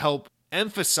ways to help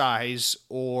emphasize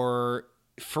or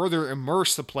further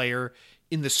immerse the player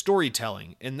in the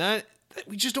storytelling. And that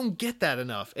we just don't get that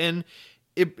enough. And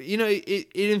it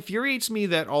infuriates me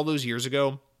that all those years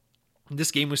ago,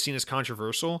 this game was seen as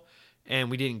controversial and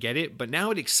we didn't get it. But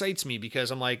now it excites me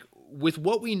because I'm like, with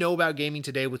what we know about gaming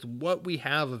today, with what we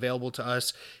have available to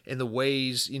us and the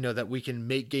ways, that we can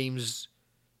make games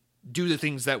do the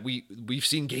things that we've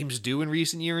seen games do in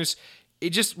recent years, it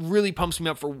just really pumps me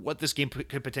up for what this game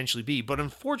could potentially be. But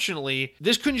unfortunately,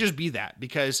 this couldn't just be that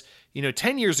because,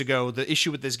 10 years ago, the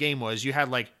issue with this game was you had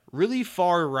like really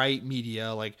far right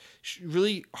media, like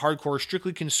really hardcore,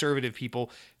 strictly conservative people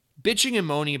bitching and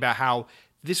moaning about how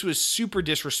this was super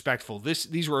disrespectful.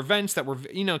 These were events that were,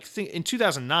 in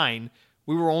 2009,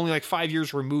 we were only like 5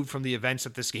 years removed from the events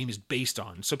that this game is based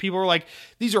on. So people were like,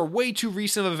 these are way too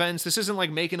recent events. This isn't like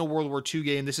making a World War II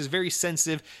game. This is very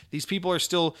sensitive. These people are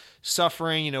still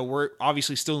suffering. We're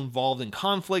obviously still involved in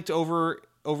conflict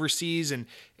overseas. And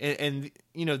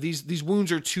these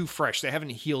wounds are too fresh. They haven't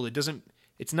healed.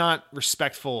 It's not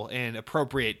respectful and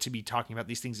appropriate to be talking about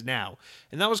these things now.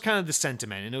 And that was kind of the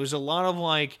sentiment. And it was a lot of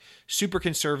like super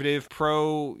conservative,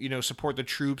 pro, support the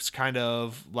troops kind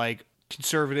of like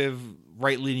conservative,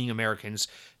 right-leaning Americans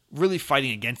really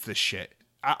fighting against this shit.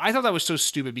 I thought that was so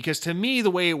stupid because to me, the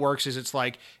way it works is it's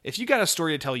like, if you got a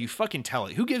story to tell, you fucking tell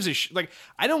it. Who gives a shit? Like,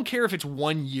 I don't care if it's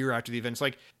 1 year after the events.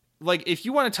 Like if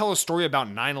you want to tell a story about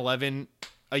 9/11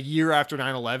 a year after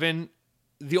 9/11,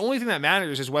 the only thing that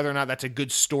matters is whether or not that's a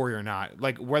good story or not.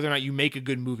 Like whether or not you make a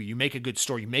good movie, you make a good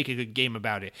story, you make a good game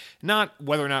about it. Not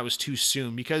whether or not it was too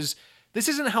soon, because this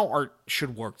isn't how art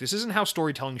should work. This isn't how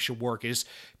storytelling should work, is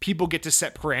people get to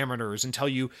set parameters and tell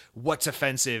you what's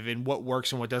offensive and what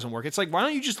works and what doesn't work. It's like, why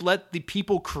don't you just let the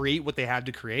people create what they had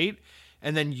to create,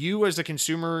 and then you as the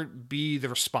consumer be the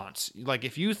response? Like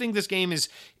if you think this game is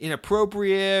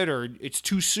inappropriate or it's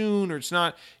too soon or it's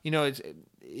not,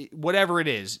 whatever it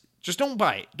is, just don't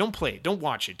buy it, don't play it, don't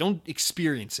watch it, don't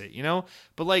experience it,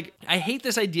 But like, I hate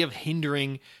this idea of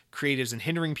hindering creatives and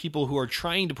hindering people who are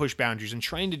trying to push boundaries and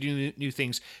trying to do new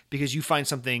things because you find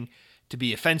something to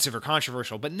be offensive or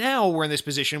controversial. But now we're in this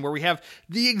position where we have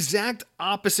the exact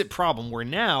opposite problem, where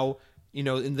now,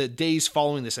 in the days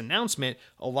following this announcement,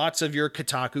 lots of your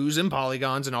Kotakus and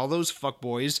Polygons and all those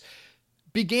fuckboys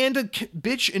began to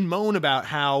bitch and moan about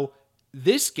how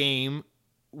this game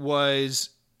was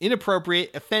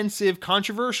inappropriate, offensive,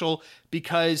 controversial,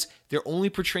 because they're only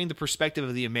portraying the perspective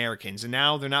of the Americans. And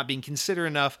now they're not being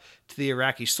considerate enough to the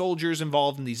Iraqi soldiers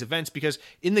involved in these events, because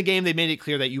in the game they made it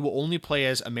clear that you will only play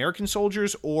as American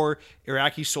soldiers or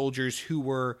Iraqi soldiers who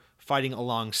were fighting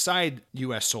alongside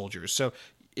U.S. soldiers. So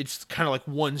it's kind of like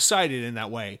one-sided in that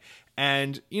way.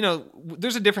 And,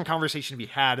 there's a different conversation to be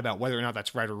had about whether or not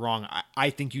that's right or wrong.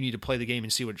 I think you need to play the game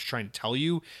and see what it's trying to tell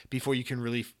you before you can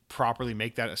really properly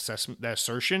make that assessment, that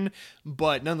assertion.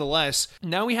 But nonetheless,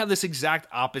 now we have this exact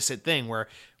opposite thing where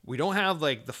we don't have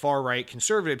like the far right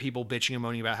conservative people bitching and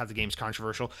moaning about how the game's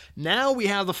controversial. Now we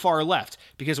have the far left,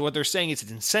 because what they're saying is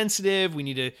it's insensitive. We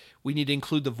need to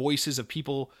include the voices of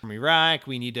people from Iraq.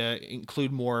 We need to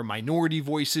include more minority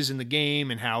voices in the game,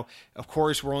 and how, of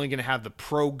course, we're only going to have the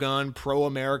pro-gun,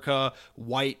 pro-America,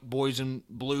 white boys in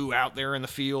blue out there in the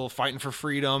field fighting for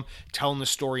freedom, telling the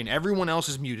story, and everyone else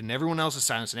is muted, and everyone else is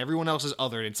silenced, and everyone else is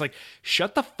othered. It's like,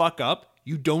 shut the fuck up.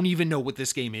 You don't even know what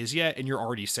this game is yet, and you're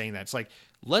already saying that. It's like,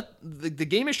 the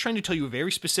game is trying to tell you a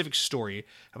very specific story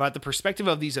about the perspective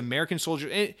of these American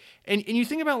soldiers. And you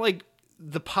think about like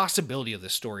the possibility of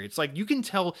this story. It's like, you can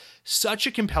tell such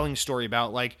a compelling story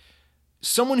about like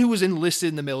someone who was enlisted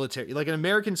in the military, like an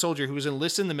American soldier who was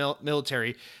enlisted in the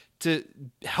military to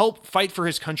help fight for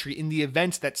his country in the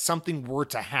event that something were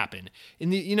to happen. In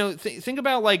the, think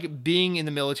about like being in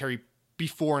the military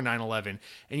before 9/11,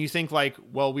 and you think like,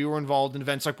 well, we were involved in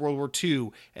events like World War II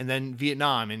and then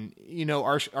Vietnam, and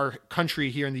our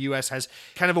country here in the US has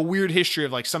kind of a weird history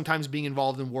of like sometimes being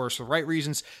involved in wars for the right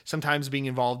reasons, sometimes being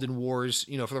involved in wars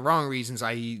for the wrong reasons,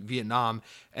 i.e. Vietnam,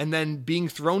 and then being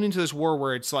thrown into this war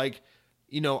where it's like,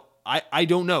 I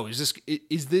don't know, is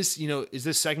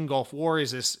this second Gulf War,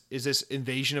 is this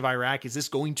invasion of Iraq, is this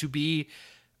going to be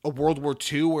a World War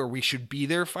II where we should be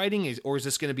there fighting? Or is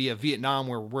this going to be a Vietnam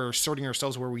where we're asserting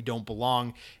ourselves where we don't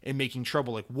belong and making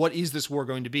trouble? Like, what is this war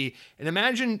going to be? And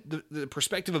imagine the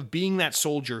perspective of being that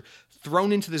soldier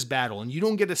thrown into this battle, and you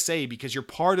don't get a say because you're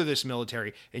part of this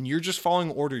military and you're just following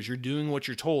orders. You're doing what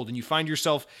you're told, and you find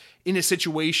yourself in a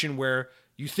situation where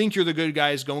you think you're the good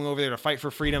guys going over there to fight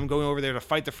for freedom, going over there to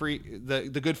fight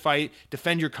the good fight,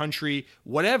 defend your country,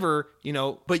 whatever,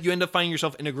 but you end up finding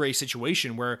yourself in a gray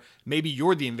situation where maybe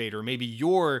you're the invader, maybe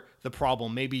you're the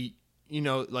problem, maybe,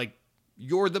 like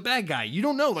you're the bad guy. You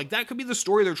don't know. Like, that could be the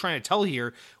story they're trying to tell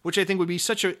here, which I think would be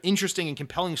such an interesting and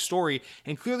compelling story.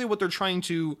 And clearly what they're trying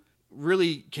to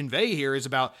really convey here is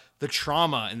about the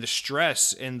trauma and the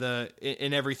stress and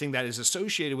everything that is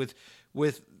associated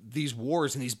with these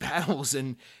wars and these battles.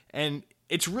 And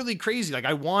it's really crazy. Like,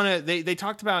 they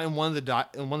talked about in one of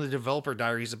the developer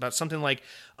diaries about something like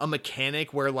a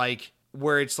mechanic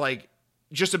where it's like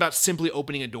just about simply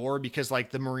opening a door, because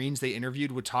like the Marines they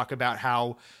interviewed would talk about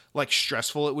how like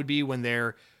stressful it would be when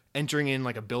they're entering in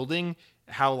like a building,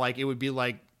 how like it would be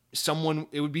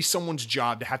someone's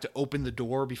job to have to open the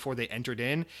door before they entered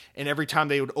in. And every time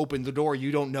they would open the door,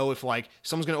 you don't know if like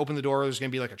someone's going to open the door, there's going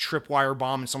to be like a tripwire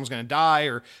bomb and someone's going to die,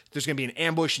 or there's going to be an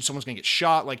ambush and someone's going to get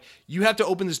shot. Like, you have to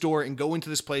open this door and go into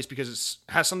this place because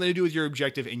it has something to do with your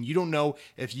objective, and you don't know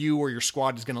if you or your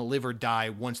squad is going to live or die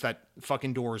once that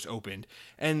fucking door is opened.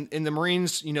 And the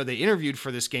Marines, they interviewed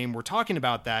for this game were talking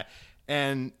about that.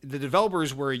 And the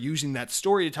developers were using that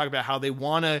story to talk about how they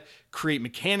want to create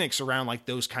mechanics around like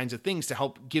those kinds of things to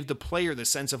help give the player the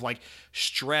sense of like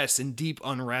stress and deep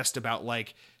unrest about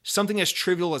like something as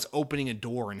trivial as opening a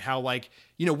door, and how like,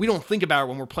 we don't think about it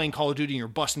when we're playing Call of Duty and you're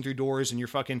busting through doors and you're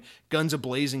fucking guns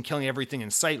ablaze and killing everything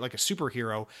in sight like a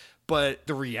superhero. But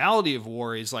the reality of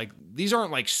war is like, these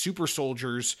aren't like super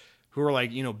soldiers who are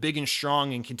like, big and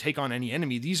strong and can take on any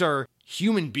enemy. These are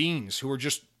human beings who are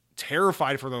just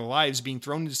terrified for their lives, being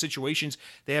thrown into situations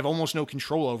they have almost no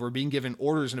control over, being given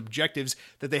orders and objectives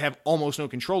that they have almost no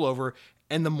control over.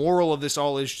 And the moral of this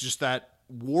all is just that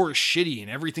war is shitty and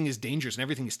everything is dangerous and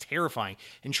everything is terrifying.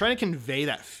 And trying to convey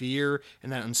that fear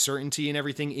and that uncertainty and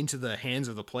everything into the hands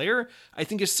of the player, I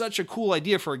think is such a cool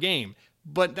idea for a game.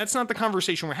 But that's not the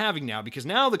conversation we're having now, because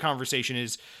now the conversation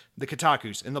is the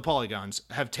Kotakus and the Polygons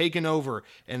have taken over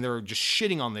and they're just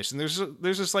shitting on this. And there's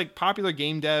this like popular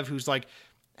game dev who's like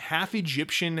half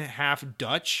Egyptian, half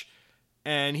Dutch,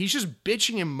 and he's just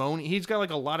bitching and moaning. He's got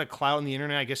like a lot of clout on the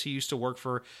internet. I guess he used to work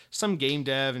for some game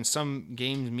dev and some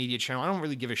games media channel. I don't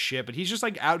really give a shit, but he's just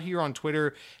like out here on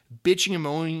Twitter bitching and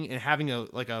moaning and having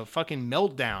a fucking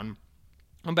meltdown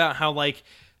about how like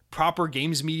proper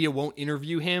games media won't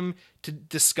interview him to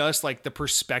discuss like the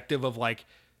perspective of like,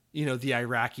 the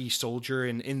Iraqi soldier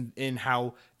and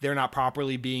how they're not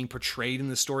properly being portrayed in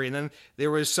the story. And then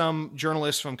there was some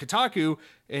journalist from Kotaku,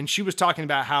 and she was talking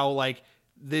about how like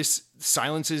this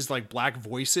silences like black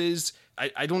voices.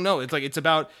 I don't know. It's like, it's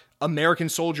about American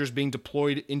soldiers being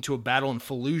deployed into a battle in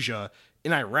Fallujah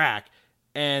in Iraq.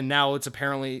 And now it's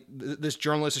apparently this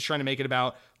journalist is trying to make it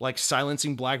about like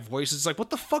silencing black voices. It's like, what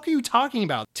the fuck are you talking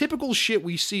about? Typical shit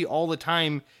we see all the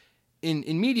time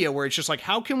in media, where it's just like,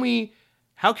 how can we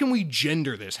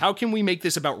gender this? How can we make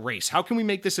this about race? How can we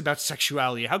make this about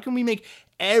sexuality? How can we make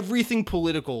everything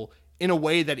political in a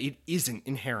way that it isn't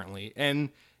inherently? And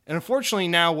unfortunately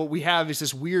now what we have is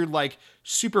this weird, like,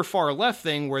 super far left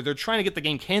thing where they're trying to get the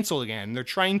game canceled again. They're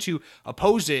trying to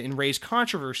oppose it and raise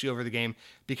controversy over the game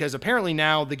because apparently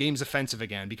now the game's offensive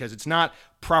again because it's not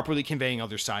properly conveying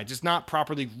other sides. It's not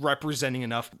properly representing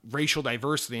enough racial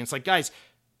diversity. And it's like, guys,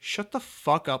 shut the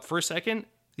fuck up for a second.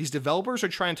 These developers are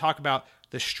trying to talk about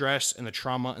the stress and the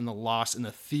trauma and the loss and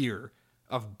the fear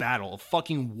of battle, of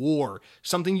fucking war,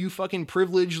 something you fucking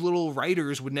privileged little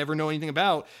writers would never know anything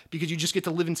about because you just get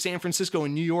to live in San Francisco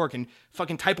and New York and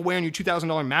fucking type away on your $2,000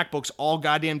 MacBooks all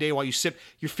goddamn day while you sip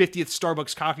your 50th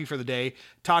Starbucks coffee for the day,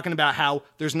 talking about how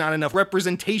there's not enough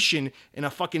representation in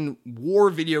a fucking war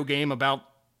video game about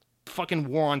fucking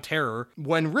war on terror,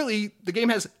 when really the game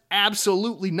has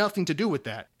absolutely nothing to do with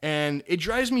that. And it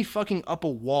drives me fucking up a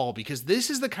wall because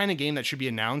this is the kind of game that should be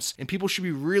announced and people should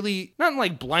be really not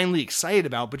like blindly excited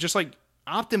about, but just like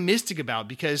optimistic about,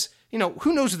 because, you know,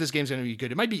 who knows if this game's going to be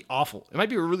good. It might be awful. It might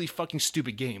be a really fucking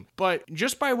stupid game. But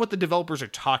just by what the developers are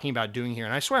talking about doing here,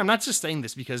 and I swear I'm not just saying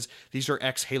this because these are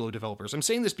ex-Halo developers. I'm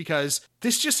saying this because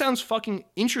this just sounds fucking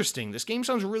interesting. This game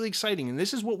sounds really exciting, and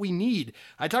this is what we need.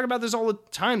 I talk about this all the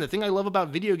time. The thing I love about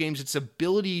video games, it's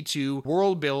ability to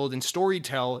world build and story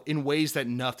tell in ways that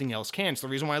nothing else can. It's the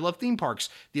reason why I love theme parks.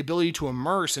 The ability to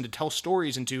immerse and to tell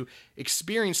stories and to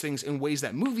experience things in ways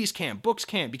that movies can't, books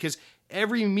can't, because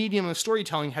every medium of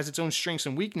storytelling has its own strengths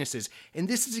and weaknesses. And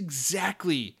this is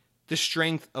exactly the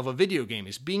strength of a video game,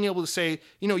 is being able to say,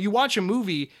 you know, you watch a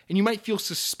movie and you might feel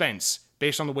suspense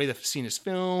based on the way the scene is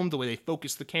filmed, the way they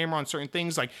focus the camera on certain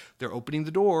things, like they're opening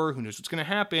the door, who knows what's going to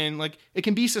happen. Like, it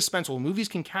can be suspenseful. Movies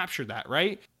can capture that,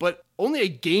 right? But only a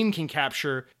game can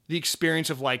capture the experience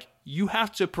of, like, you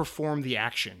have to perform the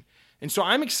action. And so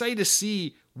I'm excited to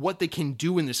see what they can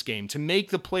do in this game to make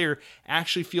the player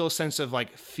actually feel a sense of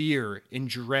like fear and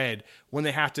dread when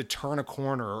they have to turn a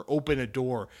corner or open a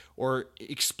door or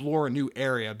explore a new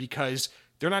area, because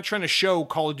They're not trying to show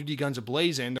Call of Duty guns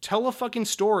ablazing. Tell a fucking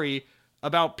story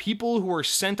about people who are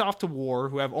sent off to war,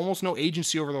 who have almost no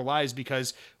agency over their lives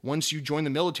because once you join the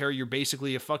military, you're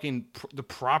basically the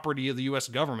property of the U.S.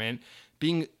 government,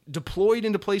 being deployed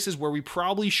into places where we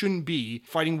probably shouldn't be,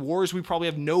 fighting wars we probably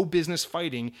have no business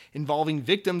fighting, involving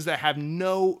victims that have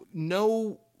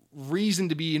no reason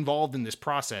to be involved in this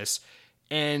process,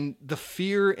 and the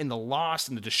fear and the loss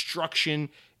and the destruction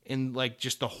and like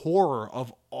just the horror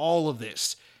of all of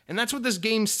this. And that's what this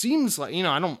game seems like.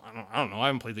 I don't know. I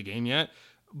haven't played the game yet,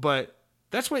 but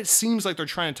that's what it seems like they're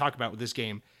trying to talk about with this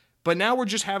game. But now we're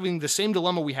just having the same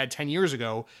dilemma we had 10 years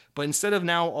ago, but instead of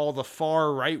now all the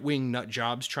far right-wing nut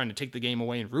jobs trying to take the game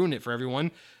away and ruin it for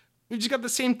everyone, we just got the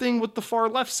same thing with the far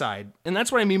left side. And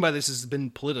that's what I mean by this has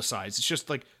been politicized. It's just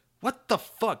like, what the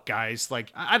fuck, guys?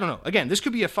 Like, I don't know. Again, this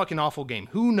could be a fucking awful game.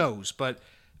 Who knows? But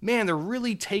man, they're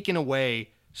really taking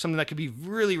away something that could be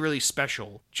really, really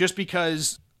special just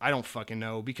because I don't fucking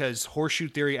know, because horseshoe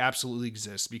theory absolutely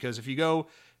exists. Because if you go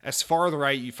as far to the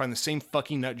right, you find the same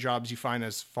fucking nut jobs you find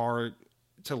as far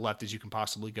to the left as you can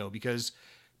possibly go, because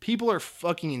people are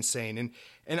fucking insane.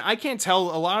 And I can't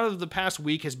tell, a lot of the past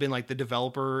week has been like the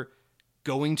developer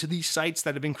going to these sites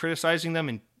that have been criticizing them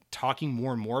and talking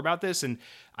more and more about this. And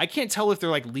I can't tell if they're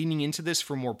like leaning into this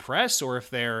for more press or if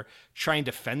they're trying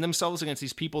to defend themselves against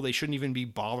these people they shouldn't even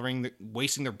be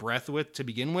wasting their breath with to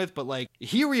begin with. But like,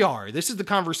 here we are. This is the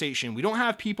conversation. We don't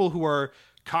have people who are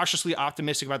cautiously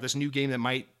optimistic about this new game that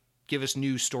might give us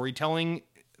new storytelling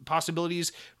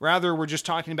possibilities. Rather, we're just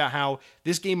talking about how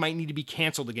this game might need to be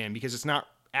canceled again because it's not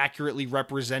accurately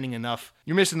representing enough.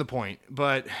 You're missing the point.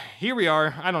 But here we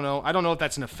are. I don't know if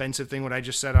that's an offensive thing, what I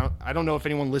just said. I don't know if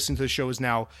anyone listening to the show is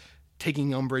now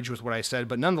taking umbrage with what I said,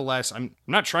 but nonetheless, I'm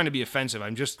not trying to be offensive.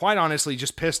 I'm just quite honestly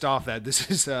just pissed off that this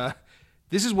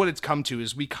is what it's come to,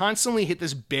 is we constantly hit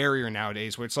this barrier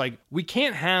nowadays where it's like, we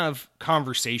can't have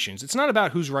conversations. It's not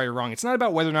about who's right or wrong. It's not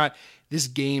about whether or not this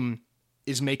game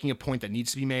is making a point that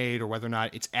needs to be made or whether or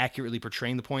not it's accurately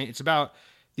portraying the point. It's about,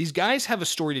 these guys have a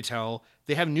story to tell,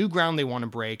 they have new ground they want to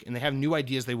break, and they have new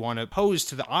ideas they want to pose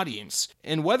to the audience.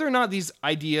 And whether or not these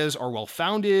ideas are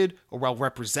well-founded or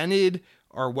well-represented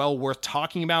or well worth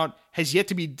talking about has yet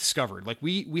to be discovered. Like,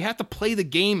 we have to play the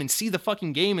game and see the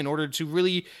fucking game in order to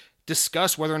really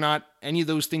discuss whether or not any of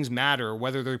those things matter or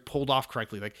whether they're pulled off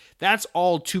correctly. Like, that's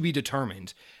all to be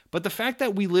determined. But the fact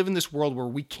that we live in this world where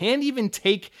we can't even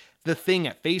take the thing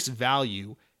at face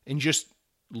value and just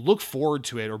look forward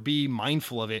to it or be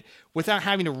mindful of it without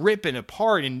having to rip it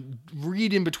apart and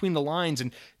read in between the lines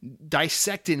and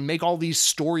dissect it and make all these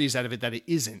stories out of it that it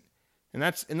isn't. And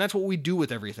that's what we do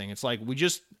with everything. It's like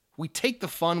we take the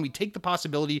fun, we take the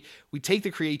possibility, we take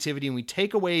the creativity, and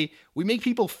we make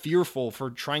people fearful for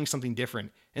trying something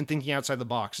different and thinking outside the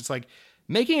box. It's like,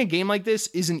 making a game like this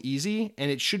isn't easy,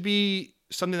 and it should be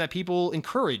something that people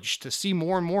encourage to see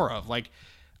more and more of. Like,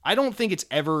 I don't think it's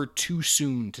ever too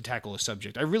soon to tackle a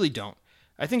subject. I really don't.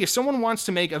 I think if someone wants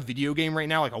to make a video game right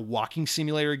now, like a walking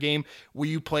simulator game where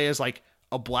you play as like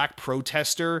a black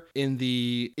protester in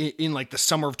like the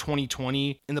summer of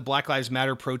 2020 in the Black Lives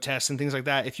Matter protests and things like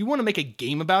that, if you want to make a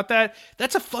game about that,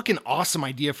 that's a fucking awesome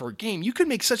idea for a game. You could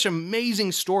make such an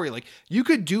amazing story. Like, you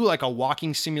could do like a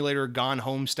walking simulator Gone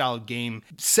Home style game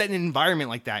set in an environment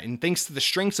like that. And thanks to the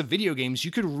strengths of video games,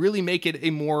 you could really make it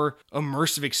a more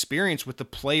immersive experience with the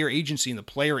player agency and the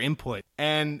player input.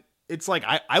 And it's like,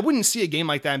 I wouldn't see a game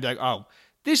like that and be like, oh,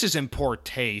 this is in poor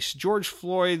taste. George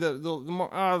Floyd,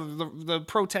 the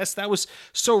protest, that was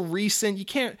so recent.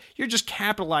 You're just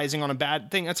capitalizing on a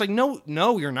bad thing. It's like,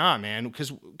 no, you're not, man.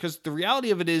 Because the reality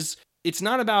of it is, it's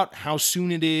not about how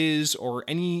soon it is or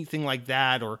anything like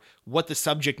that or what the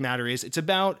subject matter is. It's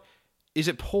about, is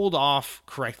it pulled off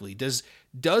correctly? Does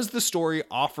the story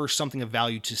offer something of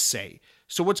value to say?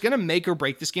 So what's going to make or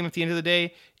break this game at the end of the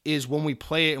day is when we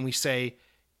play it and we say,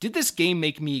 did this game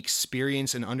make me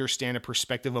experience and understand a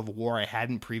perspective of war I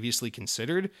hadn't previously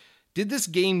considered? Did this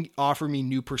game offer me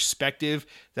new perspective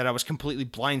that I was completely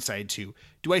blindsided to?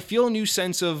 Do I feel a new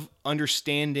sense of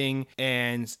understanding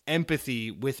and empathy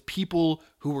with people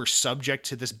who were subject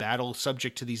to this battle,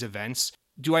 subject to these events?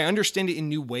 Do I understand it in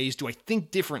new ways? Do I think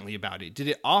differently about it? Did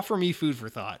it offer me food for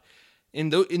thought?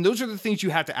 And those are the things you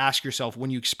have to ask yourself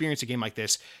when you experience a game like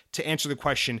this to answer the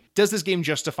question, does this game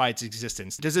justify its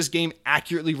existence? Does this game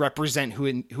accurately represent who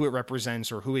it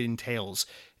represents or who it entails?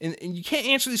 And you can't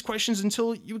answer these questions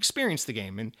until you experience the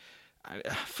game. And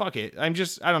fuck it. I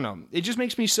don't know. It just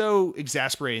makes me so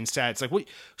exasperated and sad. It's like, what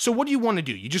do you want to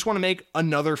do? You just want to make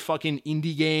another fucking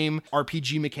indie game,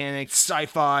 RPG mechanics,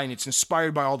 sci-fi, and it's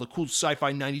inspired by all the cool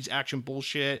sci-fi 90s action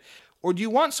bullshit? Or do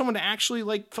you want someone to actually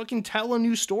like fucking tell a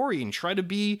new story and try to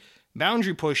be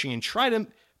boundary pushing, and try to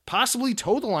possibly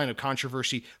toe the line of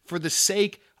controversy for the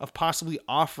sake of possibly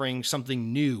offering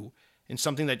something new and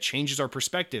something that changes our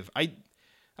perspective.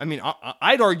 I mean,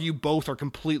 I'd argue both are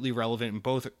completely relevant and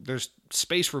both there's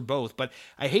space for both, but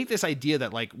I hate this idea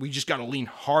that like we just got to lean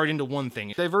hard into one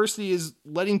thing. Diversity is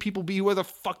letting people be who the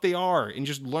fuck they are and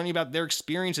just learning about their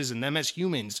experiences and them as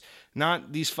humans,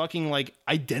 not these fucking like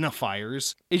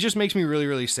identifiers. It just makes me really,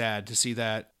 really sad to see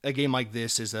that a game like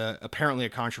this is apparently a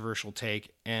controversial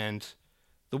take. And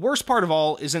the worst part of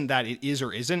all isn't that it is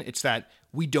or isn't, it's that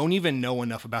we don't even know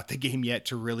enough about the game yet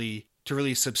to really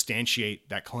substantiate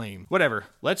that claim. Whatever.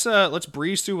 Let's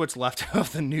breeze through what's left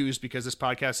of the news because this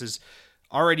podcast is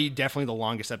already definitely the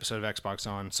longest episode of Xbox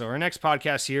On. So our next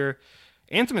podcast here,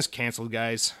 Anthem is canceled,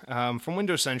 guys. From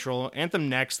Windows Central, Anthem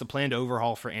Next, the planned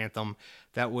overhaul for Anthem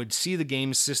that would see the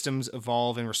game's systems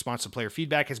evolve in response to player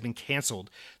feedback has been canceled.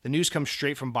 The news comes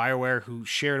straight from BioWare, who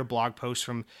shared a blog post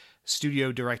from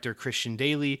studio director Christian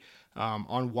Daly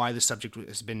on why the subject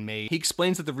has been made. He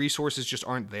explains that the resources just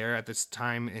aren't there at this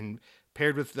time, and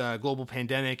paired with the global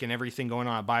pandemic and everything going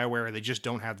on at BioWare, they just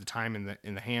don't have the time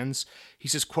in the hands. He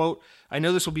says, quote, "I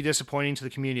know this will be disappointing to the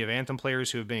community of Anthem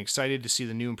players who have been excited to see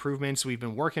the new improvements we've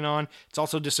been working on. It's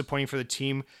also disappointing for the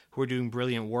team who are doing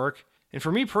brilliant work. And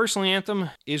for me personally, Anthem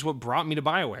is what brought me to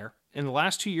BioWare. And the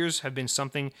last 2 years have been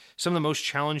some of the most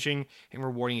challenging and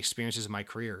rewarding experiences of my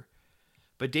career."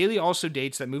 But Daly also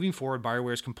dates that moving forward,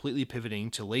 BioWare is completely pivoting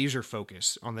to laser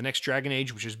focus on the next Dragon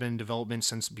Age, which has been in development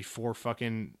since before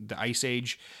fucking the Ice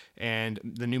Age, and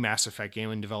the new Mass Effect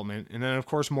game in development. And then, of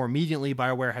course, more immediately,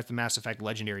 BioWare has the Mass Effect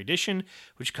Legendary Edition,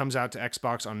 which comes out to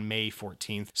Xbox on May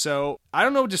 14th. So I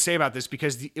don't know what to say about this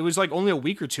because it was like only a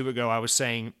week or two ago I was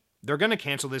saying, they're going to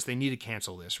cancel this. They need to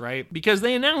cancel this, right? Because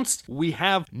they announced we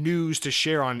have news to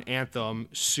share on Anthem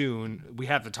soon. We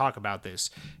have to talk about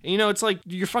this. And, you know, it's like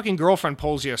your fucking girlfriend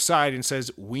pulls you aside and says,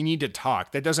 we need to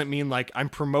talk. That doesn't mean like I'm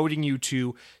promoting you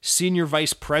to senior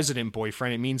vice president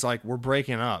boyfriend. It means like we're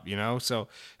breaking up, you know? So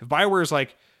if BioWare is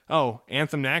like, oh,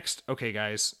 Anthem Next? Okay,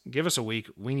 guys, give us a week.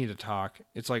 We need to talk.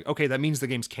 It's like, okay, that means the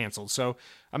game's canceled. So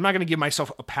I'm not going to give myself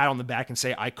a pat on the back and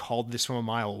say I called this from a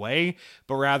mile away,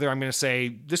 but rather I'm going to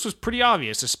say this was pretty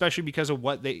obvious, especially because of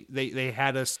what they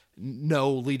had us know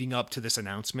leading up to this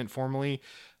announcement formally.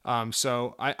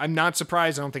 So I'm not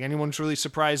surprised. I don't think anyone's really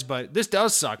surprised, but this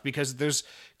does suck because there's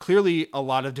clearly a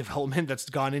lot of development that's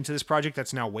gone into this project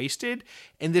that's now wasted.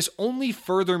 And this only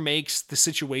further makes the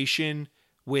situation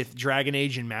with Dragon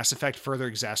Age and Mass Effect further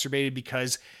exacerbated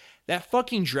because that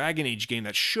fucking Dragon Age game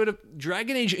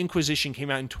Dragon Age Inquisition came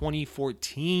out in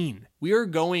 2014. We are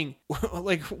going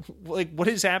like what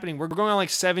is happening? We're going on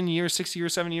like 7 years, 6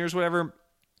 years, 7 years, whatever,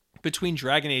 between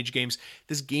Dragon Age games.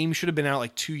 This game should have been out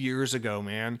like 2 years ago,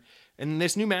 man. And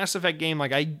this new Mass Effect game,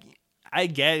 like I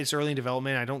get it's early in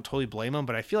development. I don't totally blame them,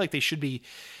 but I feel like they should be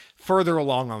further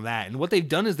along on that. And what they've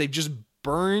done is they've just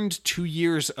burned 2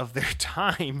 years of their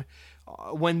time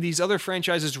when these other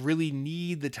franchises really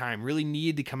need the time, really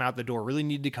need to come out the door, really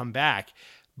need to come back.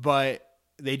 But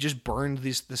they just burned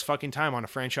this fucking time on a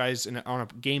franchise and on a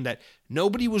game that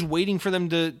nobody was waiting for them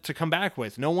to come back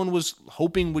with. No one was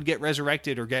hoping would get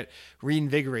resurrected or get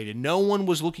reinvigorated. No one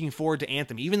was looking forward to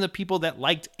Anthem. Even the people that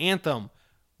liked Anthem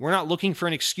were not looking for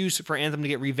an excuse for Anthem to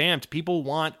get revamped. People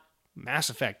want Mass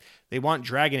Effect. They want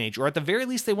Dragon Age, or at the very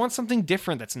least, they want something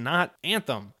different that's not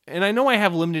Anthem. And I know I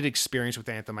have limited experience with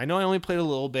Anthem. I know I only played a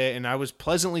little bit, and I was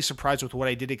pleasantly surprised with what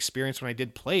I did experience when I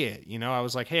did play it. You know, I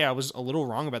was like, hey, I was a little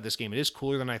wrong about this game. It is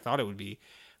cooler than I thought it would be.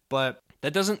 But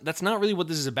that's not really what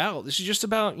this is about. This is just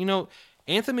about, you know,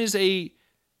 Anthem is a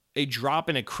drop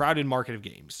in a crowded market of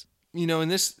games. You know, in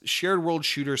this shared world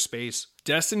shooter space,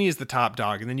 Destiny is the top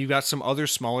dog, and then you've got some other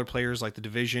smaller players like The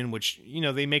Division, which, you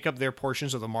know, they make up their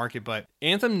portions of the market, but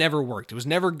Anthem never worked. It was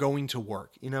never going to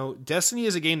work. You know, Destiny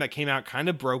is a game that came out kind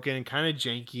of broken and kind of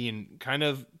janky and kind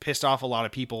of pissed off a lot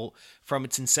of people from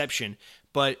its inception,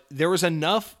 but there was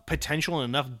enough potential and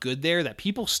enough good there that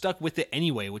people stuck with it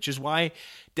anyway, which is why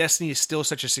Destiny is still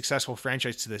such a successful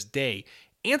franchise to this day.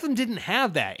 Anthem didn't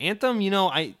have that. Anthem, you know,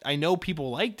 I know people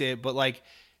liked it, but like,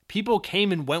 people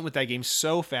came and went with that game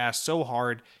so fast, so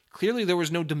hard. Clearly, there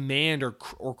was no demand or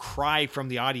cry from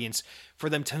the audience for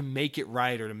them to make it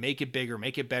right or to make it bigger,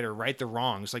 make it better, right the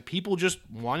wrongs. Like, people just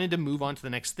wanted to move on to the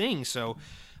next thing. So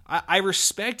I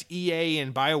respect EA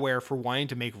and BioWare for wanting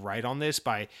to make right on this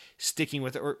by sticking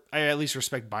with it, or I at least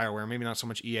respect BioWare, maybe not so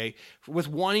much EA, with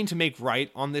wanting to make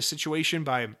right on this situation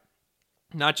by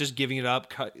not just giving it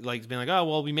up, like being like, oh,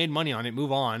 well, we made money on it,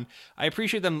 move on. I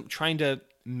appreciate them trying to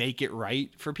make it right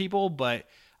for people, but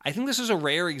I think this is a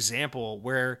rare example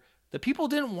where the people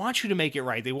didn't want you to make it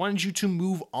right. They wanted you to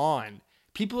move on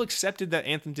People accepted that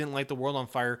Anthem didn't light the world on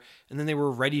fire, and then they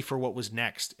were ready for what was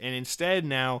next. And instead,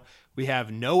 now we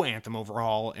have no Anthem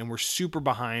overhaul, and we're super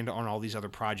behind on all these other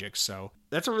projects. So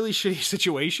that's a really shitty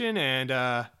situation,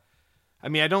 and I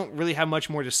mean, I don't really have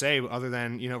much more to say other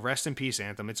than, rest in peace,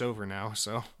 Anthem. It's over now,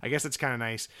 so I guess it's kind of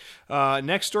nice.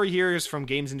 Next story here is from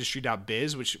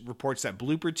GamesIndustry.biz, which reports that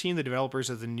Bloober Team, the developers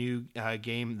of the new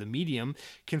game The Medium,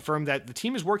 confirmed that the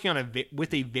team is working on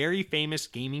with a very famous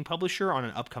gaming publisher on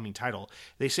an upcoming title.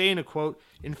 They say in a quote,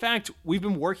 "In fact, we've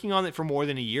been working on it for more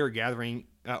than a year, gathering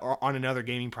on another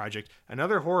gaming project,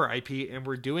 another horror IP, and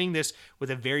we're doing this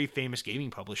with a very famous gaming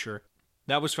publisher."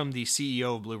 That was from the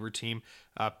CEO of Bloober Team,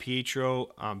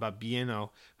 Pietro Babbiano,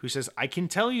 who says, I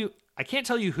can't tell you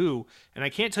who, and I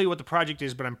can't tell you what the project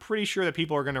is, but I'm pretty sure that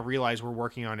people are going to realize we're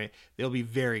working on it. They'll be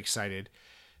very excited.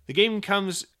 This game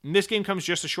comes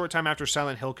just a short time after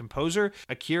Silent Hill composer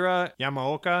Akira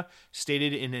Yamaoka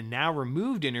stated in a now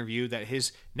removed interview that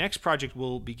his next project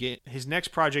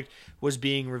was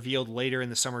being revealed later in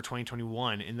the summer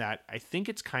 2021, and that I think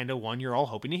it's kind of one you're all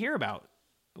hoping to hear about,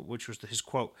 which was his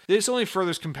quote. This only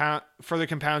further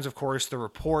compounds, of course, the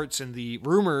reports and the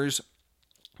rumors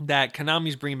that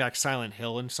Konami's bringing back Silent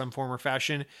Hill in some form or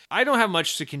fashion. I don't have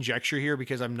much to conjecture here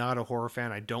because I'm not a horror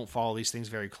fan. I don't follow these things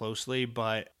very closely,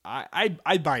 but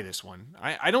I'd buy this one.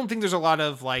 I don't think there's a lot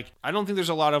of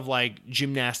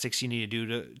gymnastics you need to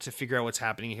do to figure out what's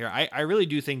happening here. I really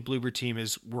do think Bloober Team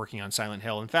is working on Silent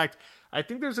Hill. In fact, I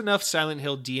think there's enough Silent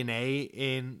Hill DNA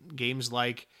in games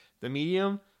like The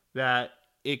Medium that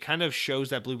it kind of shows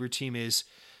that Bloober Team is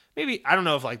maybe, I don't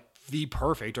know if like the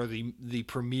perfect or the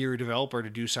premier developer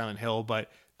to do Silent Hill, but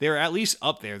they're at least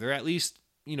up there. They're at least,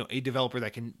 a developer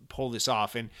that can pull this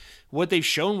off. And what they've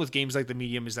shown with games like The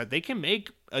Medium is that they can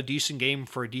make a decent game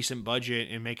for a decent budget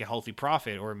and make a healthy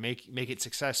profit or make it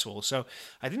successful. So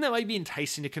I think that might be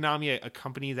enticing to Konami, a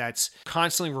company that's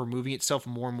constantly removing itself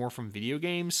more and more from video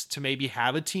games, to maybe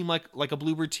have a team like a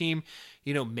Bloober Team,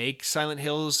 make Silent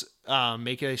Hills,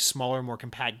 make it a smaller, more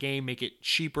compact game, make it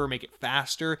cheaper, make it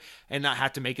faster, and not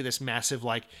have to make it this massive,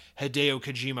 like Hideo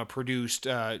Kojima produced,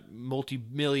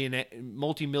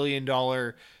 multi-million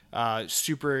dollar,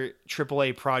 super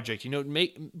AAA project.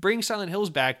 Bring Silent Hills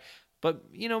back, but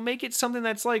make it something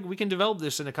that's like, we can develop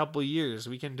this in a couple of years.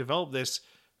 We can develop this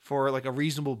for like a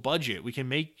reasonable budget. We can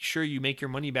make sure you make your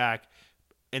money back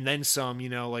and then some,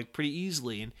 like pretty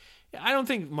easily. And I don't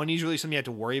think money is really something you have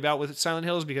to worry about with Silent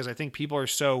Hills, because I think people are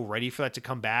so ready for that to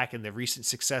come back, and the recent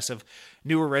success of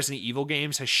newer Resident Evil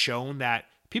games has shown that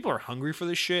people are hungry for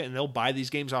this shit and they'll buy these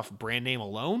games off brand name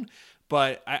alone.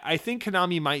 But I think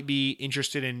Konami might be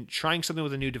interested in trying something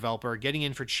with a new developer, getting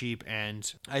in for cheap,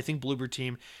 and I think Bloober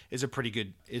Team is a pretty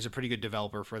good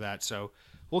developer for that. So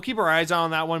we'll keep our eyes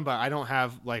on that one, but I don't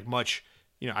have like much,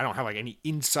 I don't have like any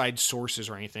inside sources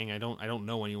or anything. I don't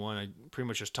know anyone. I pretty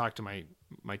much just talked to my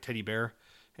teddy bear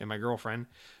and my girlfriend.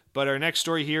 But our next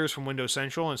story here is from Windows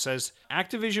Central and says,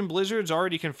 Activision Blizzard's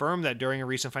already confirmed that during a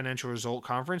recent financial result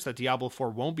conference that Diablo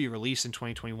 4 won't be released in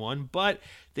 2021, but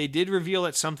they did reveal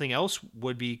that something else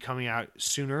would be coming out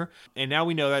sooner. And now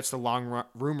we know that's the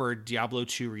long-rumored Diablo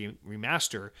 2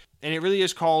 remaster. And it really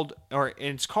is called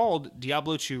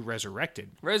Diablo 2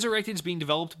 Resurrected. Resurrected is being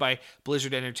developed by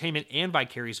Blizzard Entertainment and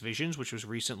Vicarious Visions, which was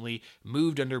recently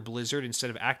moved under Blizzard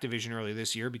instead of Activision earlier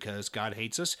this year because God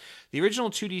hates us. The original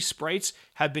 2D sprites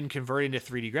have been converted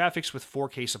into 3D graphics with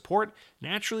 4K support.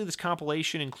 Naturally, this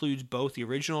compilation includes both the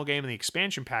original game and the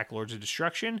expansion pack, Lords of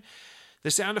Destruction. The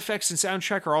sound effects and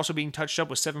soundtrack are also being touched up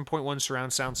with 7.1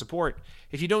 surround sound support.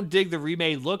 If you don't dig the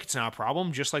remade look, it's not a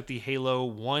problem. Just like the Halo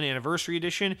 1 Anniversary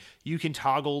Edition, you can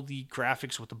toggle the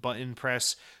graphics with the button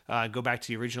press, go back to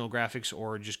the original graphics,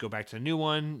 or just go back to the new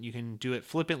one. You can do it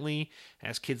flippantly,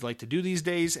 as kids like to do these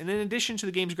days. And in addition to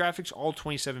the game's graphics, all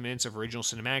 27 minutes of original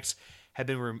cinematics have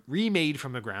been remade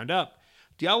from the ground up.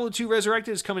 Diablo 2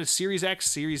 Resurrected is coming to Series X,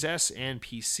 Series S, and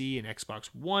PC and Xbox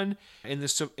One, and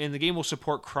the game will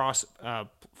support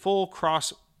full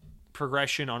cross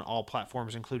progression on all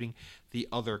platforms, including the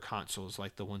other consoles,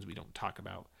 like the ones we don't talk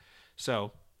about.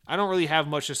 So I don't really have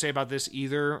much to say about this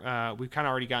either. We've kind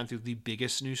of already gotten through the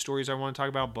biggest news stories I want to talk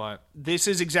about, but this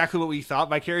is exactly what we thought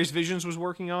Vicarious Visions was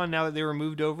working on now that they were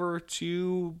moved over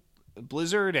to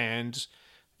Blizzard, and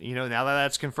now that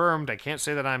that's confirmed, I can't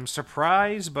say that I'm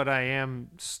surprised, but I am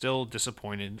still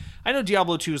disappointed. I know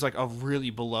Diablo 2 is like a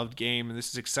really beloved game, and this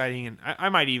is exciting, and I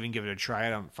might even give it a try. I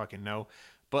don't fucking know.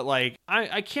 But like,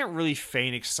 I can't really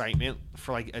feign excitement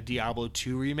for like a Diablo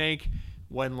 2 remake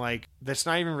when like that's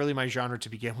not even really my genre to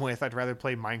begin with. I'd rather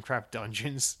play Minecraft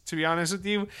Dungeons, to be honest with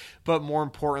you. But more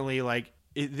importantly, like,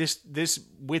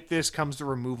 with this comes the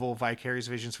removal of Vicarious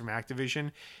Visions from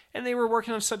Activision, and they were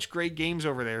working on such great games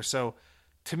over there. So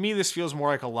to me, this feels more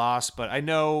like a loss, but I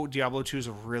know Diablo 2 is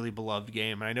a really beloved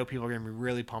game, and I know people are going to be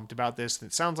really pumped about this, and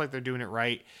it sounds like they're doing it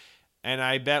right. And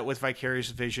I bet with Vicarious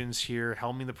Visions here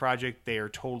helming the project, they are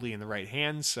totally in the right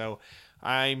hands. So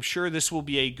I'm sure this will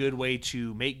be a good way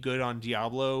to make good on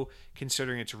Diablo,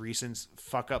 considering its recent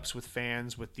fuck-ups with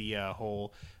fans, with the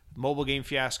whole mobile game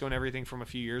fiasco and everything from a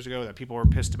few years ago that people were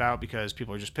pissed about because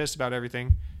people are just pissed about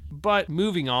everything. But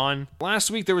moving on, last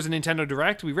week there was a Nintendo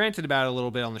Direct. We ranted about it a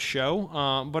little bit on the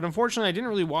show, but unfortunately I didn't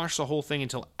really watch the whole thing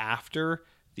until after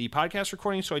the podcast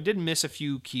recording, so I did miss a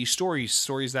few key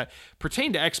stories that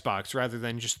pertain to Xbox rather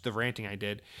than just the ranting I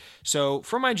did. So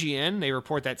from IGN, they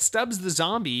report that Stubbs the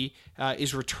Zombie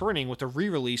is returning with a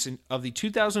re-release of the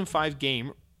 2005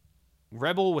 game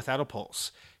Rebel Without a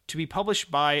Pulse, to be published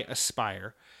by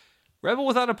Aspyr. Rebel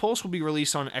Without a Pulse will be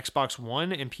released on Xbox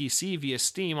One and PC via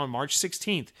Steam on March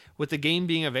 16th, with the game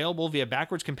being available via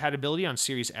backwards compatibility on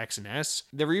Series X and S.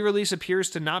 The re-release appears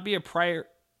to not be a proper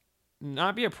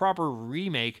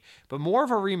remake, but more of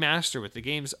a remaster, with the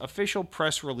game's official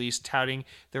press release touting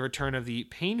the return of the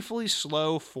painfully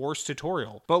slow Force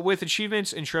tutorial, but with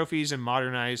achievements and trophies and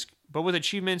modernized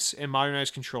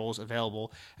controls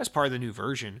available as part of the new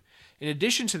version. In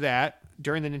addition to that,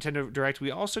 during the Nintendo Direct,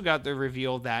 we also got the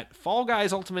reveal that Fall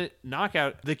Guys Ultimate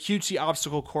Knockout, the cutesy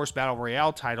obstacle course battle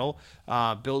royale title,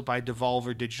 built by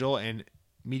Devolver Digital and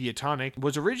Mediatonic,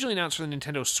 was originally announced for the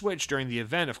Nintendo Switch during the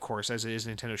event, of course, as it is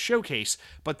Nintendo Showcase.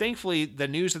 But thankfully, the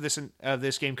news of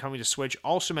this game coming to Switch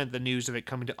also meant the news of it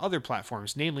coming to other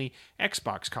platforms, namely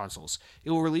Xbox consoles.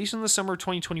 It will release in the summer of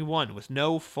 2021 with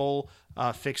no full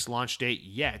fixed launch date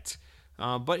yet.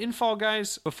 But Fall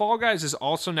Guys is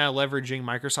also now leveraging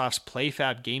Microsoft's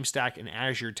PlayFab GameStack and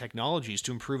Azure technologies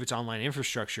to improve its online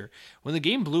infrastructure. When the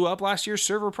game blew up last year,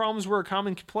 server problems were a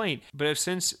common complaint, but have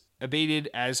since abated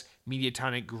as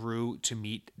Mediatonic grew to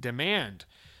meet demand.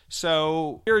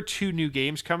 So there are two new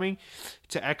games coming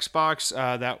to Xbox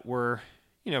that were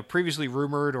previously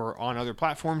rumored or on other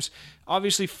platforms.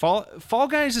 Obviously, Fall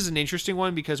Guys is an interesting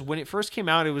one because when it first came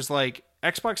out, it was like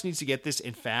Xbox needs to get this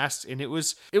in fast, and it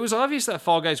was obvious that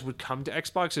Fall Guys would come to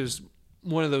Xbox. It was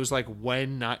one of those like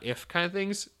when, not if kind of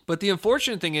things. But the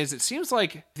unfortunate thing is, it seems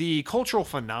like the cultural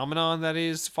phenomenon that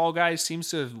is Fall Guys seems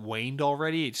to have waned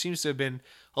already. It seems to have been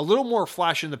a little more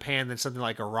flash in the pan than something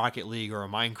like a Rocket League or a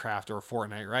Minecraft or a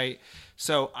Fortnite, right?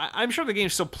 So I'm sure the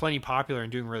game's still plenty popular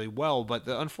and doing really well, but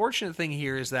the unfortunate thing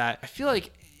here is that I feel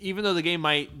like even though the game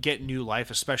might get new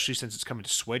life, especially since it's coming to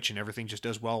Switch and everything just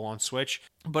does well on Switch,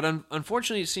 but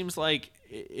unfortunately it seems like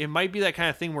it might be that kind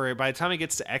of thing where by the time it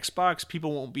gets to Xbox,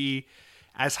 people won't be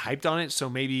as hyped on it, so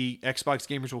maybe Xbox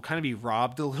gamers will kind of be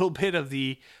robbed a little bit of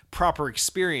the proper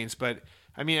experience. But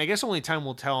I mean, I guess only time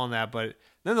will tell on that, but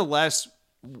nonetheless,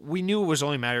 we knew it was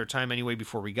only a matter of time anyway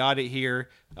before we got it here.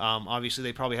 Obviously,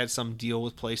 they probably had some deal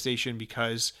with PlayStation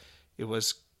because it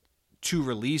was to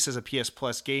release as a PS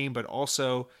Plus game, but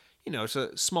also, it's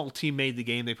a small team made the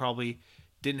game. They probably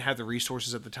didn't have the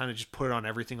resources at the time to just put it on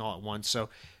everything all at once. So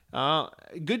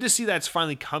good to see that's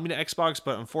finally coming to Xbox,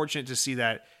 but unfortunate to see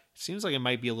that it seems like it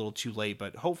might be a little too late.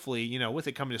 But hopefully, with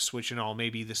it coming to Switch and all,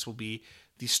 maybe this will be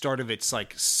the start of its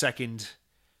like second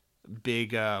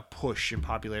big push and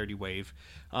popularity wave.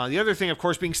 The other thing, of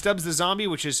course, being Stubbs the Zombie,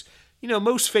 which is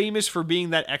most famous for being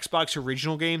that Xbox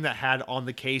original game that had on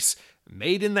the case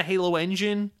made in the Halo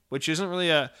engine, which isn't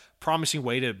really a promising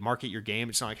way to market your game.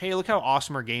 It's not like, hey, look how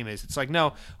awesome our game is. It's like,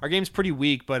 no, our game's pretty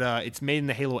weak, but it's made in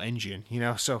the Halo engine,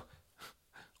 so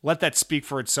let that speak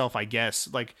for itself, I guess.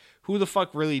 Like, who the fuck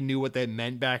really knew what that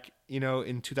meant back,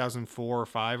 in 2004 or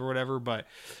 5 or whatever, but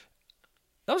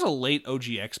that was a late OG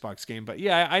Xbox game. But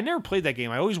yeah, I never played that game.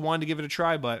 I always wanted to give it a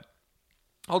try, but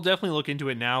I'll definitely look into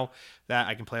it now that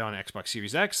I can play it on Xbox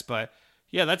Series X. But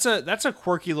yeah, that's a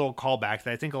quirky little callback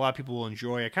that I think a lot of people will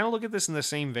enjoy. I kind of look at this in the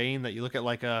same vein that you look at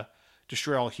like a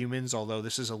Destroy All Humans, although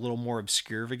this is a little more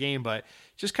obscure of a game, but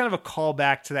just kind of a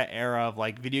callback to that era of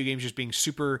like video games just being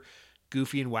super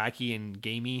goofy and wacky and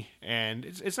gamey, and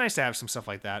it's nice to have some stuff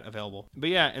like that available. But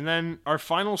yeah, and then our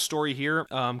final story here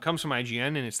comes from IGN,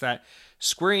 and it's that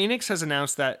Square Enix has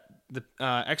announced that the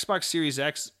Xbox Series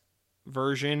X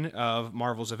version of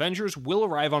Marvel's Avengers will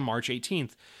arrive on March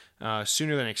 18th,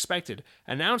 sooner than expected.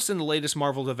 Announced in the latest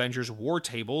Marvel's Avengers War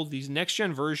Table, these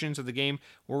next-gen versions of the game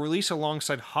will release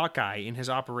alongside Hawkeye in his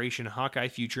Operation Hawkeye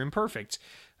Future Imperfect.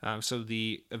 So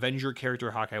the Avenger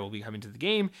character Hawkeye will be coming to the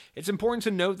game. It's important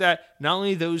to note that not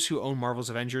only those who own Marvel's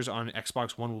Avengers on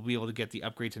Xbox One will be able to get the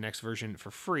upgrade to next version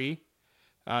for free,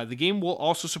 the game will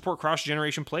also support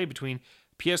cross-generation play between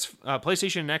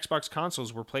PlayStation and Xbox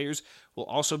consoles, where players will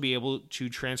also be able to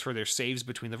transfer their saves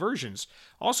between the versions.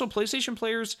 Also, PlayStation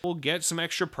players will get some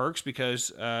extra perks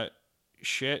because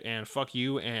shit and fuck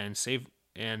you and save,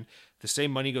 and the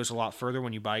same money goes a lot further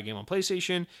when you buy a game on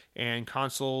PlayStation, and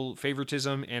console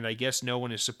favoritism, and I guess no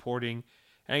one is supposed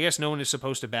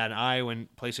to bat an eye when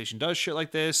PlayStation does shit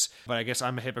like this, but I guess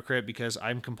I'm a hypocrite because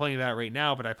I'm complaining about it right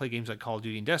now, but I play games like Call of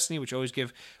Duty and Destiny, which always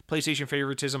give PlayStation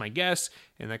favoritism, I guess,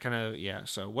 and that kind of, yeah,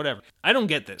 so whatever. I don't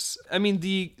get this. I mean,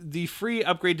 the free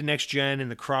upgrade to next gen and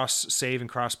the cross-save and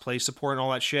cross-play support and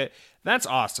all that shit, that's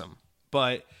awesome,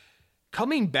 but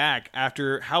coming back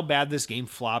after how bad this game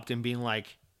flopped and being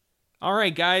like, all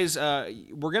right, guys,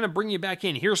 we're going to bring you back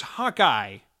in. Here's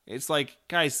Hawkeye. It's like,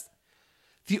 guys,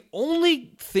 the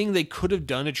only thing they could have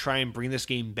done to try and bring this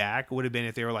game back would have been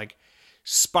if they were like,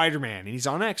 Spider-Man, and he's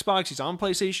on Xbox, he's on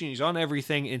PlayStation, he's on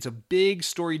everything, and it's a big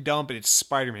story dump, and it's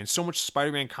Spider-Man. So much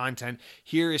Spider-Man content.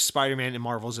 Here is Spider-Man in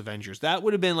Marvel's Avengers. That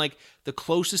would have been like the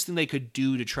closest thing they could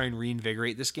do to try and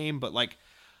reinvigorate this game, but like,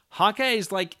 Hawkeye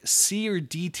is like C or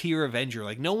D tier Avenger.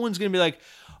 Like, no one's gonna be like,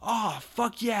 oh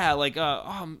fuck yeah, like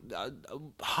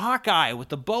Hawkeye with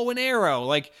the bow and arrow.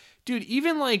 Like, dude,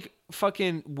 even like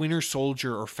fucking Winter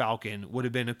Soldier or Falcon would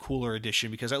have been a cooler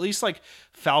addition, because at least like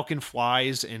Falcon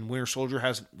flies and Winter Soldier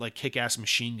has like kick-ass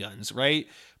machine guns, right?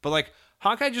 But like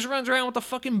Hawkeye just runs around with the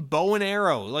fucking bow and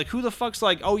arrow. Like, who the fuck's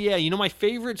like, oh yeah, you know, my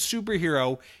favorite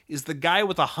superhero is the guy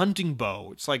with a hunting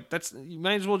bow. It's like, you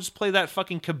might as well just play that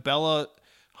fucking Cabela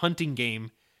hunting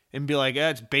game and be like,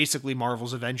 it's basically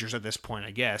Marvel's Avengers at this point,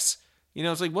 I guess. You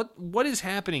know, it's like, what is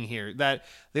happening here? That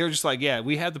they're just like, yeah,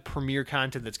 we have the premier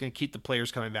content that's going to keep the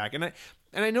players coming back. And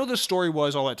I know the story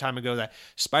was all that time ago that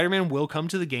Spider-Man will come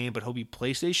to the game, but he'll be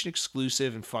PlayStation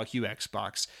exclusive, and fuck you,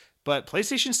 Xbox. But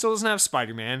PlayStation still doesn't have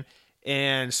Spider-Man,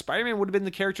 and Spider-Man would have been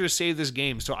the character to save this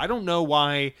game. So I don't know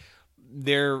why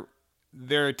their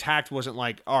tact wasn't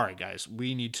like, all right, guys,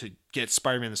 we need to get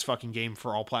Spider-Man in this fucking game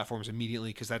for all platforms immediately,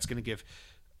 because that's going to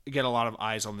get a lot of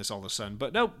eyes on this all of a sudden.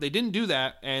 But no, they didn't do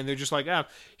that, and they're just like,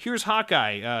 here's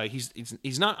Hawkeye.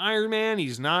 He's not Iron Man.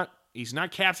 He's not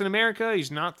Captain America.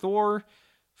 He's not Thor.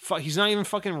 He's not even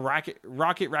fucking Rocket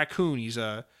Raccoon.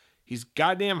 He's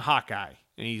goddamn Hawkeye,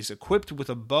 and he's equipped with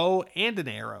a bow and an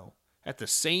arrow at the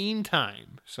same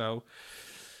time. So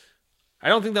I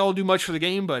don't think that will do much for the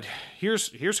game, but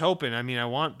here's hoping. I mean, I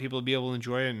want people to be able to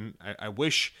enjoy it, and I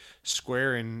wish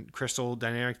Square and Crystal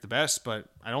Dynamics the best, but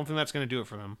I don't think that's going to do it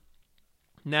for them.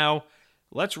 Now,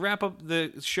 let's wrap up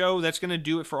the show. That's going to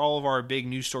do it for all of our big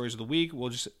news stories of the week.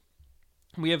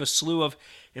 We have a slew of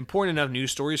important enough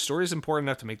news stories important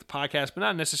enough to make the podcast, but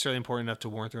not necessarily important enough to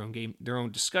warrant their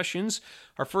own discussions.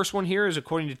 Our first one here is,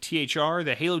 according to THR,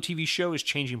 the Halo TV show is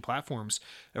changing platforms.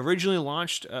 Originally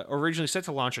set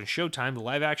to launch on Showtime, the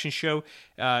live-action show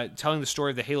telling the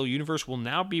story of the Halo universe will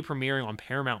now be premiering on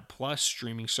Paramount Plus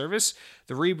streaming service,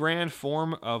 the rebrand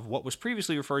form of what was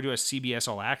previously referred to as CBS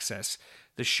All Access.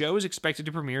 The show is expected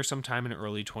to premiere sometime in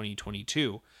early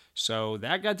 2022. So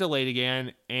that got delayed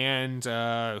again, and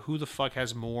who the fuck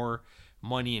has more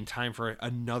money and time for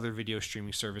another video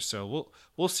streaming service? So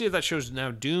we'll see if that show's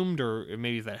now doomed, or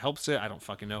maybe if that helps it. I don't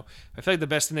fucking know. I feel like the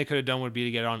best thing they could have done would be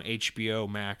to get it on HBO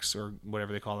Max or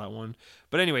whatever they call that one.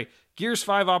 But anyway, Gears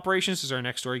 5 Operations is our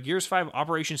next story. Gears 5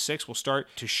 Operation 6 will start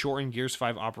to shorten Gears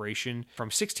 5 Operation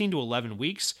from 16 to 11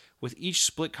 weeks, with each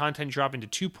split content drop into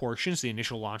two portions, the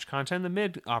initial launch content and the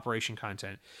mid-operation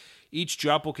content. Each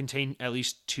drop will contain at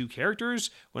least 2 characters.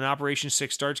 When Operation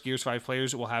 6 starts, Gears 5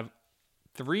 players will have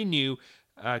 3 new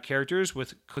characters,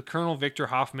 with Colonel Victor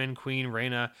Hoffman, Queen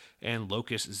Reyna, and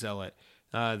Locust Zealot.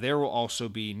 There will also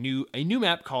be a new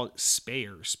map called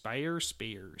Spear.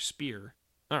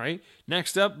 All right.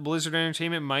 Next up, Blizzard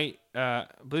Entertainment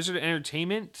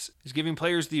is giving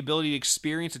players the ability to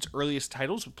experience its earliest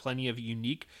titles with plenty of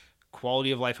unique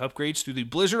quality of life upgrades through the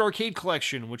Blizzard Arcade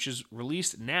Collection, which is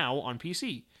released now on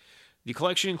PC. The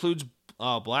collection includes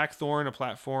Blackthorn, a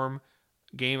platform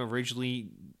game originally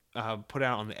put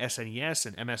out on the SNES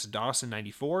and MS-DOS in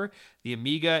 94, the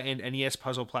Amiga and NES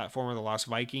puzzle platformer The Lost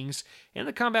Vikings, and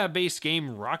the combat-based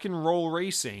game Rock and Roll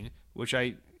Racing, which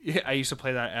I used to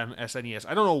play that on SNES.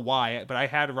 I don't know why, but I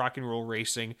had Rock and Roll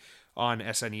Racing on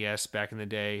SNES back in the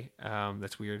day.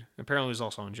 That's weird. Apparently it was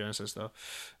also on Genesis, though.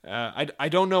 I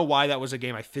don't know why that was a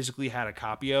game I physically had a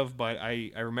copy of, but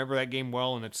I remember that game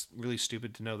well, and it's really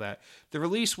stupid to know that. The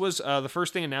release was the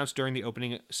first thing announced during the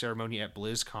opening ceremony at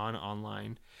BlizzCon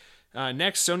Online.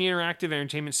 Next, Sony Interactive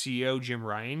Entertainment CEO Jim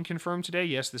Ryan confirmed today,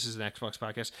 yes, this is an Xbox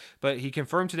podcast, but he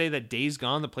confirmed today that Days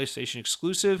Gone, the PlayStation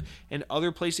exclusive, and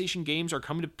other PlayStation games are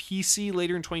coming to PC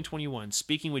later in 2021.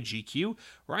 Speaking with GQ,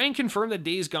 Ryan confirmed that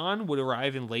Days Gone would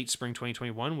arrive in late spring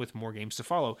 2021 with more games to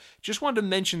follow. Just wanted to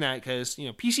mention that because,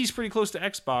 PC is pretty close to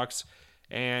Xbox,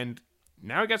 and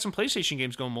now we got some PlayStation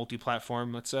games going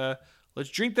multi-platform. Let's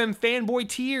drink them fanboy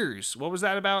tears. What was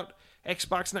that about?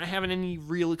 Xbox not having any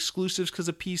real exclusives because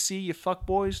of PC, you fuck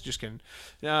boys. Just kidding.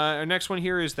 Our next one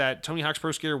here is that Tony Hawk's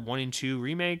Pro Skater 1 and 2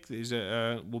 remake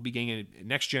will be getting a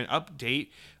next-gen update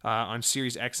on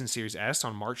Series X and Series S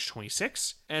on March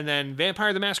 26th. And then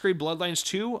Vampire the Masquerade Bloodlines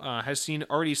 2 has seen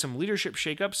already some leadership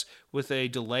shakeups with a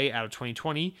delay out of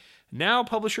 2020. Now,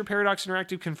 publisher Paradox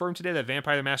Interactive confirmed today that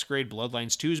Vampire the Masquerade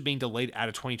Bloodlines 2 is being delayed out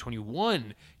of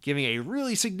 2021, giving a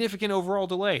really significant overall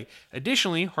delay.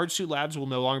 Additionally, Hardsuit Labs will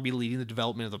no longer be leading the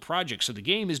development of the project, so the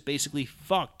game is basically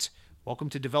fucked. Welcome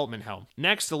to development hell.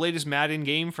 Next, the latest Madden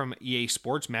game from EA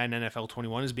Sports, Madden NFL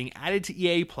 21, is being added to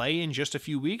EA Play in just a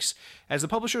few weeks, as the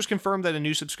publishers confirmed that a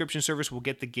new subscription service will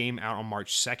get the game out on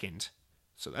March 2nd.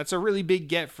 So that's a really big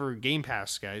get for Game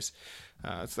Pass, guys.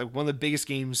 It's like one of the biggest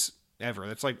games ever.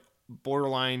 That's like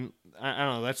borderline, I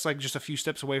don't know, that's like just a few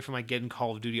steps away from like getting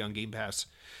Call of Duty on Game Pass.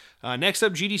 Next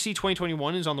up, GDC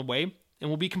 2021 is on the way and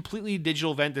will be a completely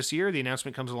digital event this year. The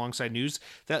announcement comes alongside news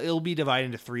that it'll be divided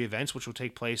into 3 events, which will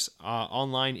take place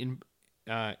online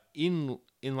in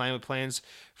line with plans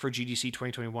for GDC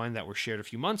 2021 that were shared a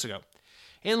few months ago.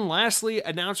 And lastly,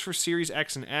 announced for Series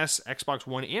X and S, Xbox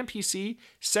One, and PC,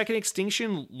 Second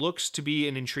Extinction looks to be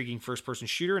an intriguing first-person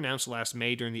shooter announced last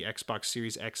May during the Xbox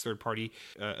Series X third-party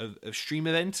stream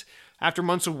event. After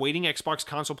months of waiting, Xbox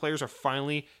console players are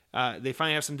finally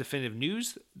have some definitive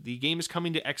news. The game is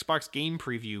coming to Xbox Game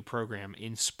Preview program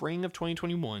in spring of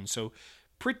 2021, so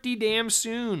pretty damn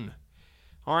soon.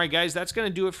 All right, guys, that's going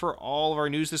to do it for all of our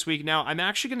news this week. Now, I'm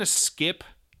actually going to skip,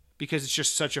 because it's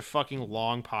just such a fucking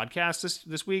long podcast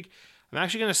this week. I'm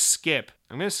going to skip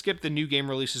the new game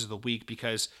releases of the week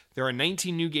because there are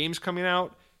 19 new games coming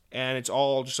out and it's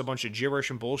all just a bunch of gibberish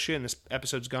and bullshit, and this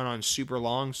episode's gone on super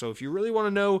long. So if you really want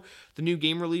to know the new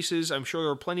game releases, I'm sure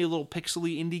there are plenty of little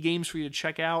pixely indie games for you to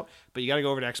check out, but you got to go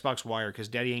over to Xbox Wire because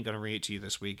Daddy ain't going to read it to you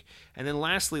this week. And then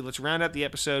lastly, let's round out the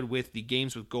episode with the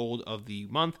games with gold of the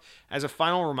month. As a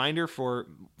final reminder for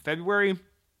February,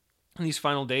 in these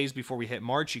final days before we hit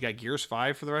March, you got Gears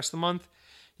 5 for the rest of the month.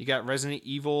 You got Resident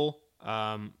Evil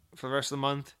for the rest of the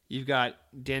month. You've got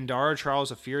Dandara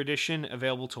Trials of Fear Edition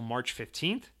available till March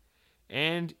 15th.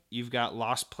 And you've got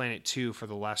Lost Planet 2 for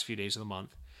the last few days of the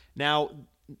month. Now,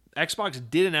 Xbox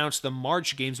did announce the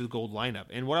March Games with Gold lineup.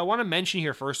 And what I want to mention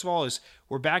here, first of all, is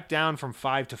we're back down from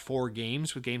 5 to 4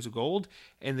 games with Games with Gold.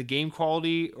 And the game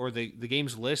quality or the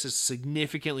games list is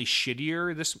significantly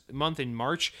shittier this month in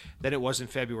March than it was in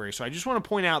February. So I just want to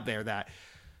point out there that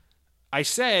I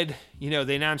said,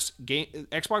 they announced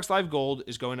Xbox Live Gold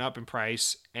is going up in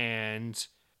price, and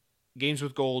Games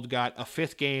with Gold got a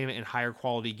 5th game and higher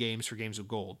quality games for Games with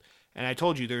Gold. And I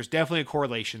told you there's definitely a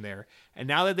correlation there. And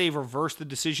now that they've reversed the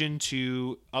decision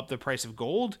to up the price of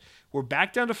gold, we're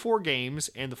back down to 4 games,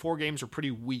 and the 4 games are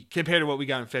pretty weak compared to what we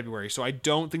got in February. So I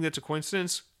don't think that's a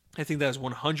coincidence. I think that is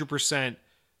 100%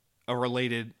 a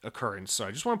related occurrence. So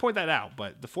I just want to point that out.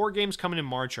 But the 4 games coming in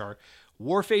March are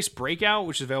Warface Breakout,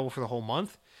 which is available for the whole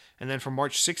month. And then from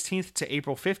March 16th to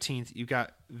April 15th, you've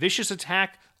got Vicious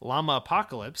Attack Llama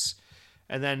Apocalypse.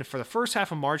 And then for the first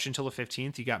half of March until the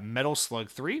 15th, you got Metal Slug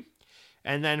 3.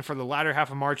 And then for the latter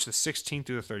half of March, the 16th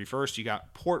through the 31st, you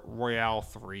got Port Royale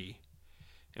 3.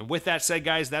 And with that said,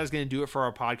 guys, that is going to do it for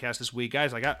our podcast this week.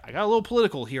 Guys, I got a little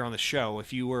political here on the show.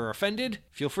 If you were offended,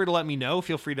 feel free to let me know.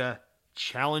 Feel free to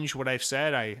challenge what I've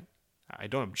said. I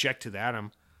don't object to that.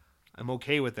 I'm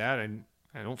okay with that.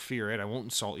 I don't fear it. I won't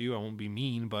insult you. I won't be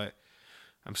mean, but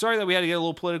I'm sorry that we had to get a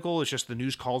little political. It's just the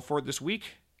news called for it this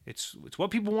week. It's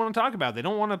what people want to talk about. They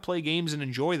don't want to play games and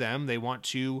enjoy them. They want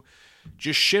to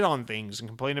just shit on things and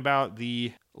complain about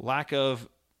the lack of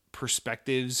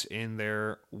perspectives in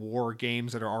their war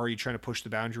games that are already trying to push the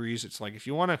boundaries. It's like, if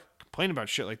you want to complain about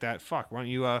shit like that, fuck, why don't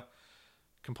you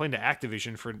complain to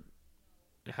Activision for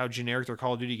how generic their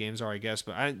Call of Duty games are, I guess.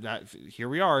 But here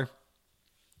we are.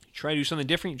 You try to do something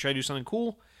different, you try to do something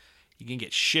cool, you can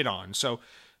get shit on. So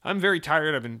I'm very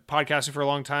tired. I've been podcasting for a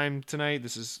long time tonight.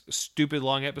 This is a stupid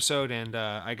long episode, and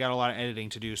I got a lot of editing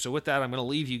to do. So with that, I'm going to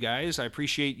leave you guys. I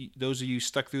appreciate those of you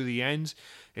stuck through the end.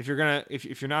 If you're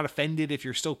not offended, if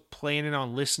you're still planning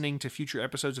on listening to future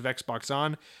episodes of Xbox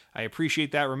On, I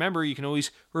appreciate that. Remember, you can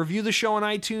always review the show on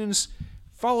iTunes.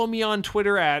 Follow me on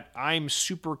Twitter at I'm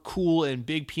super cool and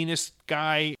big penis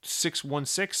guy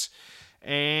 616.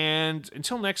 And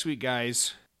until next week,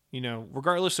 guys,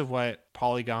 regardless of what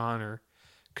Polygon or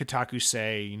Kotaku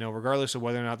say, regardless of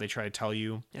whether or not they try to tell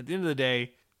you, at the end of the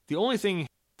day, the only thing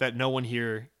that no one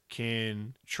here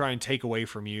can try and take away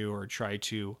from you or try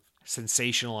to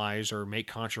sensationalize or make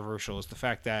controversial is the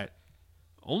fact that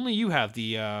only you have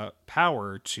the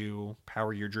power to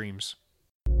power your dreams.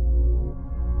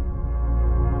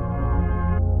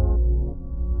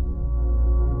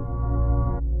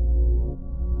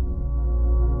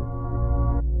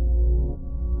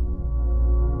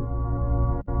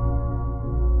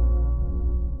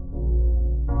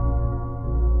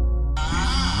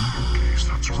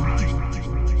 That's right.